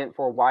argument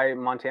for why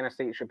Montana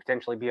State should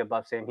potentially be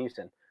above Sam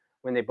Houston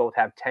when they both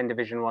have 10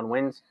 Division I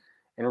wins.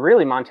 And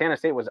really, Montana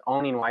State was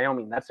owning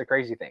Wyoming. That's the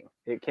crazy thing.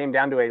 It came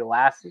down to a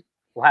last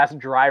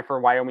drive for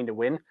Wyoming to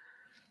win.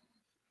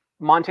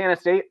 Montana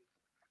State,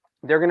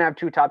 they're going to have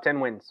 2 top 10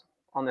 wins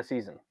on the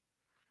season.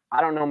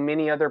 I don't know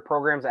many other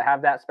programs that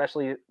have that,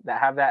 especially that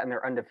have that and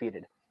they're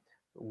undefeated.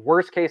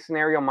 Worst case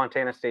scenario,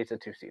 Montana State's a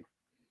 2 seed.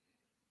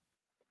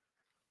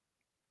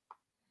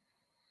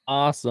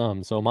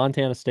 Awesome. So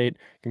Montana State,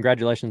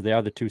 congratulations. They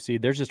are the 2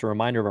 seed. There's just a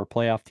reminder of our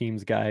playoff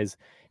teams, guys,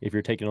 if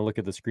you're taking a look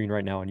at the screen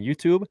right now on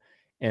YouTube.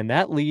 And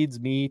that leads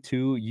me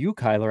to you,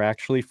 Kyler,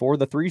 actually, for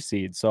the 3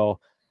 seed. So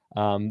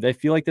they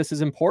feel like this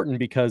is important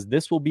because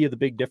this will be the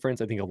big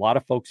difference. I think a lot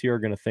of folks here are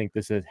going to think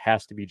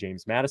has to be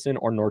James Madison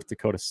or North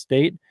Dakota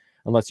State,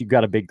 unless you've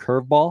got a big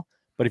curveball.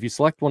 But if you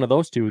select one of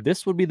those 2,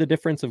 this would be the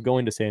difference of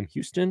going to Sam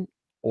Houston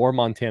or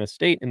Montana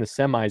State in the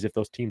semis if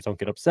those teams don't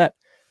get upset.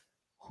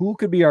 Who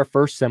could be our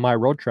first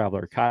semi-road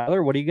traveler?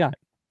 Kyler, what do you got?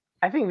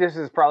 I think this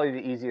is probably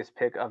the easiest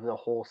pick of the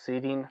whole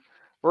seeding.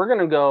 We're going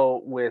to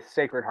go with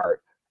Sacred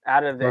Heart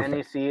out of the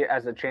NEC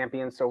as a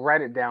champion. So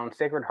write it down.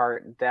 Sacred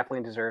Heart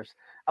definitely deserves.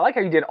 I like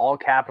how you did all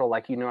capital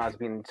like you know I was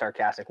being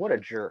sarcastic. What a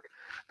jerk.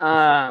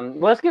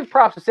 Let's give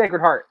props to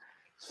Sacred Heart.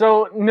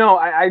 So, no,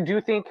 I do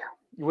think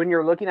when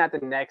you're looking at the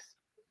next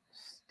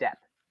step,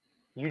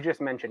 you just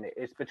mentioned it.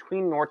 It's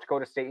between North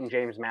Dakota State and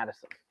James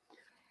Madison.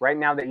 Right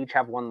now, they each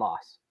have 1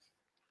 loss.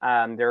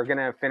 They're going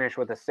to finish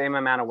with the same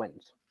amount of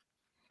wins.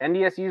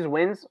 NDSU's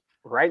wins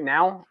right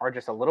now are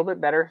just a little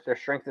bit better. Their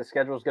strength of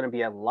schedule is going to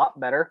be a lot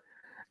better.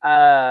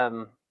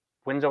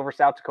 Wins over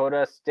South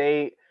Dakota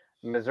State,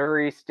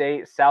 Missouri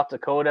State, South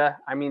Dakota.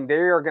 I mean, they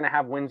are going to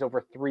have wins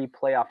over 3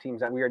 playoff teams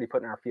that we already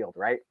put in our field,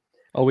 right?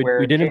 Oh, we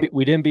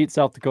didn't beat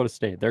South Dakota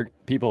State.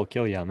 People will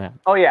kill you on that.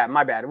 Oh yeah,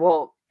 my bad.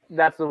 Well,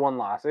 that's the 1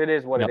 loss. It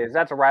is what it is.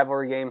 That's a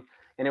rivalry game,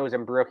 and it was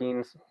in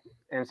Brookings,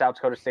 and South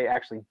Dakota State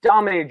actually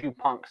dominated you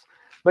punks.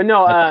 But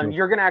no,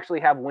 you're going to actually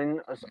have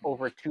wins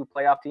over 2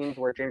 playoff teams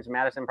where James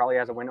Madison probably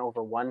has a win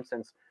over 1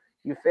 since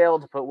you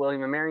failed to put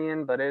William & Mary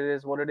in, but it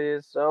is what it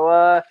is.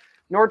 So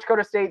North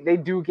Dakota State, they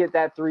do get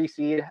that 3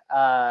 seed.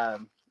 The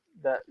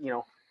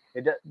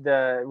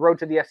road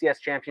to the FCS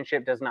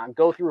championship does not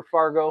go through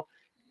Fargo,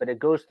 but it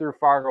goes through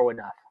Fargo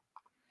enough.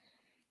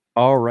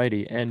 All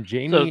righty. And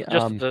Jamie,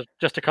 so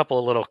just a couple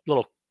of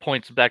little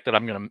points back that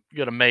I'm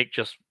gonna make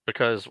just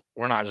because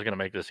we're not just gonna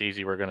make this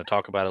easy. We're gonna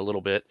talk about it a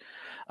little bit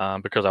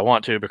because I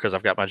want to, because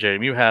I've got my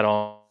JMU hat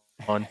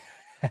on.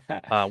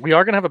 We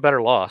are gonna have a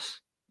better loss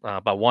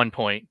by 1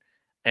 point,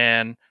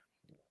 and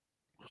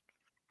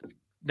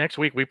next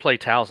week we play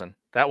Towson.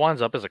 That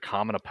winds up as a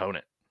common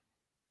opponent.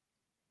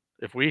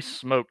 If we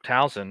smoke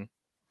Towson,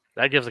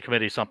 that gives the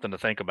committee something to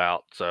think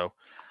about. So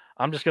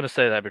I'm just gonna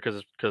say that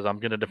because I'm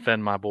gonna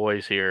defend my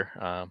boys here.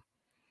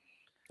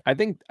 I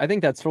think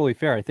that's totally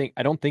fair.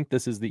 I don't think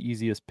this is the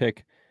easiest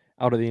pick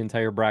out of the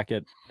entire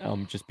bracket,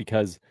 just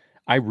because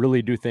I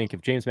really do think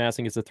if James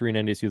Madison gets the 3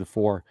 and NDSU the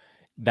 4,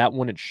 that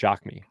wouldn't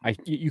shock me.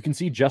 You can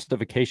see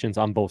justifications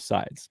on both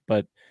sides,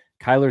 but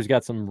Kyler's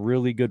got some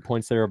really good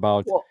points there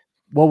about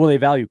what will they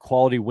value,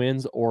 quality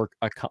wins or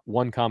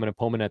one common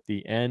opponent at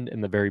the end in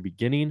the very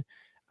beginning.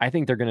 I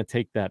think they're going to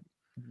take that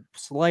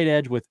slight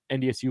edge with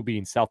NDSU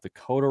beating South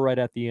Dakota right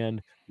at the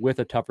end with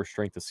a tougher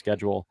strength of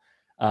schedule.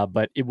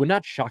 But it would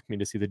not shock me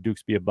to see the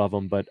Dukes be above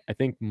them. But I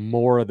think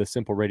more of the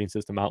simple rating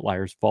system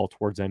outliers fall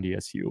towards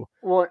NDSU.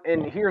 Well,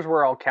 and here's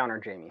where I'll counter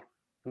Jamie.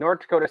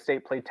 North Dakota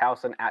State played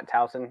Towson at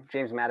Towson.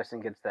 James Madison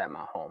gets them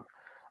at home.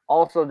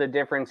 Also, the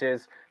difference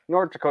is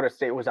North Dakota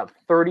State was up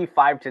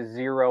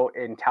 35-0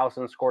 and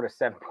Towson scored a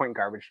 7-point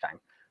garbage time.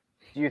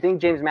 Do you think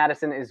James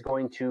Madison is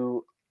going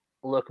to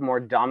look more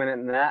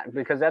dominant than that?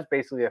 Because that's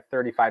basically a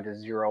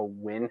 35-0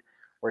 win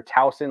where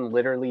Towson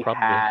literally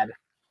had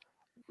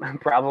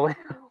probably.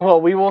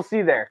 Well, we will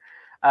see there.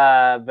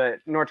 But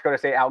North Dakota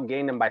State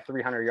outgained them by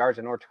 300 yards,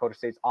 and North Dakota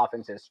State's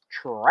offense is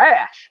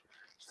trash.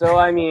 So,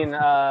 I mean,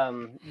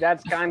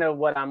 that's kind of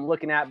what I'm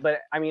looking at.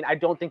 But, I mean, I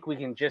don't think we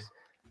can just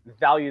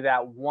value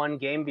that one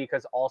game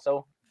because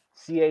also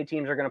CA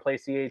teams are going to play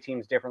CA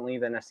teams differently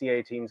than a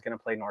CA team is going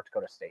to play North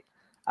Dakota State,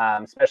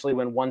 especially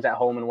when one's at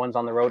home and one's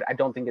on the road. I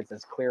don't think it's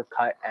as clear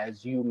cut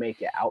as you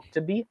make it out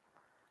to be.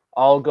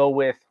 I'll go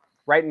with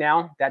right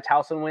now that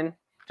Towson win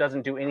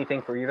doesn't do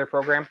anything for either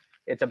program.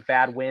 It's a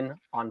bad win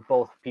on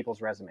both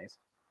people's resumes.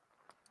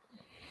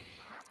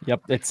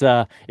 Yep, it's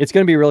going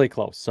to be really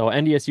close. So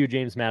NDSU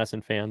James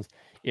Madison fans,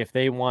 if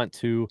they want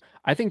to,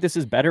 I think this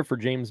is better for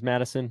James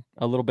Madison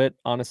a little bit,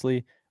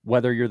 honestly.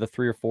 Whether you're the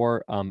 3 or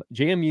 4,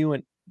 JMU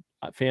and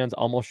fans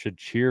almost should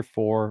cheer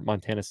for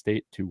Montana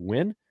State to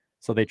win,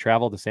 so they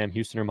travel to Sam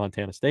Houston or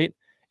Montana State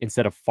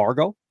instead of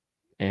Fargo.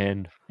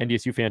 And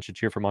NDSU fans should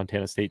cheer for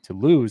Montana State to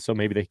lose, so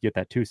maybe they can get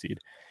that 2 seed.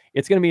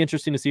 It's going to be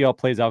interesting to see how it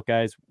plays out,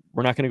 guys.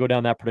 We're not going to go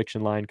down that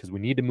prediction line because we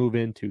need to move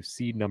into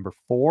seed number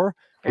 4,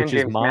 And which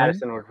is James mine.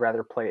 Madison would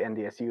rather play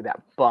NDSU,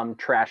 that bum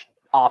trash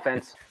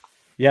offense.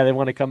 Yeah, they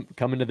want to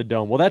come into the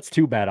dome. Well, that's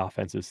 2 bad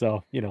offenses,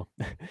 so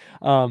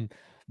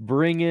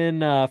bring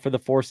in for the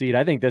 4 seed.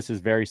 I think this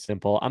is very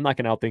simple. I'm not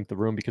going to outthink the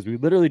room because we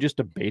literally just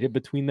debated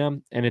between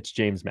them, and it's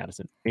James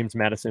Madison. James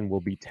Madison will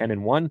be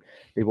 10-1.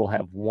 They will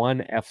have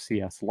 1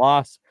 FCS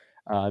loss.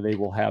 They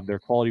will have their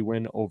quality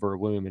win over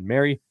William and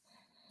Mary.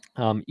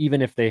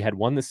 Even if they had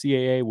won the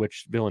CAA,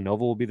 which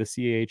Villanova will be the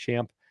CAA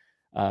champ,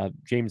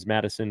 James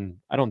Madison,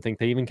 I don't think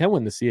they even can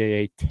win the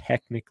CAA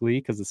technically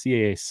because the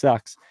CAA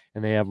sucks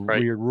and they have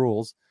weird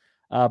rules.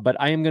 But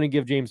I am going to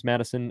give James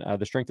Madison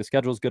the strength of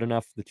schedule is good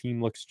enough. The team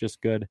looks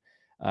just good.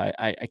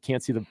 I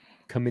can't see the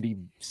committee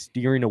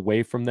steering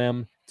away from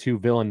them to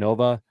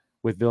Villanova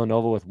with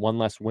 1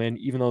 less win,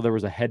 even though there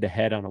was a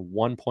head-to-head on a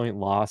 1-point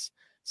loss.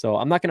 So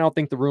I'm not going to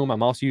outthink the room.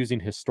 I'm also using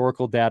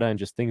historical data and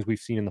just things we've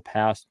seen in the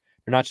past.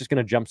 They're not just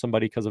going to jump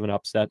somebody because of an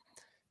upset.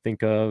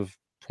 Think of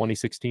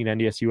 2016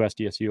 NDSU,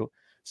 SDSU.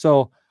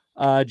 So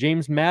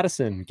James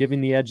Madison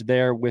giving the edge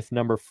there with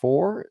number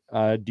 4.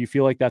 Do you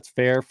feel like that's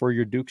fair for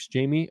your Dukes,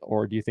 Jamie?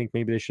 Or do you think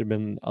maybe they should have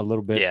been a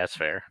little bit? Yeah, it's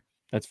fair.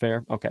 That's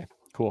fair? Okay,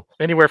 cool.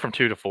 Anywhere from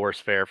 2 to 4 is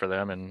fair for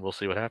them, and we'll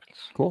see what happens.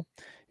 Cool.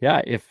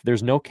 Yeah, if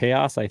there's no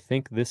chaos, I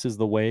think this is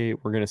the way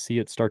we're going to see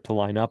it start to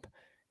line up.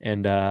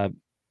 And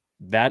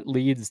that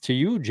leads to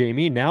you,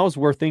 Jamie. Now is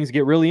where things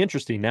get really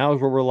interesting. Now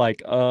is where we're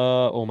like,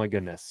 oh my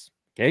goodness.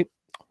 Okay,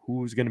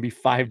 who's going to be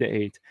 5 to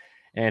 8?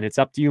 And it's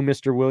up to you,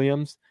 Mr.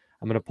 Williams.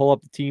 I'm going to pull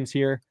up the teams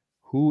here.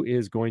 Who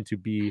is going to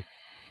be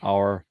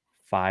our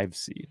 5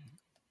 seed?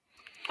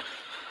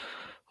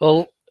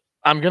 Well,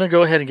 I'm going to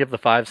go ahead and give the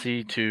 5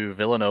 seed to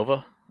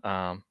Villanova.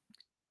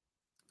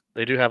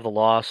 They do have the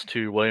loss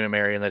to William &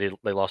 Mary, and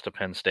they lost to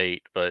Penn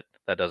State, but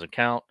that doesn't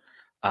count.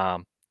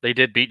 They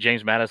did beat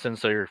James Madison,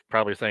 so you're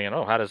probably thinking,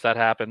 oh, how does that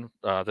happen,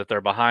 that they're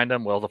behind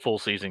them? Well, the full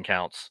season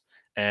counts.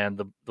 And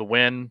the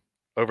win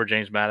over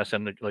James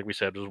Madison, like we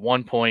said, was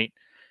 1 point,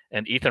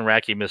 and Ethan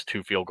Rackey missed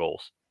 2 field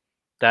goals.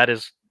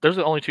 Those are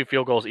the only 2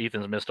 field goals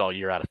Ethan's missed all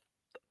year out of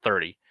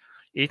 30.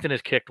 Ethan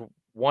has kicked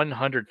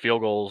 100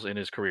 field goals in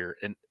his career,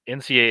 an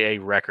NCAA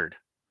record.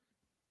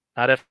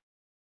 Not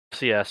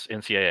FCS,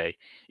 NCAA.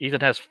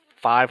 Ethan has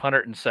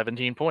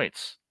 517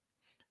 points.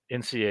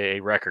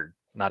 NCAA record,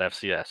 not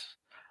FCS.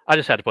 I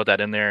just had to put that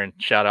in there and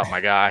shout out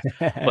my guy.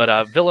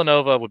 But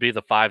Villanova would be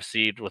the 5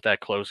 seed with that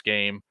close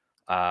game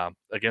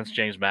against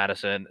James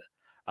Madison.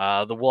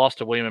 The loss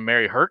to William &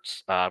 Mary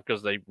hurts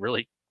because they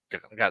really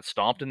got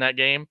stomped in that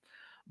game.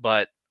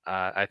 But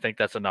I think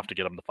that's enough to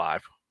get them to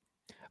 5.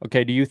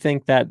 Okay. Do you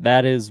think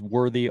that is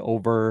worthy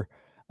over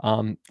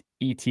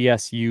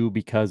ETSU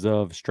because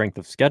of strength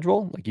of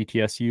schedule? Like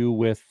ETSU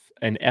with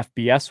an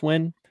FBS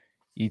win,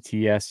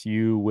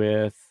 ETSU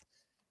with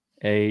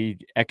a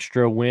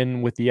extra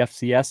win with the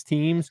FCS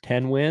teams,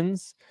 10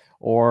 wins,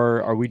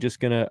 or are we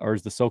just or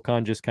is the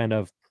SoCon just kind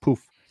of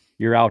poof,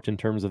 you're out in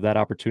terms of that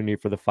opportunity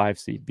for the 5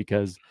 seed?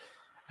 Because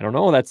I don't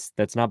know,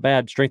 that's not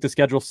bad. Strength of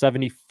schedule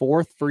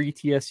 74th for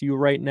ETSU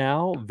right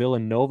now.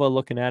 Villanova,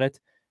 looking at it,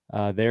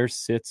 there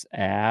sits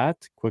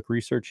at, quick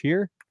research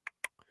here,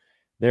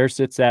 there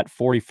sits at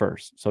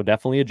 41st. So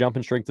definitely a jump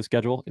in strength of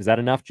schedule. Is that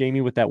enough, Jamie,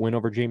 with that win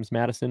over James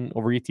Madison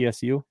over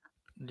ETSU?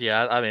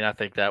 Yeah, I mean, I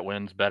think that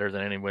win's better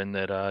than any win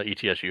that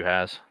ETSU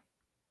has.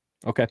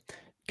 Okay.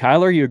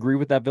 Kyler, you agree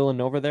with that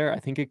Villanova there? I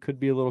think it could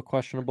be a little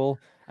questionable.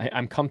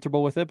 I'm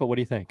comfortable with it, but what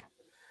do you think?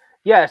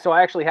 Yeah, so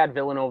I actually had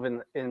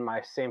Villanova in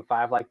my same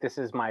 5. Like, this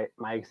is my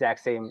exact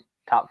same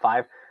top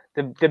 5.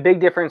 The big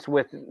difference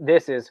with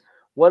this is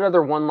what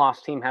other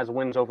one-loss team has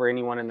wins over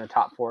anyone in the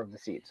top 4 of the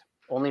seeds?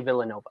 Only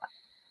Villanova.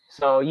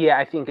 So, yeah,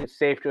 I think it's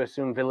safe to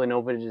assume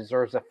Villanova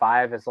deserves a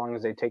 5 as long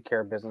as they take care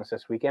of business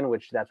this weekend,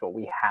 which that's what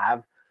we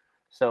have.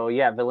 So,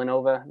 yeah,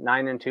 Villanova,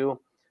 9-2.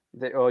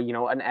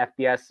 An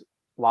FBS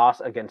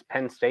loss against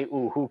Penn State.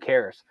 Ooh, who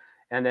cares?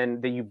 And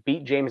then you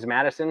beat James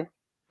Madison,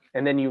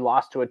 and then you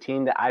lost to a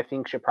team that I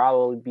think should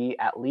probably be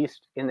at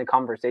least in the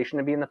conversation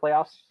to be in the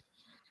playoffs.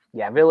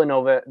 Yeah,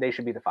 Villanova, they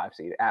should be the 5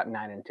 seed at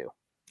 9-2.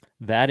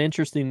 That,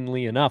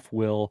 interestingly enough,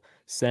 will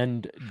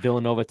send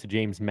Villanova to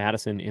James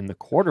Madison in the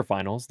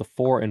quarterfinals, the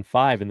 4 and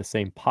 5 in the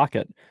same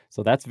pocket.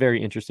 So that's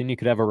very interesting. You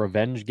could have a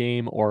revenge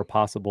game or a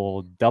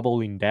possible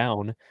doubling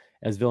down,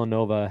 as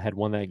Villanova had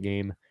won that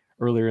game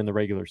earlier in the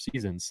regular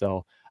season.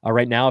 So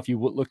right now, if you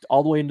looked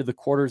all the way into the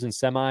quarters and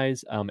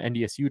semis,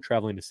 NDSU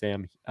traveling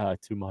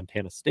to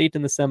Montana State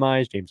in the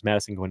semis, James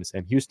Madison going to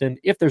Sam Houston,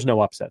 if there's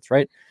no upsets,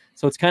 right?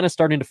 So it's kind of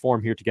starting to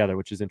form here together,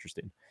 which is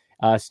interesting.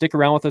 Stick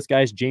around with us,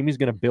 guys. Jamie's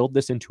going to build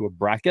this into a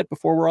bracket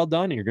before we're all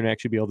done, and you're going to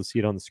actually be able to see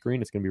it on the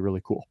screen. It's going to be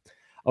really cool.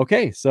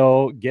 Okay,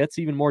 so gets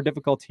even more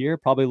difficult here.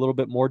 Probably a little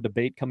bit more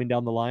debate coming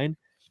down the line.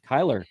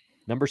 Kyler,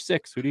 number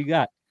 6. Who do you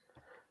got?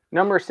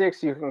 Number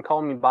 6, you can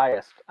call me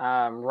biased.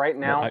 Right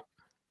now, No,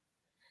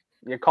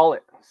 you call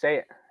it.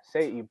 Say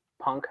it, you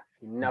punk,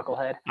 you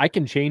knucklehead. I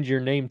can change your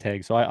name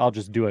tag, so I'll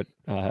just do it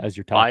as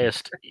you're talking.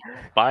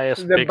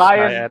 Biased, The Big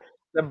bias, Sky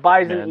the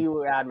Bison admin. EU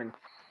admin.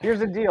 Here's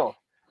the deal: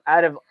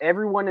 out of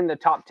everyone in the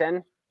top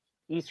 10,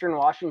 Eastern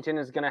Washington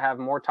is going to have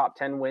more top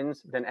 10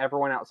 wins than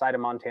everyone outside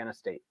of Montana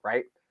State,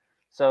 right?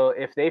 So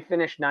if they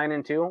finish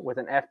 9-2 with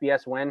an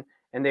FBS win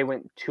and they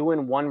went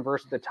 2-1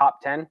 versus the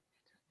top 10,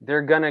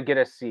 they're going to get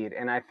a seed.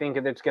 And I think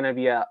it's going to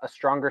be a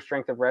stronger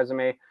strength of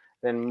resume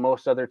than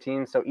most other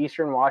teams. So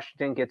Eastern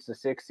Washington gets the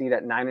 6th seed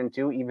at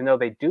 9-2, even though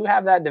they do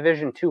have that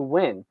Division II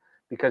win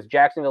because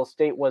Jacksonville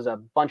State was a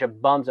bunch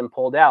of bums and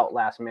pulled out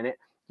last minute.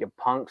 You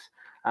punks.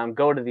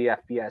 Go to the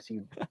FBS,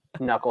 you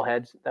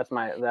knuckleheads. That's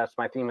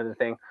my theme of the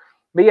thing.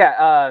 But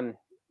yeah,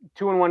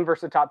 2-1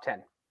 versus the top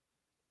 10.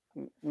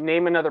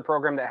 Name another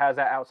program that has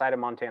that outside of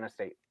Montana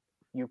State.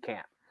 You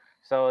can't.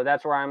 So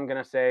that's where I'm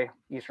going to say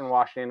Eastern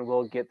Washington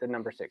will get the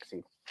number 6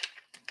 seed.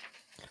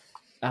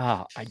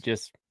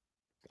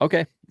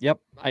 Okay. Yep.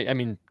 I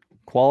mean,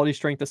 quality,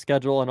 strength of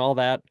schedule and all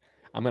that.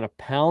 I'm going to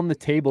pound the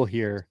table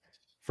here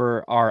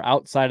for our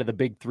outside of the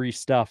big 3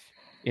 stuff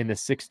in the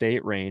 6 to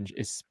 8 range,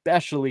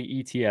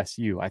 especially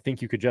ETSU. I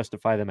think you could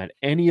justify them at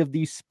any of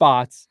these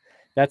spots.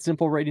 That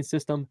simple rating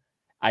system,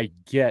 I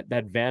get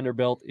that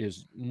Vanderbilt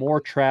is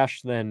more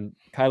trash than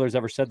Kyler's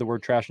ever said the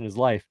word trash in his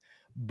life,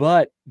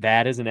 but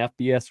that is an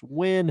FBS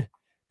win.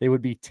 They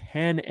would be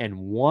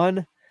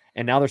 10-1,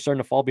 and now they're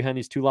starting to fall behind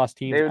these 2 lost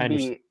teams.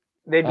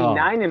 They'd be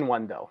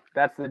 9-1 though.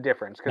 That's the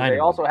difference because they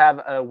also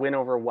have a win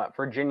over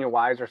Virginia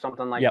Wise or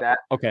something like that.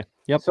 Okay.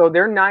 Yep. So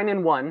they're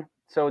 9-1.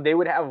 So they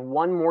would have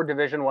one more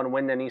Division I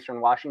win than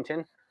Eastern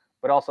Washington,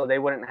 but also they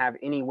wouldn't have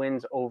any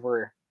wins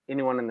over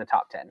anyone in the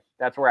top 10.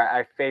 That's where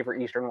I favor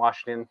Eastern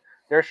Washington.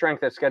 Their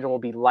strength of schedule will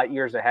be light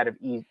years ahead of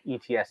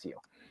ETSU.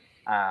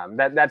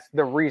 That's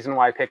the reason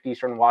why I picked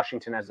Eastern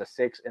Washington as a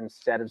 6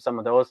 instead of some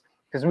of those,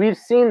 because we've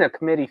seen the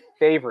committee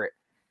favorite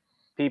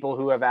people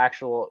who have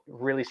actual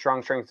really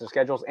strong strengths of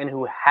schedules and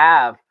who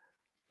have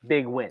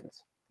big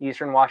wins.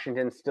 Eastern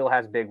Washington still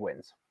has big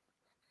wins.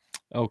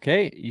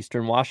 Okay,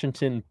 Eastern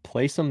Washington,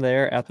 place them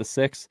there at the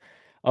 6.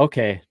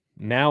 Okay,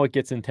 now it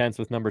gets intense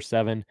with number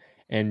 7.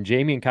 And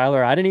Jamie and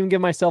Kyler, I didn't even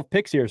give myself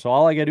picks here, so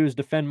all I got to do is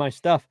defend my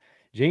stuff.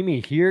 Jamie,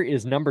 here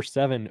is number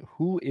 7.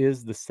 Who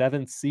is the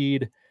 7th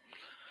seed?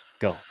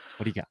 Go.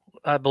 What do you got?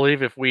 I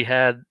believe if we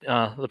had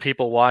the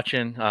people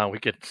watching, we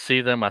could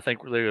see them. I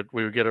think we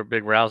would get a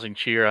big rousing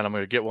cheer, and I'm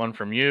going to get one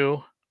from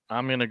you.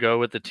 I'm going to go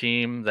with the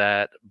team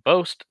that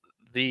boasts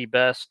the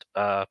best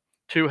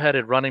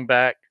 2-headed running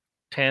back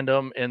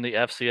tandem in the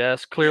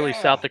FCS. Clearly,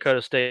 South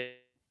Dakota State.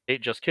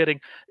 Just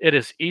kidding. It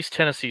is East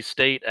Tennessee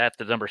State at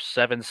the number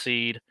 7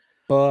 seed.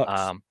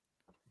 Bucks.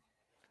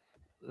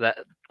 That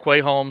Quay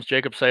Holmes,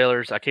 Jacob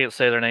Sailors. I can't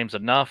say their names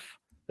enough.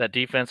 That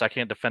defense, I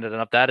can't defend it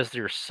enough. That is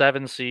your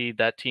 7 seed.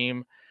 That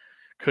team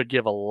could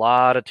give a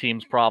lot of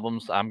teams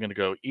problems. I'm going to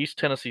go East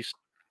Tennessee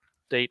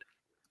State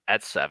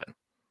at 7.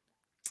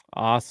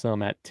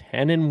 Awesome. At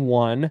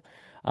 10-1.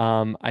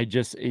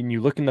 And you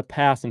look in the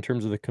past in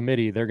terms of the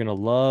committee, they're going to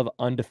love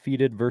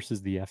undefeated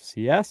versus the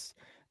FCS.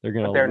 They're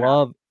going to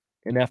love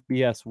an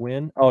FBS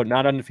win. Oh,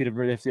 not undefeated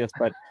versus FCS,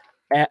 but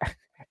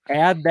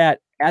add that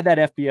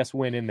FBS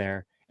win in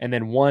there, and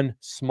then one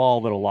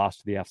small little loss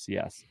to the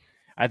FCS.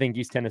 I think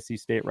East Tennessee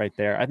State right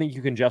there. I think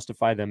you can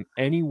justify them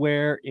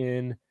anywhere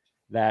in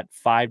that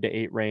 5 to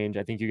 8 range.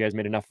 I think you guys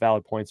made enough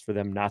valid points for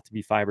them not to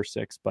be 5 or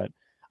 6, but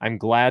I'm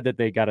glad that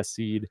they got a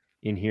seed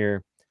in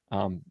here.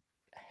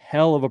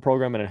 Hell of a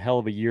program and a hell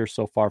of a year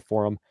so far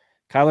for them.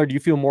 Kyler, do you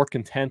feel more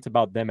content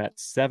about them at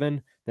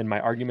 7 than my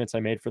arguments I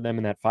made for them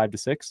in that 5 to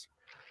 6?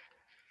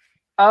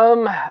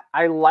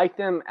 I like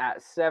them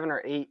at 7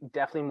 or 8,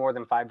 definitely more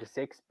than 5 to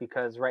 6,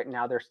 because right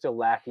now they're still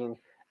lacking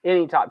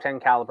any top 10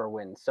 caliber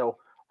wins. So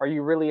are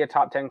you really a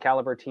top 10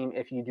 caliber team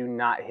if you do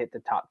not hit the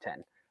top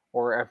 10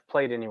 or have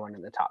played anyone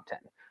in the top 10?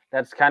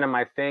 That's kind of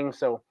my thing.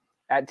 So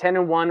at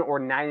 10-1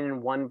 or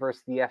 9-1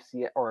 versus the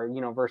FCS or,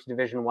 versus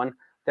Division I,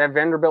 that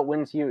Vanderbilt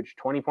win's huge.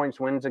 20 points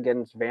wins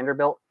against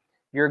Vanderbilt.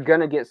 You're going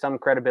to get some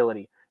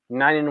credibility.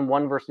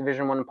 9-1 versus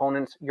Division I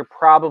opponents, you're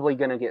probably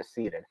going to get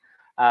seeded.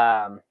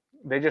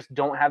 They just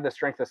don't have the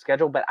strength of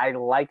schedule, but I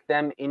like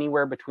them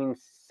anywhere between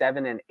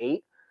 7 and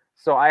 8.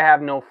 So I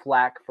have no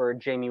flack for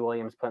Jamie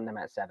Williams putting them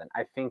at 7.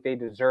 I think they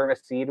deserve a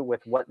seed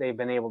with what they've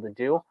been able to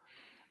do.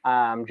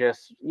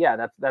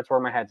 That's where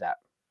my head's at.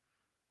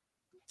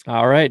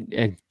 All right.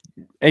 And,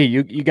 hey,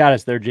 you got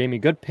us there, Jamie.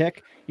 Good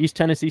pick. East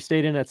Tennessee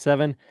State in at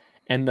 7.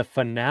 And the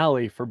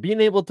finale for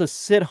being able to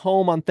sit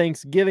home on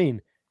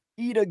Thanksgiving,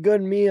 eat a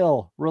good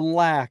meal,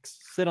 relax,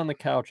 sit on the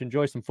couch,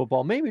 enjoy some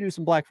football, maybe do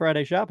some Black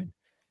Friday shopping.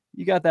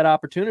 You got that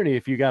opportunity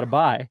if you got to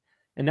buy.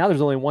 And now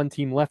there's only one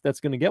team left that's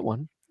going to get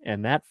one.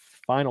 And that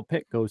final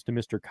pick goes to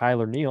Mr.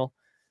 Kyler Neal.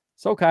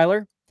 So,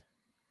 Kyler,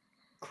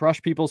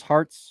 crush people's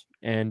hearts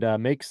and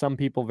make some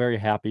people very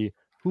happy.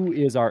 Who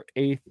is our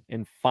 8th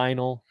and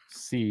final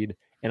seed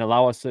and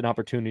allow us an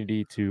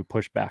opportunity to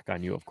push back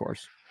on you, of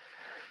course.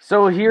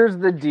 So here's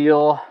the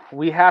deal.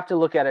 We have to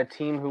look at a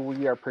team who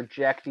we are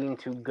projecting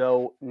to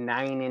go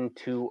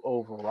 9-2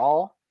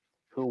 overall,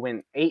 who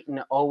went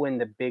 8-0 in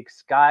the Big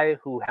Sky,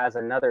 who has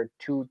another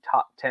 2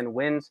 top 10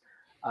 wins,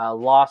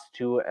 lost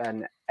to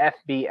an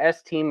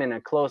FBS team in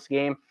a close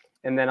game,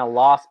 and then a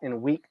loss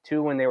in week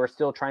 2 when they were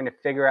still trying to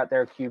figure out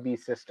their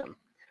QB system.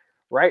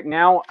 Right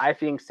now, I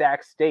think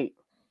Sac State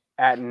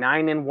at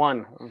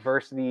 9-1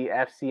 versus the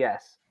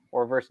FCS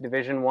or versus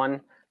Division I,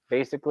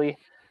 basically,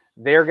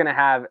 they're going to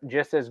have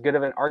just as good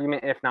of an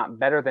argument, if not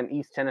better, than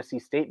East Tennessee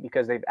State,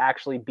 because they've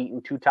actually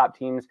beaten 2 top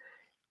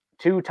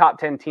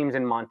 10 teams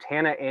in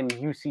Montana and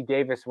UC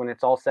Davis when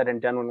it's all said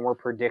and done, when we're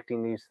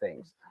predicting these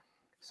things.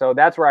 So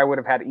that's where I would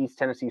have had East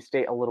Tennessee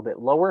State a little bit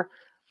lower.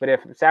 But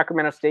if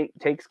Sacramento State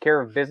takes care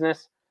of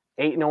business,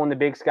 8-0 in the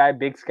Big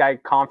Sky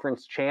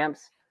Conference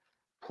champs,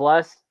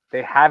 plus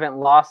they haven't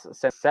lost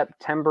since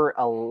September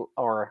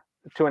or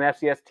to an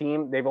FCS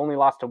team. They've only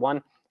lost to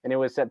one, and it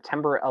was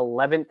September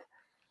 11th.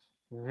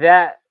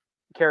 That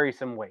carries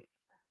some weight.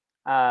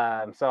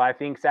 So I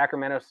think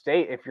Sacramento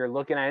State, if you're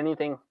looking at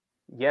anything,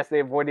 yes, they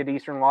avoided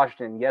Eastern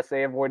Washington. Yes,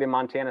 they avoided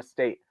Montana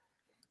State.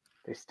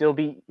 They still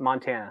beat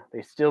Montana.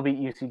 They still beat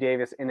UC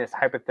Davis in this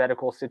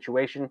hypothetical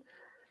situation.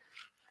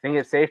 I think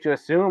it's safe to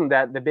assume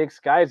that the Big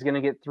Sky is going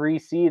to get 3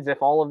 seeds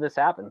if all of this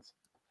happens.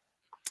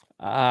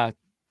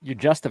 Your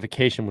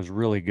justification was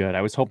really good.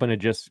 I was hoping to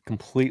just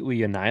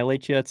completely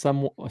annihilate you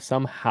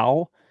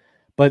somehow.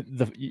 But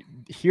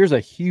here's a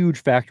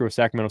huge factor with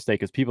Sacramento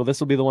State, because this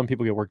will be the one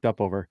people get worked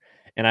up over.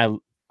 And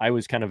I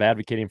was kind of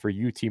advocating for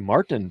UT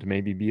Martin to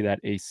maybe be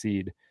that A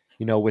seed,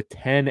 with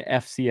 10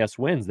 FCS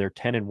wins. They're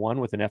 10-1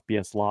 with an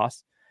FBS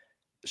loss.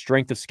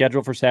 Strength of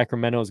schedule for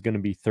Sacramento is going to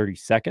be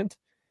 32nd.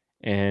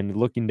 And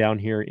looking down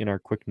here in our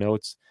quick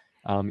notes,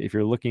 if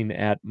you're looking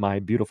at my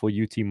beautiful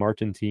UT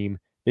Martin team,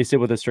 they sit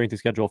with a strength of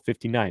schedule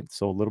 59th.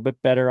 So a little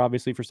bit better,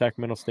 obviously, for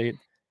Sacramento State.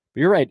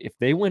 But you're right. If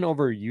they win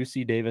over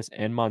UC Davis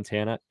and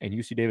Montana, and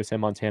UC Davis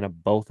and Montana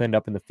both end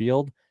up in the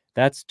field,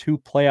 that's 2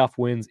 playoff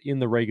wins in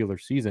the regular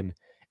season.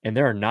 And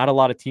there are not a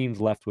lot of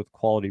teams left with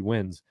quality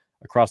wins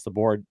across the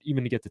board,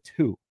 even to get to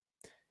 2.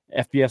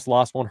 FBS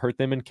loss won't hurt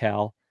them in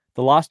Cal.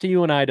 The loss to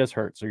UNI does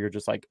hurt. So you're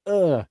just like,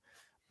 ugh.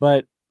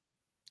 But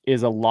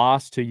is a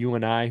loss to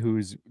UNI,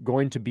 who's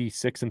going to be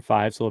 6-5,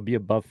 so it'll be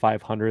above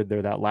 500.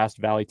 They're that last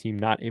Valley team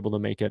not able to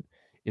make it.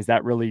 Is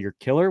that really your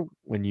killer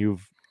when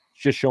you've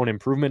just shown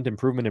improvement?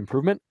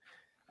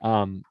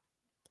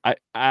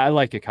 I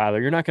like it,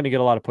 Kyler. You're not going to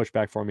get a lot of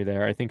pushback for me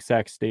there. I think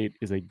Sac State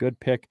is a good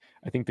pick.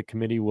 I think the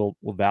committee will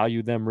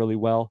value them really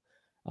well.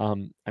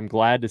 I'm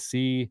glad to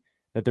see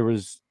that there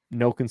was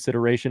no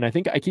consideration. I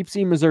think I keep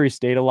seeing Missouri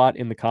State a lot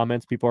in the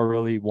comments. People are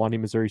really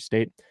wanting Missouri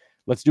State.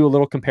 Let's do a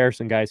little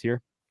comparison, guys,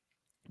 here.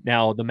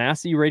 Now, the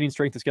Massey rating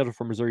strength of schedule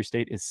for Missouri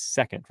State is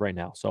 2nd right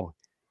now. So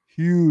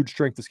huge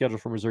strength of schedule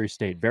for Missouri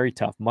State. Very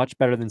tough. Much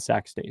better than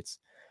Sac State's.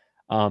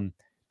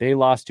 They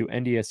lost to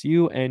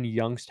NDSU and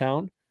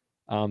Youngstown.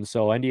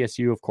 So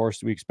NDSU, of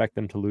course, we expect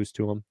them to lose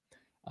to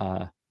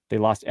them. They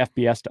lost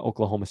FBS to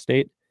Oklahoma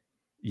State.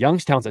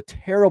 Youngstown's a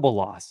terrible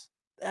loss.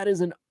 That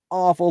is an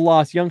awful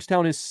loss.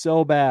 Youngstown is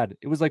so bad.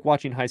 It was like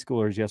watching high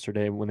schoolers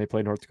yesterday when they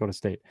played North Dakota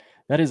State.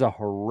 That is a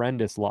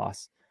horrendous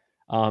loss.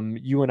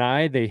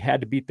 UNI, they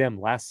had to beat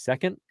them last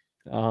second.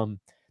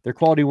 Their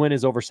quality win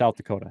is over South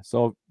Dakota.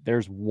 So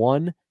there's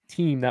one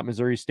team that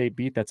Missouri State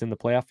beat that's in the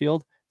playoff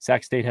field.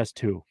 Sac State has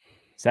 2.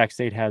 Sac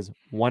State has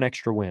 1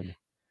 extra win.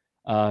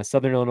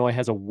 Southern Illinois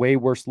has a way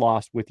worse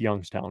loss with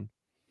Youngstown.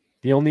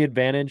 The only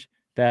advantage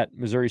that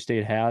Missouri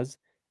State has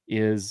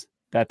is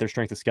that their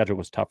strength of schedule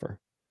was tougher.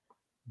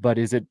 But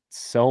is it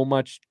so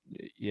much?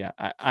 Yeah,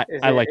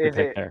 I like the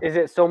pick there. Is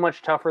it so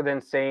much tougher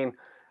than saying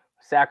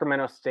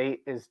Sacramento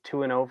State is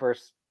 2-0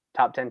 versus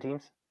top 10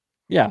 teams?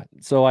 Yeah,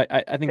 so I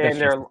think that's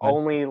their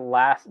only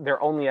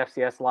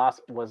FCS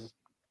loss was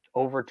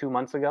over 2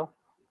 months ago.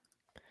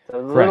 So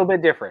a little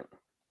bit different.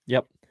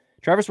 Yep.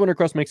 Travis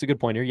Wintercrust makes a good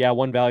point here. Yeah,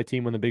 one Valley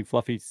team when the Big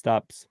Fluffy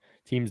stops,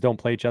 teams don't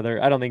play each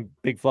other. I don't think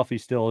Big Fluffy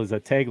still is a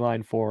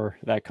tagline for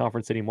that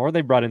conference anymore.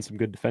 They brought in some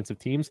good defensive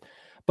teams.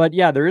 But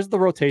yeah, there is the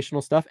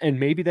rotational stuff, and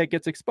maybe that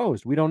gets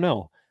exposed. We don't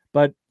know.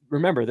 But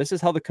remember, this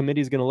is how the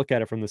committee is going to look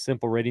at it from the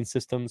simple rating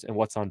systems and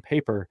what's on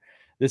paper.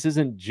 This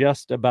isn't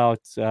just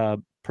about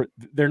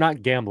they're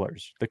not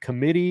gamblers. The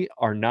committee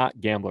are not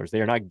gamblers.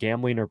 They are not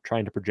gambling or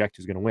trying to project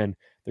who's going to win.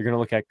 They're going to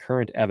look at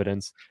current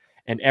evidence,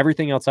 and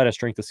everything outside of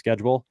strength of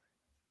schedule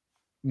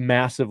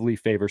massively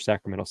favors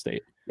Sacramento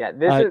State. Yeah,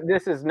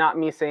 this is not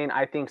me saying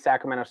I think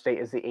Sacramento State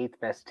is the 8th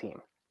best team.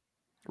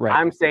 Right.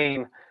 I'm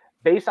saying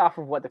based off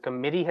of what the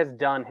committee has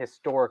done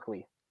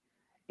historically,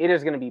 it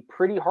is going to be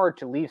pretty hard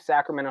to leave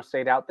Sacramento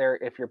State out there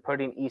if you're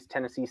putting East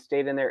Tennessee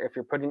State in there, if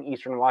you're putting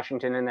Eastern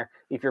Washington in there,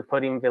 if you're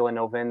putting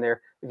Villanova in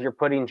there, if you're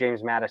putting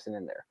James Madison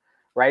in there,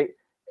 right?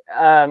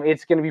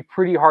 It's going to be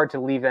pretty hard to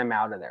leave them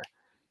out of there,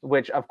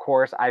 which, of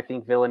course, I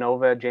think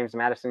Villanova, James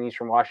Madison,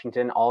 Eastern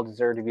Washington all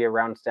deserve to be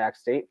around Sac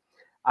State.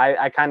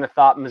 I kind of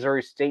thought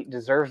Missouri State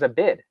deserves a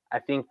bid. I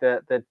think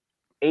the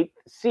 8th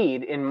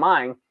seed in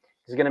mine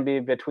is going to be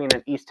between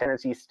an East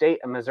Tennessee State,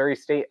 a Missouri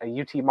State,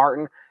 a UT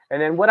Martin,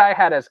 and then what I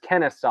had as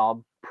Kennesaw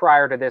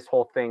prior to this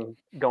whole thing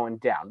going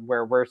down,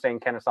 where we're saying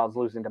Kennesaw is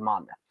losing to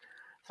Monmouth.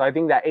 So I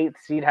think that 8th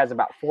seed has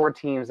about 4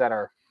 teams that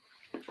are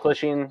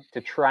pushing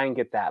to try and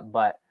get that.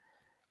 But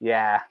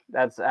yeah,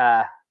 that's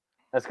going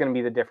to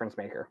be the difference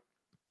maker.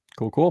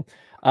 Cool.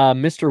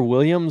 Mr.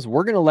 Williams,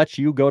 we're going to let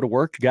you go to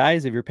work.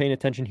 Guys, if you're paying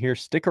attention here,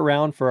 stick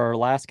around for our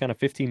last kind of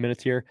 15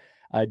 minutes here.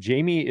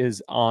 Jamie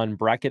is on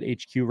Bracket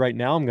HQ right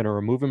now. I'm going to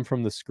remove him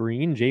from the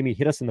screen. Jamie,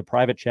 hit us in the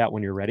private chat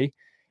when you're ready.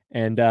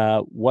 And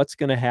what's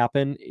going to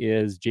happen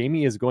is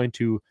Jamie is going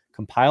to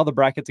compile the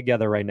bracket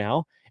together right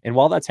now. And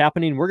while that's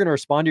happening, we're going to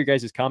respond to your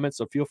guys' comments.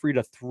 So feel free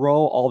to throw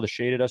all the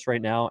shade at us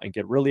right now and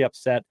get really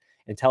upset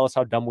and tell us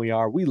how dumb we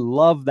are. We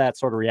love that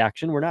sort of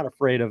reaction. We're not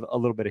afraid of a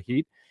little bit of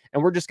heat.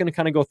 And we're just going to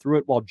kind of go through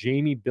it while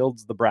Jamie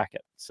builds the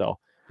bracket. So,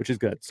 which is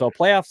good. So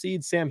playoff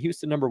seeds, Sam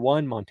Houston, number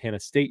 1, Montana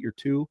State, your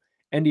 2,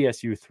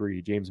 NDSU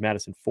 3, James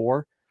Madison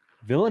 4,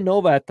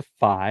 Villanova at the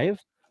 5,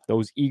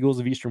 those Eagles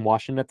of Eastern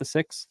Washington at the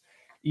 6,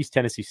 East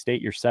Tennessee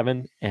State, your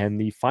 7, and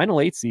the final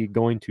 8 seed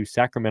going to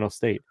Sacramento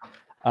State.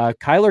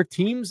 Kyler,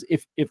 teams,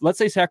 if let's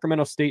say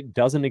Sacramento State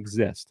doesn't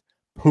exist,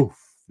 poof,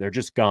 they're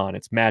just gone.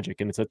 It's magic,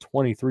 and it's a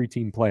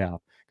 23-team playoff.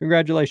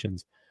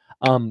 Congratulations.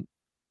 What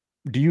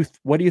do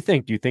you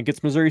think? Do you think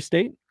it's Missouri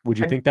State? Would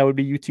you think that would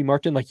be UT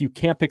Martin? Like, you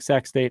can't pick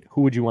Sac State.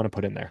 Who would you want to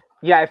put in there?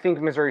 Yeah, I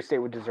think Missouri State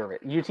would deserve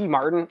it. UT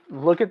Martin,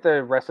 look at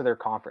the rest of their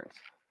conference.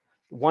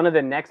 One of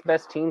the next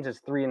best teams is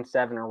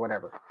 3-7 or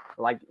whatever.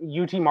 Like,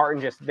 UT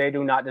Martin, they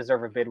do not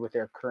deserve a bid with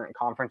their current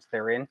conference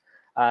they're in.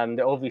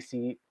 The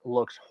OVC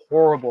looks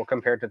horrible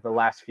compared to the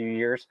last few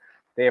years.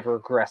 They have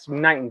regressed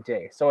night and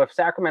day. So if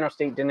Sacramento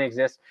State didn't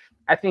exist,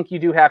 I think you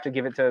do have to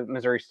give it to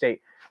Missouri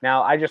State.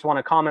 Now, I just want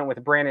to comment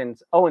with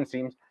Brandon's Owens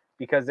teams,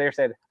 because they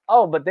said,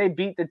 oh, but they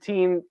beat the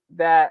team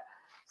that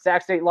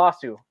Sac State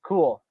lost to.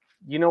 Cool.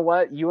 You know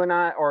what?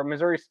 UNI or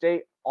Missouri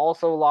State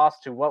also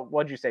lost to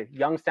what'd you say?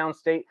 Youngstown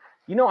State.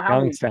 You know how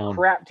many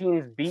crap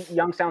teams beat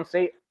Youngstown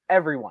State?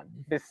 Everyone,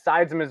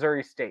 besides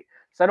Missouri State.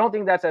 So I don't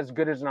think that's as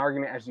good as an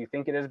argument as you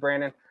think it is,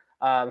 Brandon,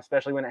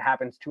 especially when it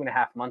happens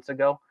 2.5 months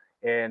ago.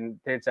 And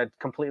it's a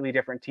completely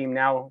different team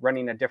now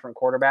running a different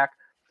quarterback.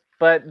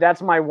 But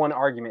that's my one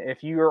argument.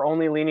 If you are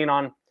only leaning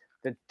on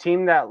the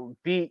team that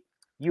beat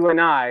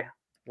UNI,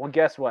 well,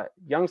 guess what?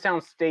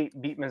 Youngstown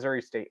State beat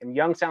Missouri State, and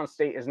Youngstown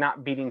State is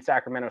not beating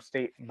Sacramento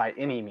State by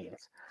any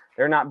means.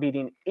 They're not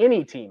beating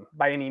any team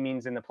by any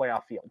means in the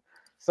playoff field.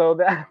 So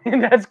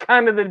that's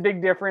kind of the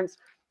big difference.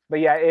 But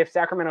yeah, if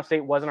Sacramento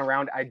State wasn't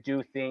around, I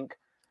do think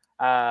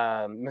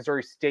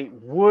Missouri State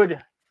would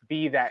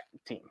be that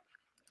team.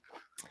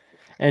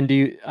 And do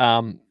you,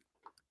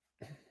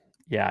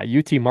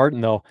 UT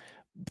Martin, though,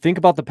 think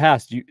about the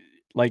past.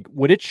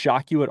 Would it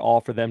shock you at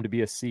all for them to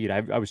be a seed?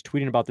 I was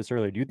tweeting about this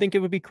earlier. Do you think it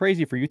would be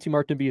crazy for UT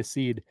Martin to be a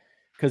seed?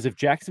 Because if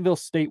Jacksonville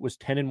State was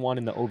 10-1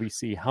 in the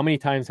OVC, how many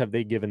times have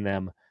they given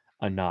them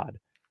a nod?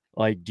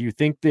 Like, do you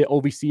think the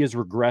OVC has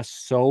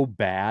regressed so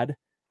bad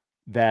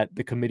that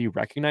the committee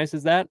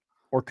recognizes that?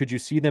 Or could you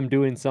see them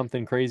doing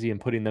something crazy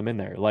and putting them in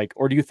there?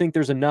 Or do you think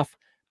there's enough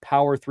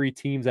Power 3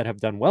 teams that have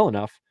done well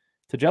enough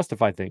to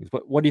justify things?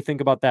 But what do you think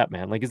about that,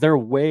 man? Is there a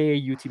way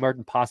UT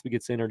Martin possibly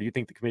gets in, or do you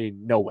think the committee,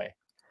 no way?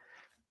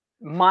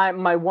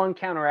 My one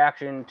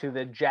counteraction to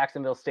the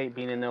Jacksonville State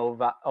being in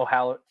the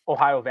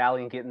Ohio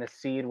Valley and getting the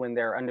seed when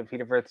they're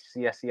undefeated versus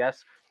CSCS,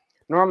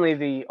 normally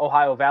the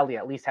Ohio Valley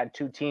at least had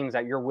 2 teams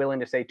that you're willing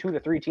to say, 2 to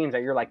 3 teams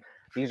that you're like,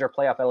 these are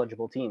playoff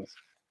eligible teams.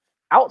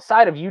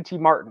 Outside of UT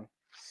Martin,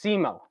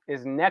 SEMO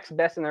is next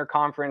best in their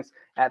conference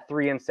at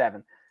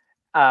 3-7.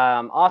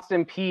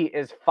 Austin P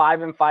is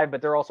 5-5,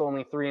 but they're also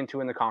only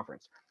 3-2 in the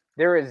conference.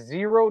 There is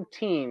 0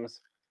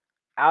 teams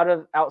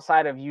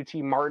outside of UT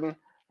Martin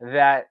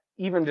that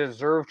even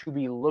deserve to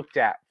be looked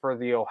at for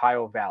the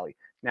Ohio Valley.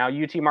 Now,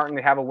 UT Martin,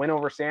 they have a win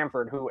over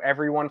Samford, who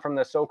everyone from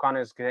the SoCon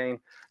is saying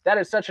that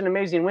is such an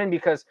amazing win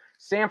because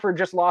Samford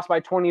just lost by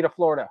 20 to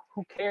Florida.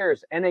 Who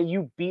cares?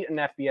 NAU beat an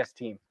FBS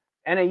team.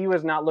 NAU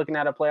is not looking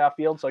at a playoff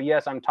field. So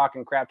yes, I'm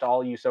talking crap to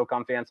all you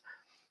SoCon fans,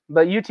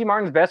 but UT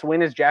Martin's best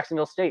win is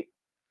Jacksonville State.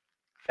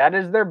 That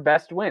is their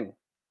best win.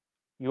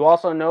 You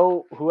also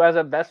know who has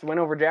a best win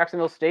over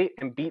Jacksonville State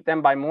and beat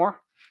them by more?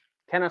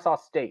 Kennesaw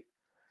State.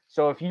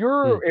 So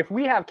if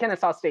we have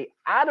Kennesaw State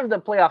out of the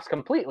playoffs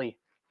completely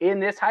in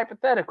this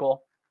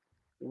hypothetical,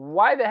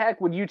 why the heck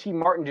would UT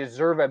Martin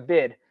deserve a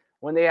bid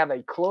when they have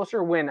a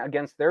closer win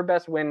against their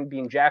best win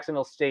being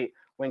Jacksonville State,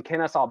 when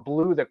Kennesaw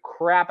blew the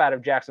crap out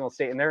of Jacksonville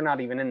State and they're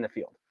not even in the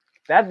field?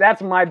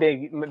 That's my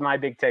big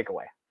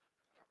takeaway.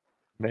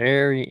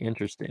 Very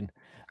interesting.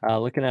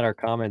 Looking at our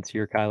comments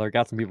here, Kyler,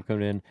 got some people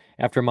coming in.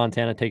 After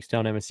Montana takes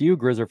down MSU,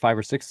 Grizz are 5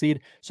 or 6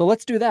 seed. So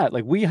let's do that.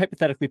 We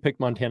hypothetically picked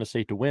Montana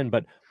State to win,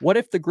 but what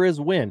if the Grizz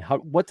win?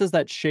 What does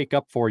that shake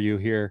up for you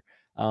here?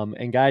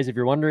 And guys, if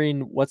you're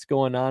wondering what's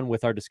going on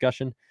with our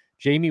discussion,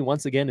 Jamie,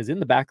 once again, is in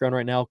the background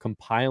right now,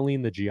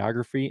 compiling the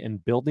geography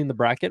and building the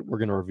bracket. We're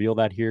going to reveal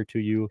that here to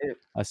you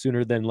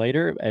sooner than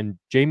later. And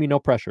Jamie, no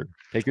pressure.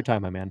 Take your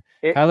time, my man.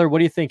 Kyler, what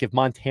do you think if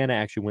Montana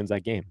actually wins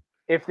that game?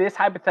 If this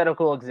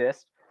hypothetical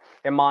exists,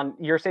 And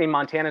you're saying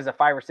Montana is a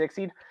 5 or 6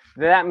 seed.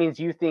 That means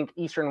you think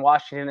Eastern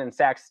Washington and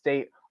Sac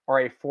State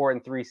are a 4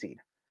 and 3 seed.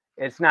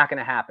 It's not going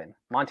to happen.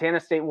 Montana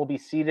State will be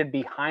seated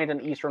behind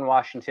an Eastern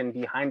Washington,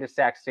 behind a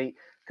Sac State,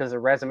 because the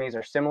resumes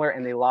are similar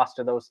and they lost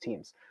to those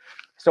teams.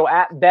 So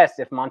at best,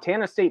 if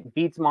Montana State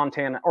beats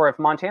Montana, or if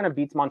Montana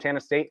beats Montana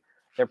State,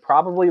 they're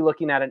probably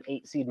looking at an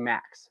 8 seed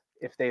max.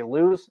 If they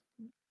lose,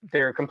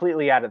 they're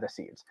completely out of the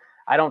seeds.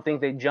 I don't think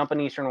they jump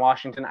in Eastern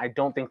Washington. I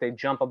don't think they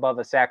jump above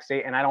a Sac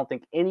State, and I don't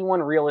think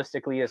anyone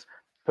realistically is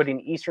putting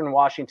Eastern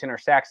Washington or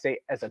Sac State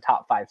as a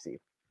top 5 seed.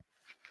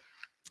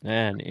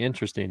 And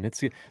interesting. It's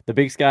the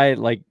Big Sky,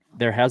 like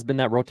there has been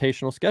that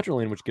rotational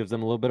scheduling, which gives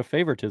them a little bit of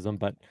favoritism,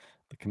 but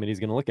the committee's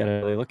going to look at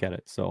it. They look at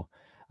it. So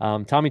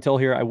Tommy Toll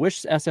here. I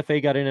wish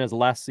SFA got in as a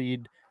last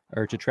seed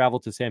or to travel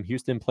to Sam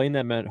Houston. Playing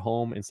them at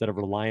home instead of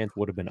Reliant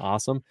would have been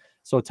awesome.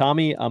 So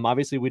Tommy,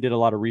 obviously we did a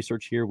lot of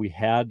research here. We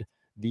had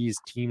these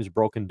teams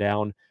broken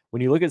down.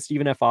 When you look at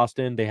Stephen F.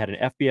 Austin, they had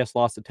an FBS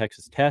loss to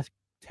Texas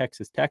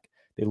Tech.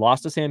 They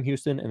lost to Sam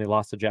Houston and they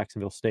lost to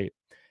Jacksonville State.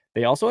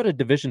 They also had a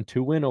Division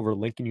II win over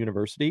Lincoln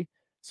University.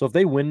 So if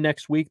they win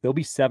next week, they'll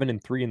be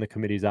 7-3 in the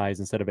committee's eyes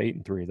instead of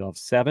 8-3. They'll have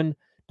 7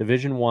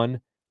 Division I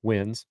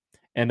wins,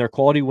 and their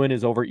quality win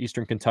is over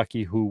Eastern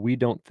Kentucky, who we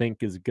don't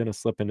think is going to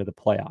slip into the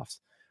playoffs.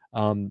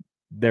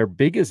 Their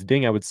biggest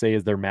ding, I would say,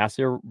 is their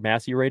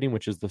Massey rating,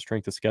 which is the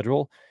strength of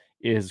schedule,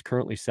 is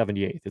currently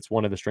 78th. It's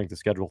one of the strength of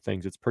schedule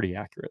things. It's pretty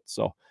accurate.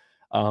 So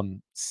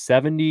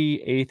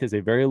 78th is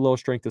a very low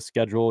strength of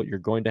schedule. You're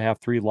going to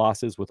have 3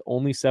 losses with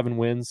only 7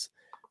 wins.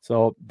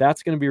 So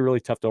that's going to be really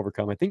tough to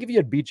overcome. I think if you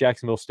had beat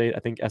Jacksonville State, I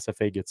think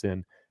SFA gets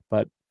in.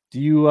 But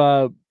did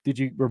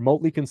you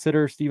remotely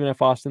consider Stephen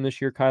F. Austin this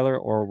year, Kyler,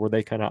 or were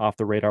they kind of off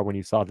the radar when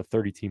you saw the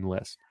 30-team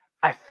list?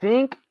 I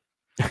think.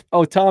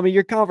 Oh, Tommy,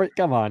 you're confident.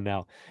 Come on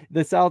now.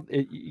 The South,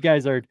 you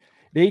guys are.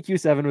 The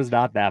AQ7 was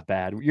not that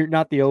bad. You're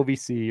not the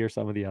OVC or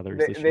some of the others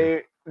this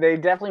year. They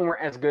definitely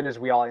weren't as good as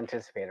we all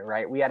anticipated,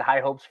 right? We had high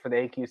hopes for the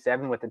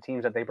AQ7 with the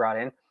teams that they brought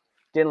in.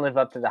 Didn't live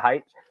up to the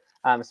hype.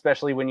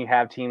 Especially when you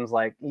have teams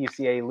like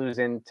UCA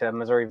losing to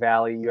Missouri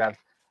Valley. You have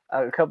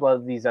a couple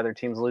of these other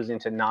teams losing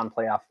to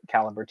non-playoff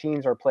caliber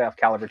teams or playoff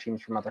caliber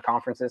teams from other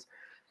conferences.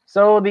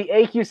 So the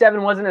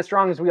AQ7 wasn't as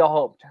strong as we all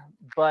hoped.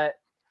 But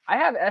I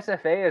have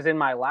SFA as in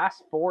my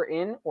last 4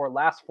 in or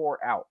last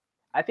 4 out.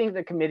 I think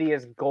the committee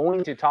is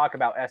going to talk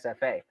about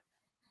SFA.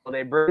 Will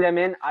they bring them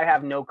in? I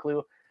have no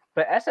clue.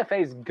 But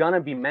SFA is going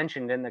to be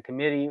mentioned in the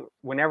committee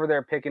whenever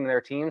they're picking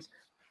their teams.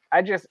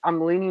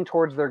 I'm leaning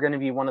towards they're going to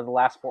be one of the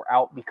last 4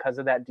 out because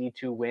of that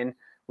D2 win.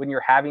 When you're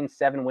having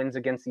 7 wins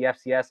against the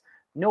FCS,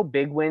 no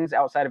big wins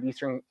outside of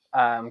Eastern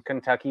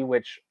Kentucky,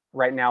 which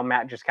right now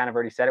Matt just kind of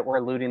already said it. We're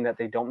alluding that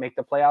they don't make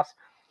the playoffs.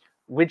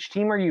 Which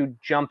team are you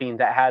jumping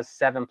that has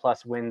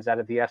 7+ wins out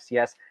of the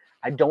FCS?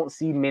 I don't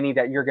see many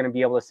that you're going to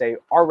be able to say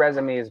our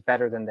resume is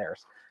better than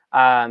theirs.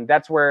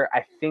 That's where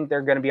I think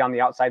they're going to be on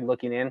the outside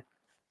looking in.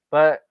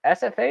 But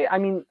SFA, I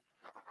mean,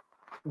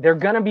 they're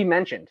going to be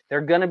mentioned.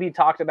 They're going to be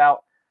talked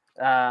about.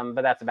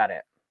 But that's about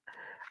it.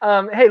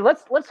 Hey,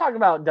 let's talk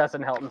about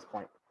Dustin Helton's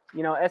point.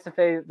 You know,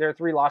 SFA, their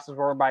 3 losses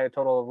were by a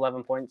total of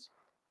 11 points.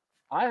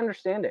 I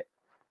understand it.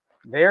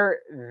 They're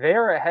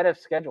ahead of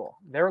schedule.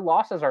 Their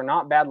losses are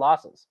not bad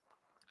losses.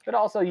 But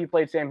also you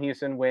played Sam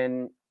Houston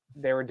when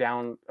they were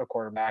down a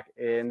quarterback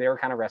and they were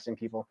kind of resting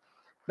people.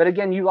 But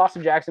again, you lost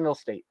to Jacksonville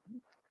State.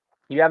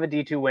 You have a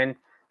D2 win.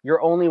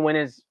 Your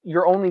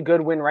only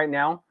good win right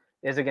now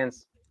is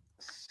against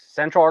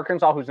Central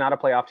Arkansas, who's not a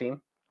playoff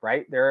team.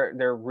 Right?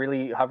 They're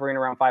really hovering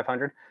around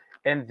 500.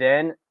 And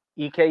then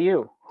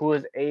EKU, who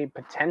is a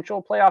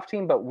potential playoff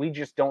team, but we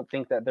just don't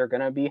think that they're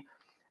going to be.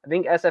 I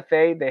think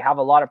SFA, they have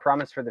a lot of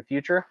promise for the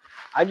future.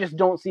 I just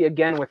don't see,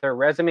 again, with their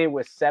resume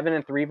with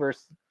 7-3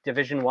 versus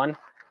Division I,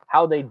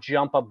 how they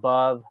jump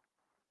above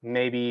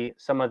maybe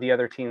some of the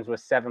other teams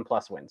with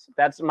 7+ wins.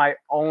 That's my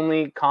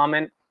only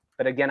comment.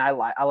 But again, I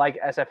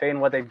like SFA and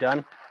what they've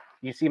done.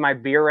 You see my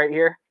beer right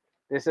here.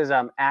 This is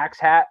Axe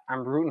Hat.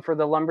 I'm rooting for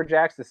the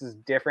Lumberjacks. This is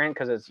different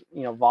because it's,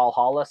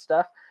 Valhalla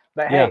stuff.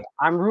 But hey,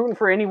 I'm rooting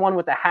for anyone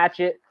with a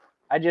hatchet.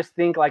 I just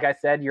think, like I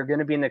said, you're going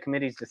to be in the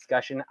committee's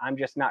discussion. I'm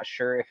just not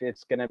sure if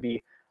it's going to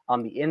be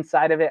on the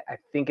inside of it. I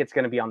think it's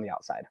going to be on the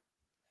outside.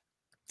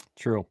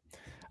 True.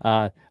 Who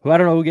I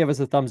don't know who gave us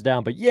a thumbs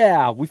down, but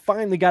yeah, we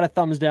finally got a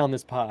thumbs down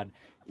this pod.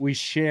 We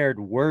shared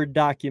Word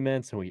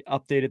documents and we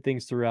updated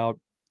things throughout.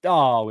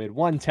 Oh, we had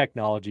one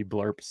technology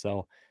blurb.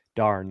 So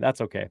darn,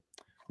 that's okay.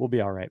 We'll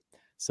be all right.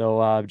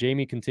 So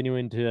Jamie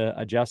continuing to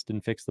adjust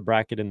and fix the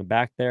bracket in the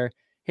back there.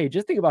 Hey,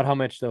 just think about how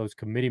much those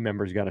committee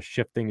members got to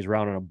shift things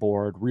around on a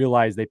board,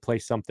 realize they play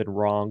something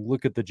wrong,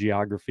 look at the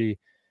geography.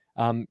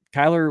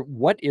 Kyler,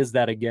 what is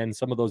that again?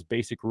 Some of those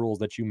basic rules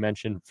that you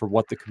mentioned for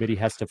what the committee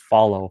has to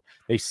follow.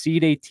 They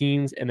seed 8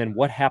 teams, and then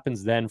what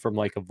happens then from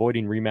like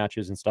avoiding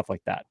rematches and stuff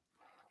like that?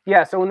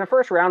 Yeah, so in the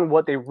first round,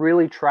 what they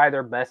really try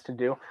their best to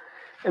do,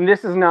 and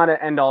this is not an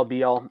end-all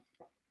be-all,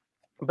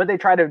 but they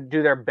try to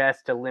do their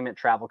best to limit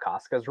travel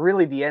costs because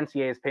really the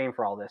NCAA is paying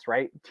for all this,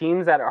 right?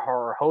 Teams that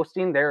are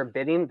hosting, they're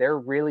bidding, they're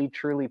really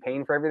truly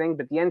paying for everything,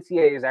 but the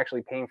NCAA is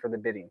actually paying for the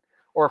bidding.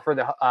 or for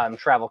the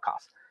travel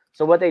costs.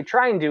 So what they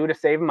try and do to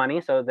save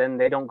money, so then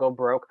they don't go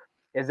broke,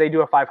 is they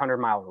do a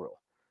 500-mile rule.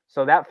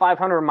 So that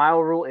 500-mile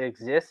rule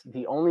exists.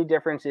 The only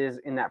difference is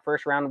in that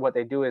first round, what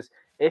they do is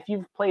if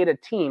you've played a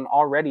team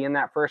already in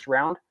that first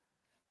round,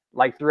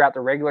 like throughout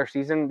the regular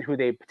season, who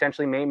they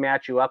potentially may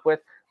match you up with,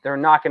 they're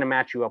not going to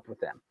match you up with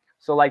them.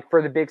 So like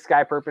for the Big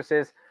Sky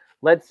purposes,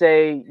 let's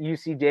say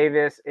UC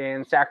Davis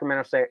and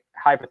Sacramento State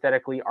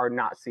hypothetically are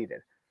not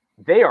seeded.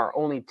 They are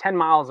only 10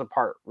 miles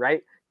apart,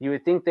 right? You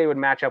would think they would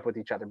match up with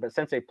each other. But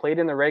since they played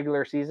in the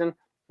regular season,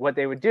 what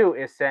they would do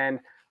is send,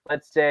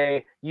 let's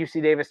say,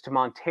 UC Davis to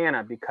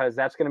Montana, because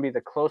that's going to be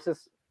the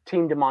closest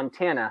team to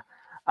Montana,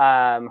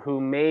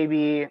 who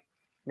maybe,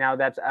 now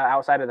that's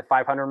outside of the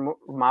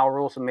 500-mile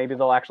rule, so maybe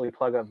they'll actually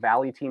plug a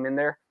Valley team in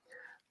there.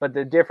 But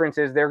the difference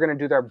is they're going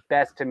to do their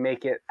best to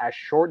make it as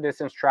short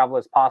distance travel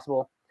as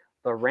possible.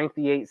 They'll rank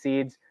the 8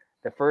 seeds.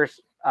 The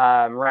first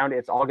round,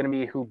 it's all going to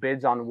be who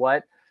bids on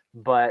what.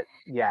 But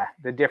yeah,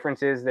 the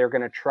difference is they're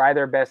going to try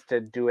their best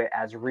to do it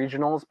as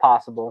regional as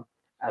possible,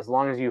 as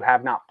long as you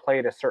have not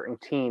played a certain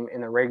team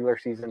in the regular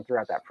season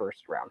throughout that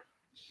first round.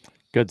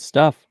 Good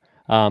stuff.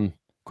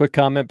 Quick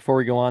comment before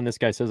we go on. This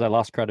guy says, I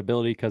lost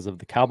credibility because of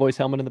the Cowboys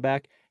helmet in the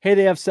back. Hey,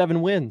 they have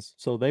 7 wins,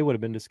 so they would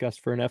have been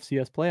discussed for an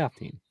FCS playoff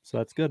team. So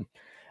that's good.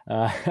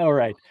 All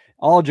right.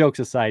 All jokes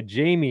aside,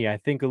 Jamie, I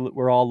think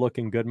we're all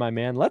looking good, my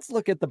man. Let's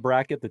look at the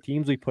bracket, the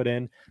teams we put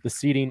in, the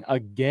seeding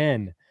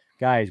again.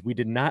 Guys, we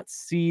did not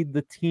seed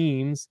the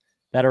teams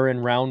that are in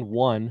round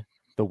 1.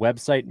 The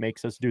website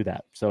makes us do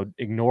that. So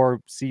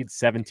ignore seeds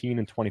 17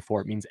 and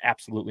 24. It means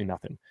absolutely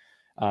nothing.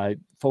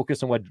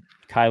 Focus on what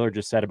Kyler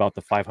just said about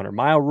the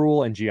 500-mile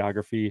rule and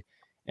geography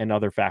and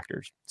other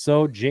factors.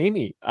 So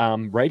Jamie,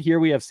 right here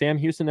we have Sam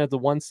Houston as the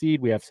 1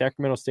 seed. We have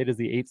Sacramento State as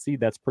the 8 seed.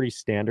 That's pretty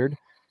standard.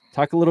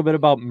 Talk a little bit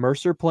about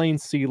Mercer playing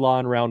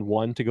CLaw in round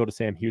 1 to go to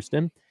Sam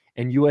Houston,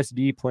 and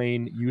USD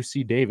playing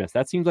UC Davis.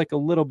 That seems like a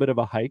little bit of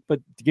a hike, but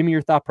give me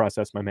your thought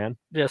process, my man.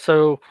 Yeah,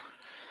 so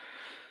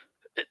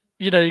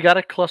you got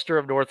a cluster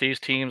of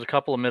Northeast teams, a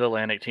couple of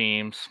Mid-Atlantic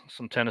teams,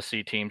 some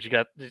Tennessee teams.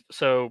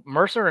 So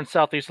Mercer in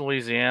Southeast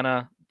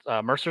Louisiana.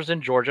 Mercer's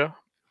in Georgia,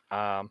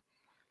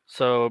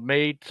 so it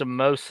made the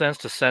most sense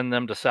to send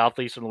them to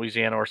Southeastern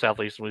Louisiana or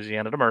Southeast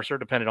Louisiana to Mercer,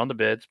 depending on the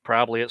bids.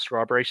 Probably at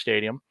Strawberry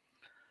Stadium.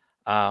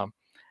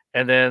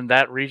 And then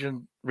that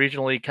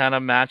regionally kind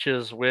of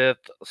matches with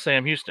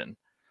Sam Houston.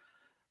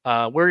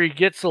 Where he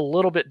gets a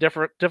little bit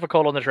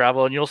difficult on the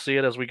travel, and you'll see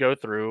it as we go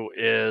through,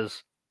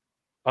 is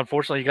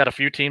unfortunately you got a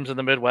few teams in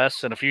the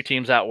Midwest and a few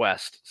teams out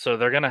west. So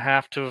they're going to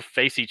have to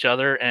face each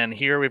other. And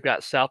here we've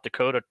got South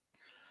Dakota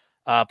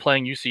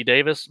playing UC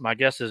Davis. My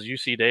guess is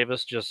UC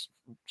Davis just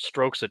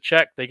strokes a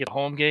check. They get a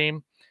home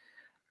game.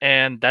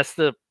 And that's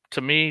to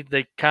me,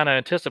 they kind of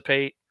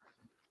anticipate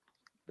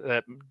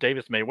that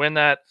Davis may win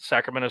that.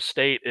 Sacramento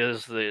State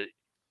is the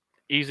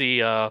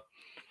easy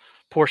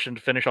portion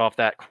to finish off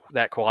that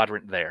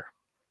quadrant there.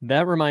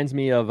 That reminds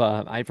me of,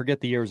 I forget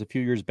the year, it was a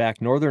few years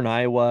back, Northern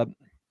Iowa.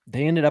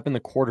 They ended up in the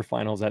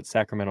quarterfinals at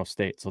Sacramento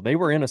State. So they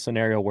were in a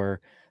scenario where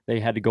they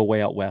had to go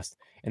way out west.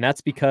 And that's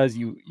because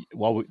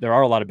there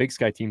are a lot of Big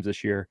Sky teams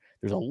this year.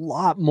 There's a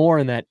lot more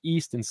in that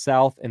East and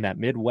South and that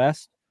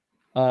Midwest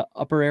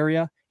upper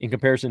area in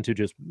comparison to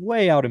just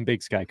way out in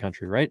Big Sky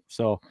country, right?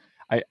 So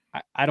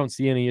I don't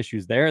see any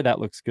issues there. That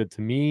looks good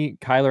to me.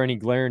 Kyler, any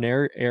glaring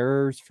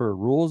errors for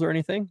rules or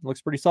anything?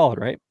 Looks pretty solid,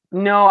 right?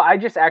 No, I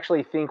just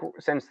actually think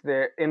since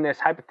in this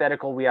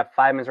hypothetical, we have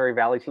 5 Missouri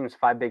Valley teams,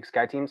 5 Big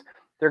Sky teams,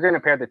 they're going to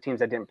pair the teams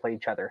that didn't play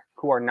each other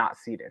who are not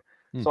seeded.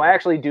 So I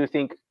actually do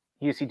think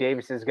UC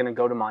Davis is going to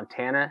go to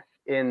Montana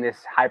in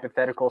this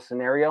hypothetical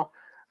scenario,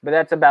 but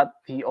that's about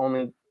the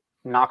only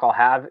knock I'll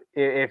have.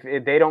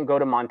 If they don't go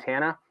to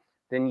Montana,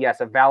 then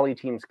yes, a Valley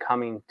team's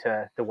coming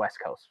to the West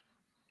Coast.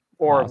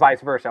 Or vice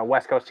versa,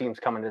 West Coast teams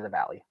coming to the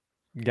Valley.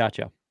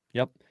 Gotcha.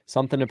 Yep.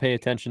 Something to pay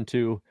attention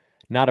to.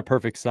 Not a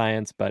perfect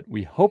science, but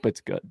we hope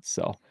it's good.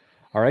 So,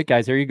 all right,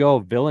 guys, there you go.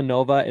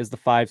 Villanova is the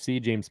 5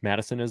 seed. James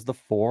Madison is the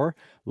 4.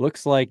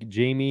 Looks like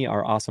Jamie,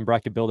 our awesome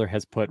bracket builder,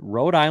 has put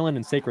Rhode Island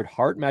and Sacred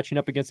Heart matching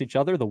up against each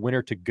other. The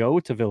winner to go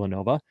to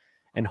Villanova.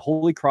 And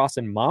Holy Cross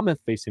and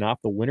Monmouth facing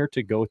off. The winner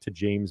to go to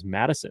James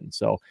Madison.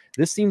 So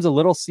this seems a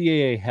little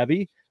CAA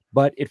heavy,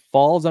 but it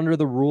falls under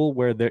the rule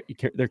where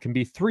there can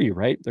be 3,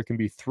 right? There can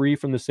be 3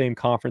 from the same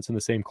conference in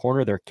the same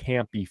corner. There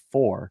can't be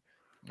 4.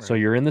 Right. So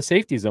you're in the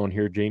safety zone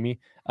here, Jamie.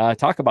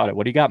 Talk about it.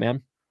 What do you got,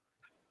 man?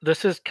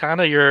 This is kind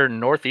of your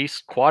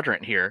Northeast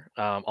quadrant here.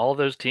 All of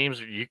those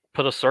teams, you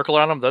put a circle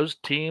on them. Those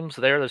teams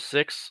there, the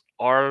 6,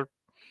 are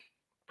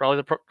probably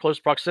the close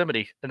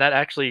proximity. And that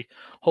actually,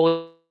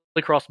 Holy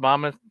Cross,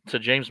 Monmouth to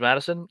James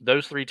Madison,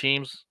 those 3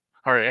 teams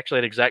are actually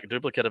an exact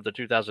duplicate of the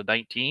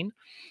 2019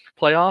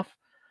 playoff.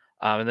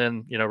 And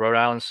then, Rhode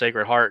Island,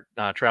 Sacred Heart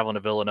traveling to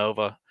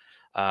Villanova.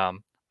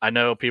 I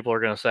know people are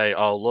going to say,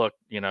 oh, look,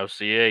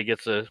 CA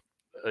gets a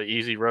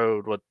easy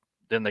road.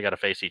 Then they got to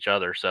face each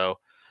other. So,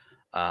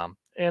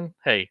 and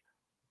hey,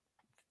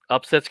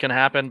 upsets can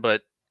happen.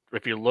 But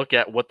if you look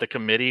at what the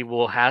committee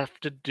will have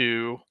to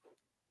do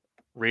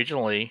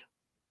regionally,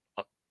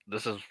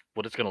 this is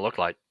what it's going to look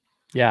like.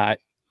 Yeah,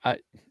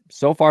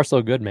 so far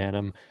so good,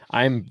 man.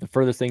 I'm the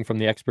furthest thing from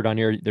the expert on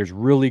here. There's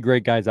really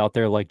great guys out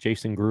there like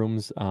Jason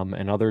Grooms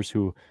and others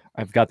who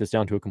I've got this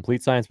down to a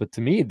complete science. But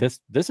to me, this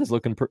is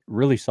looking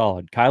really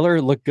solid.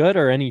 Kyler, look good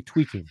or any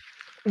tweaking?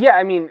 Yeah,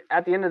 I mean,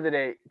 at the end of the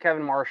day,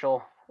 Kevin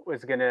Marshall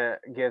was going to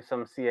give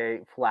some CA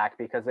flack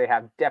because they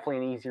have definitely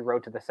an easy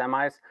road to the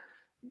semis.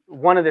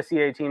 One of the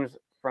CA teams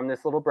from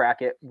this little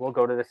bracket will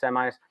go to the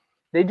semis.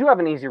 They do have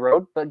an easy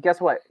road, but guess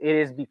what? It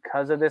is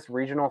because of this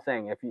regional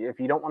thing. If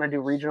you don't want to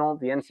do regional,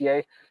 the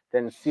NCAA,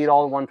 then seed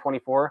all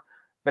 124.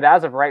 But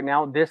as of right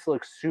now, this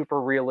looks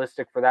super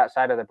realistic for that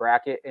side of the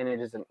bracket, and it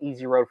is an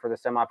easy road for the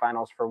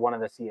semifinals for one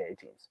of the CA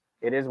teams.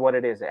 It is what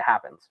it is. It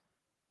happens.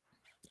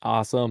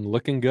 Awesome.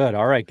 Looking good.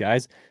 All right,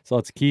 guys. So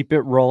let's keep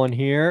it rolling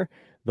here.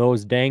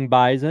 Those dang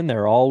Bison,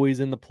 they're always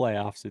in the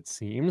playoffs, it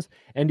seems.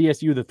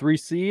 NDSU, the 3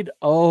 seed.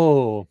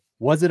 Oh,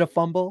 was it a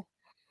fumble?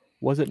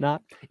 Was it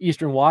not?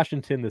 Eastern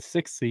Washington, the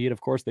 6th seed. Of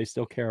course, they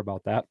still care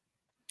about that.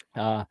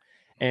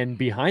 And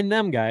behind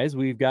them, guys,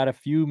 we've got a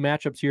few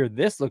matchups here.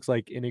 This looks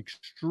like an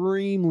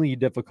extremely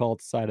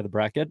difficult side of the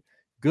bracket.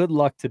 Good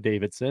luck to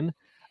Davidson.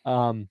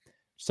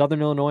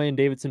 Southern Illinois and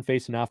Davidson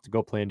facing off to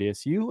go play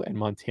NDSU, and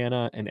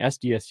Montana and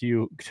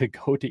SDSU to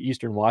go to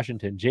Eastern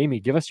Washington. Jamie,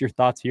 give us your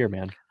thoughts here,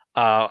 man.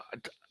 I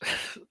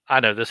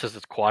know this is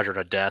a quadrant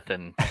of death,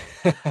 and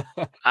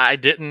I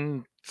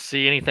didn't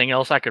see anything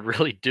else I could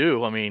really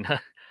do. I mean,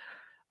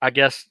 I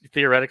guess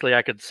theoretically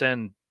I could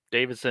send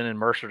Davidson and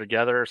Mercer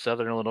together,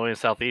 Southern Illinois and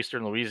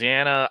Southeastern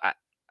Louisiana.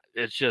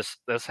 It's just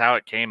that's how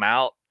it came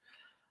out.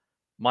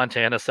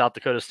 Montana, South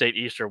Dakota State,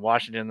 Eastern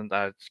Washington.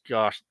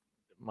 Gosh,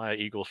 my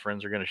Eagles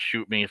friends are going to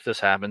shoot me if this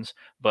happens,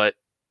 but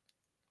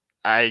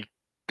I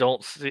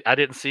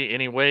didn't see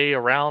any way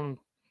around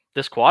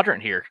this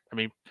quadrant here. I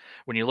mean,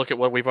 when you look at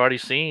what we've already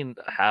seen,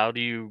 how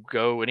do you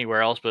go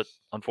anywhere else but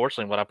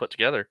unfortunately what I put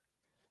together?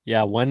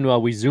 Yeah,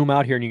 when we zoom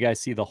out here and you guys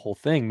see the whole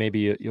thing,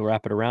 maybe you'll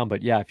wrap it around.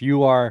 But yeah, if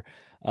you are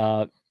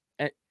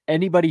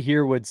anybody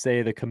here would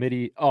say the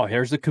committee, oh,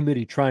 here's the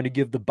committee trying to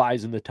give the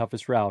Bison the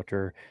toughest route,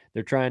 or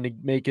they're trying to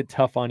make it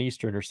tough on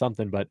Eastern or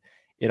something. But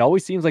it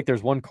always seems like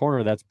there's one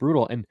corner that's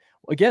brutal. And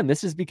again,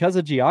 this is because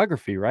of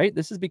geography, right?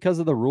 This is because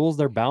of the rules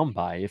they're bound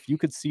by. If you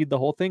could seed the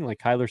whole thing, like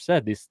Kyler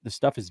said, this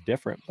stuff is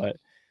different. But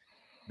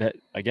that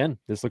again,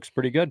 this looks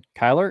pretty good.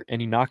 Kyler,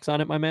 any knocks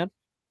on it, my man?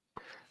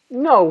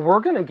 No,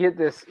 we're gonna get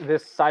this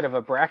side of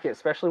a bracket,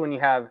 especially when you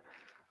have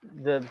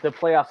the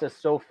playoffs is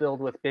so filled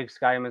with Big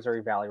Sky and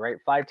Missouri Valley, right?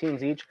 5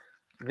 teams each.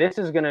 This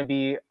is going to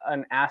be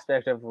an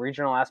aspect of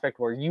regional aspect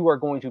where you are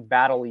going to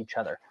battle each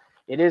other.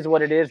 It is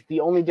what it is. The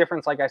only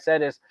difference, like I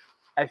said, is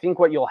I think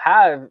what you'll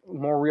have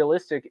more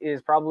realistic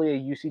is probably a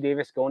UC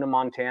Davis going to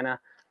Montana,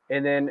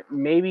 and then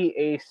maybe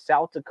a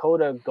South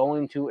Dakota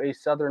going to a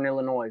Southern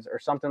Illinois or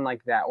something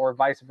like that, or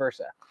vice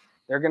versa.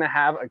 They're going to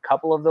have a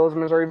couple of those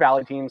Missouri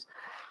Valley teams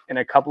and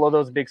a couple of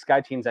those Big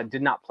Sky teams that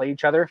did not play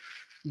each other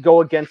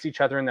go against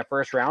each other in the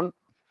first round.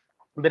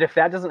 But if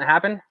that doesn't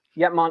happen,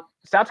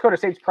 South Dakota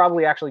State's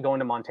probably actually going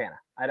to Montana.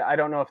 I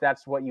don't know if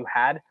that's what you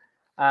had.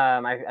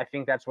 I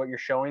think that's what you're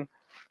showing.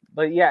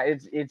 But yeah,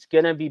 it's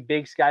going to be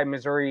Big Sky,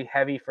 Missouri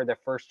heavy for the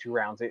first 2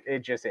 rounds. It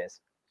just is.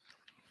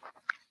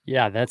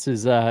 Yeah, that's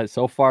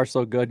so far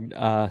so good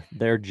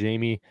there,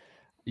 Jamie.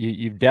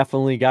 You've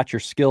definitely got your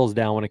skills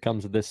down when it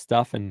comes to this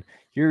stuff. And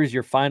here's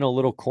your final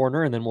little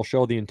corner, and then we'll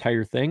show the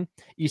entire thing.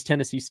 East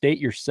Tennessee State,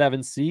 your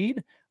 7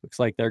 seed. Looks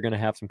like they're going to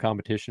have some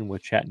competition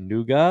with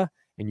Chattanooga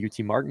and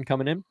UT Martin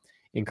coming in.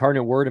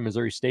 Incarnate Word and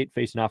Missouri State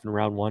facing off in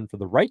round 1 for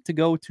the right to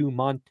go to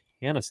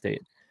Montana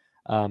State.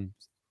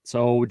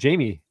 So,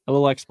 Jamie, a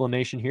little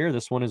explanation here.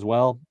 This one as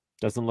well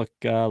doesn't look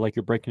like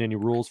you're breaking any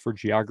rules for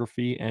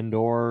geography and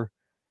or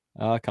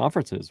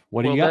conferences.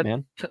 What do you got,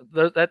 man?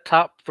 That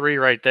top 3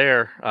 right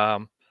there,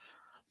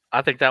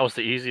 I think that was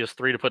the easiest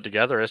 3 to put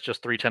together. It's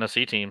just 3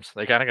 Tennessee teams.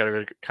 They kind of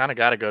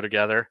got to go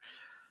together.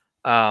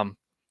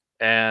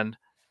 And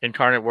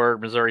Incarnate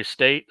Word, Missouri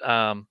State,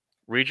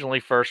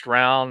 regionally first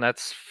round.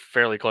 That's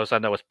fairly close. I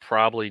know it's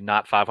probably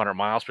not 500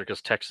 miles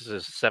because Texas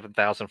is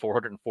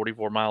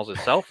 7,444 miles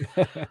itself.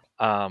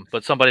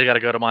 But somebody got to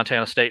go to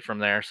Montana State from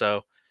there.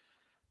 So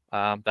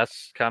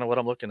that's kind of what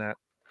I'm looking at.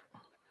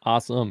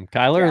 Awesome.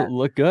 Kyler,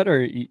 look good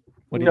or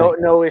what do you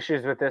think? No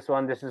issues with this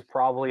one. This is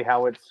probably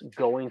how it's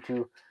going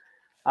to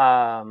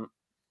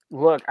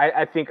look.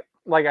 I think,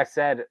 like I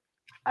said,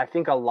 I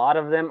think a lot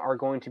of them are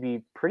going to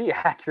be pretty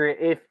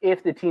accurate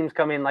if the teams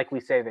come in like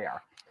we say they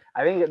are.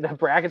 I think the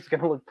bracket's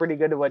going to look pretty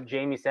good to what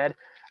Jamie said.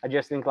 I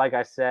just think, like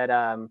I said,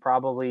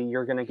 probably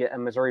you're going to get a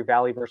Missouri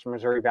Valley versus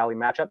Missouri Valley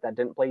matchup that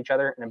didn't play each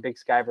other and a Big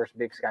Sky versus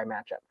Big Sky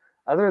matchup.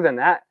 Other than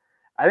that,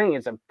 I think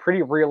it's a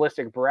pretty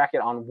realistic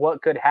bracket on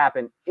what could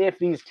happen if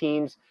these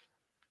teams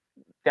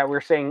that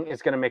we're saying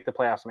is going to make the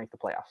playoffs make the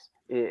playoffs.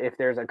 If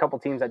there's a couple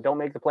teams that don't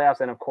make the playoffs,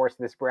 then of course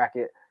this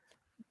bracket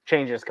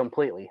changes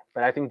completely.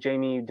 But I think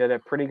Jamie did a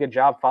pretty good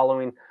job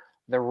following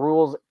the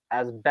rules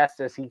as best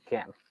as he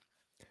can.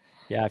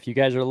 Yeah, if you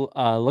guys are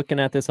looking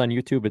at this on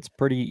YouTube, it's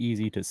pretty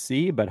easy to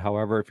see. But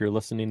however, if you're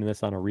listening to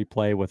this on a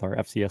replay with our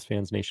FCS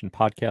Fans Nation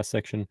podcast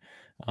section,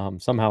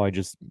 somehow I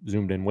just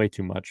zoomed in way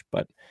too much.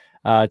 But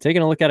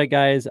taking a look at it,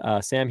 guys,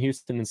 Sam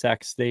Houston and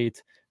Sac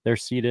State, they're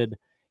seated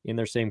in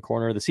their same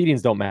corner. The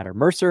seedings don't matter.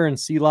 Mercer and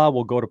CLA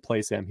will go to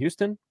play Sam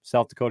Houston,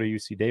 South Dakota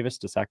UC Davis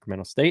to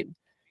Sacramento State.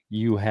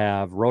 You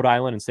have Rhode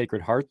Island and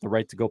Sacred Heart, the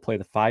right to go play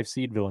the 5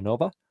 seed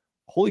Villanova.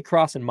 Holy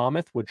Cross and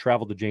Monmouth would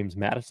travel to James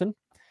Madison.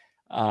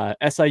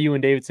 SIU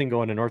and Davidson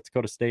going to North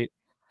Dakota State.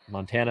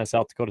 Montana,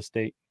 South Dakota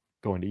State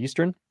going to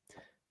Eastern.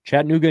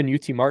 Chattanooga and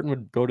UT Martin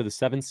would go to the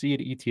 7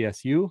 seed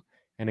ETSU.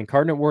 And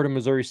Incarnate Word and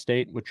Missouri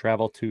State would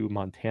travel to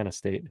Montana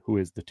State, who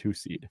is the 2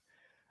 seed.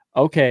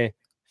 Okay,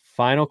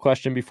 final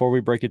question before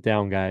we break it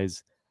down,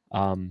 guys.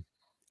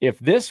 If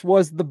this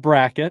was the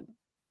bracket,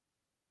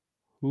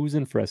 who's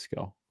in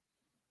Frisco?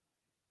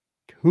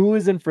 Who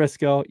is in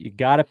Frisco? You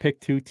got to pick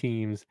 2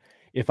 teams.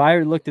 If I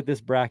looked at this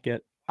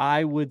bracket,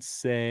 I would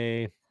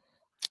say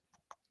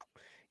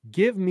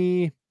give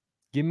me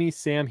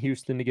Sam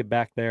Houston to get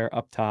back there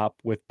up top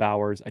with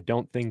Bowers. I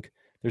don't think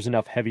there's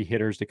enough heavy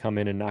hitters to come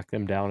in and knock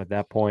them down at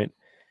that point.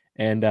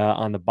 And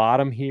on the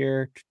bottom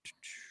here,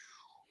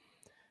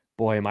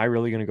 boy, am I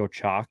really going to go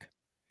chalk?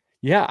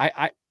 Yeah,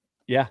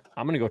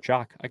 I'm going to go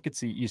chalk. I could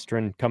see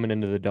Eastern coming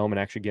into the Dome and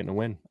actually getting a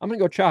win. I'm going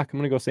to go chalk. I'm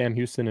going to go Sam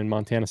Houston and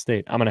Montana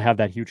State. I'm going to have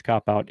that huge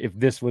cop out if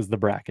this was the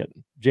bracket.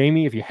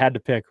 Jamie, if you had to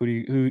pick,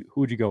 who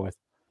would you go with?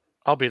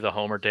 I'll be the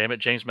homer, damn it.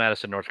 James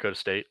Madison, North Dakota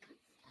State.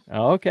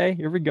 Okay,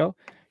 here we go.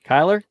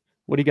 Kyler,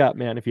 what do you got,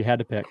 man, if you had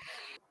to pick?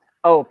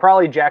 Oh,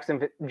 probably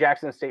Jackson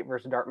State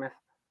versus Dartmouth.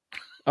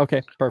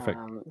 Okay, perfect.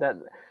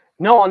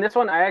 On this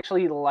one, I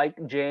actually like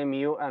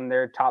JMU on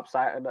their top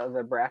side of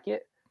the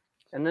bracket.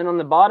 And then on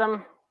the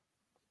bottom,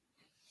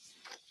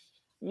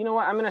 you know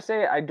what? I'm going to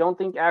say I don't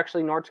think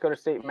actually North Dakota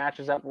State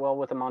matches up well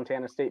with the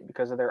Montana State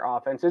because of their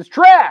offense. It's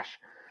trash!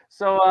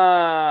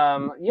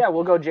 So,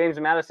 we'll go James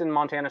Madison,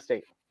 Montana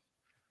State.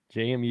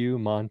 JMU,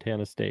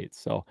 Montana State.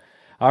 So,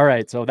 all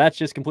right. So that's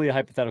just completely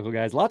hypothetical,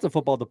 guys. Lots of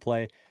football to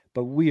play,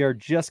 but we are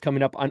just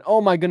coming up on,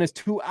 oh my goodness,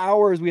 2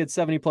 hours. We had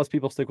 70 plus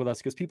people stick with us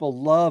because people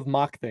love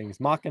mock things,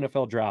 mock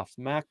NFL drafts,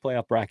 mock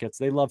playoff brackets.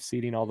 They love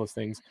seeding, all those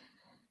things.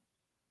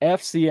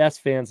 FCS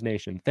Fans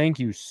Nation, thank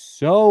you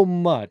so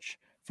much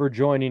for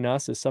joining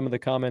us as some of the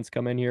comments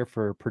come in here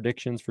for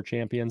predictions for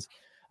champions.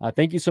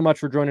 Thank you so much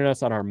for joining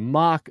us on our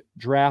mock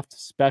draft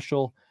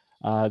special.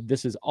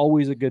 This is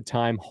always a good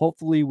time.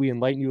 Hopefully we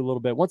enlighten you a little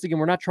bit. Once again,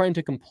 we're not trying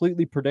to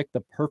completely predict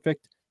the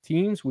perfect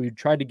teams. We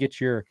tried to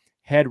get your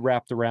head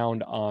wrapped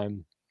around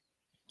on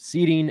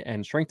seeding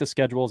and strength of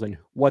schedules and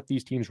what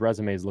these teams'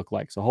 resumes look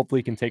like. So hopefully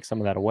you can take some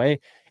of that away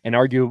and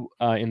argue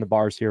in the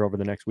bars here over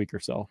the next week or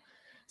so.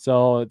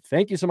 So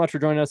thank you so much for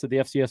joining us at the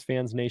FCS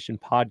Fans Nation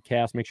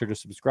podcast. Make sure to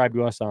subscribe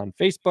to us on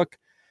Facebook,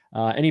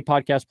 any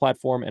podcast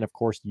platform, and of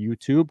course,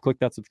 YouTube. Click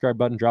that subscribe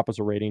button, drop us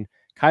a rating.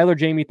 Kyler,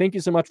 Jamie, thank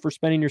you so much for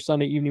spending your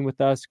Sunday evening with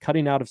us,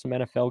 cutting out of some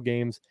NFL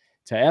games.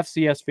 To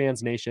FCS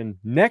Fans Nation,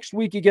 next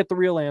week you get the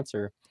real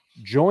answer.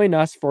 Join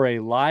us for a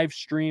live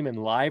stream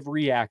and live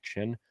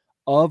reaction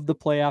of the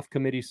playoff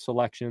committee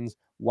selections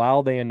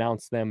while they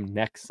announce them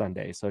next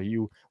Sunday. So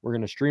we're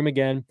going to stream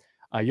again.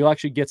 You'll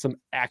actually get some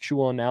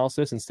actual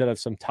analysis instead of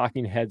some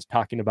talking heads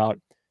talking about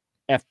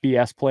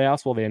FBS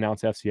playoffs while they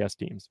announce FCS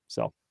teams.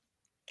 So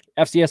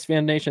FCS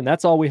Fan Nation,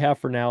 that's all we have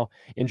for now.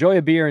 Enjoy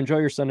a beer, enjoy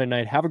your Sunday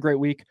night. Have a great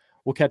week.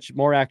 We'll catch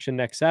more action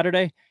next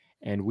Saturday,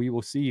 and we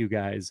will see you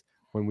guys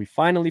when we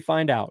finally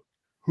find out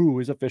who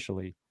is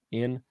officially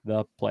in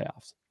the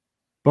playoffs.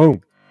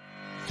 Boom.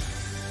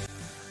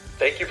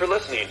 Thank you for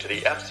listening to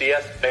the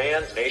FCS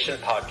Fans Nation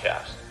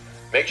podcast.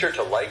 Make sure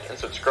to like and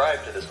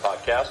subscribe to this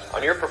podcast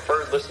on your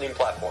preferred listening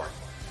platform,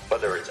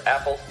 whether it's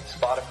Apple,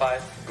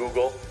 Spotify,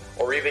 Google,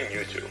 or even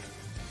YouTube.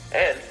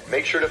 And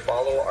make sure to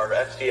follow our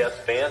FCS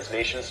Fans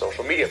Nation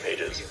social media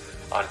pages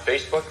on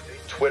Facebook,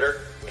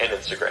 Twitter, and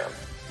Instagram.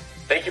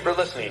 Thank you for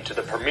listening to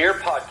the premier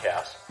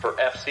podcast for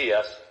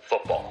FCS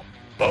football.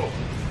 Boom.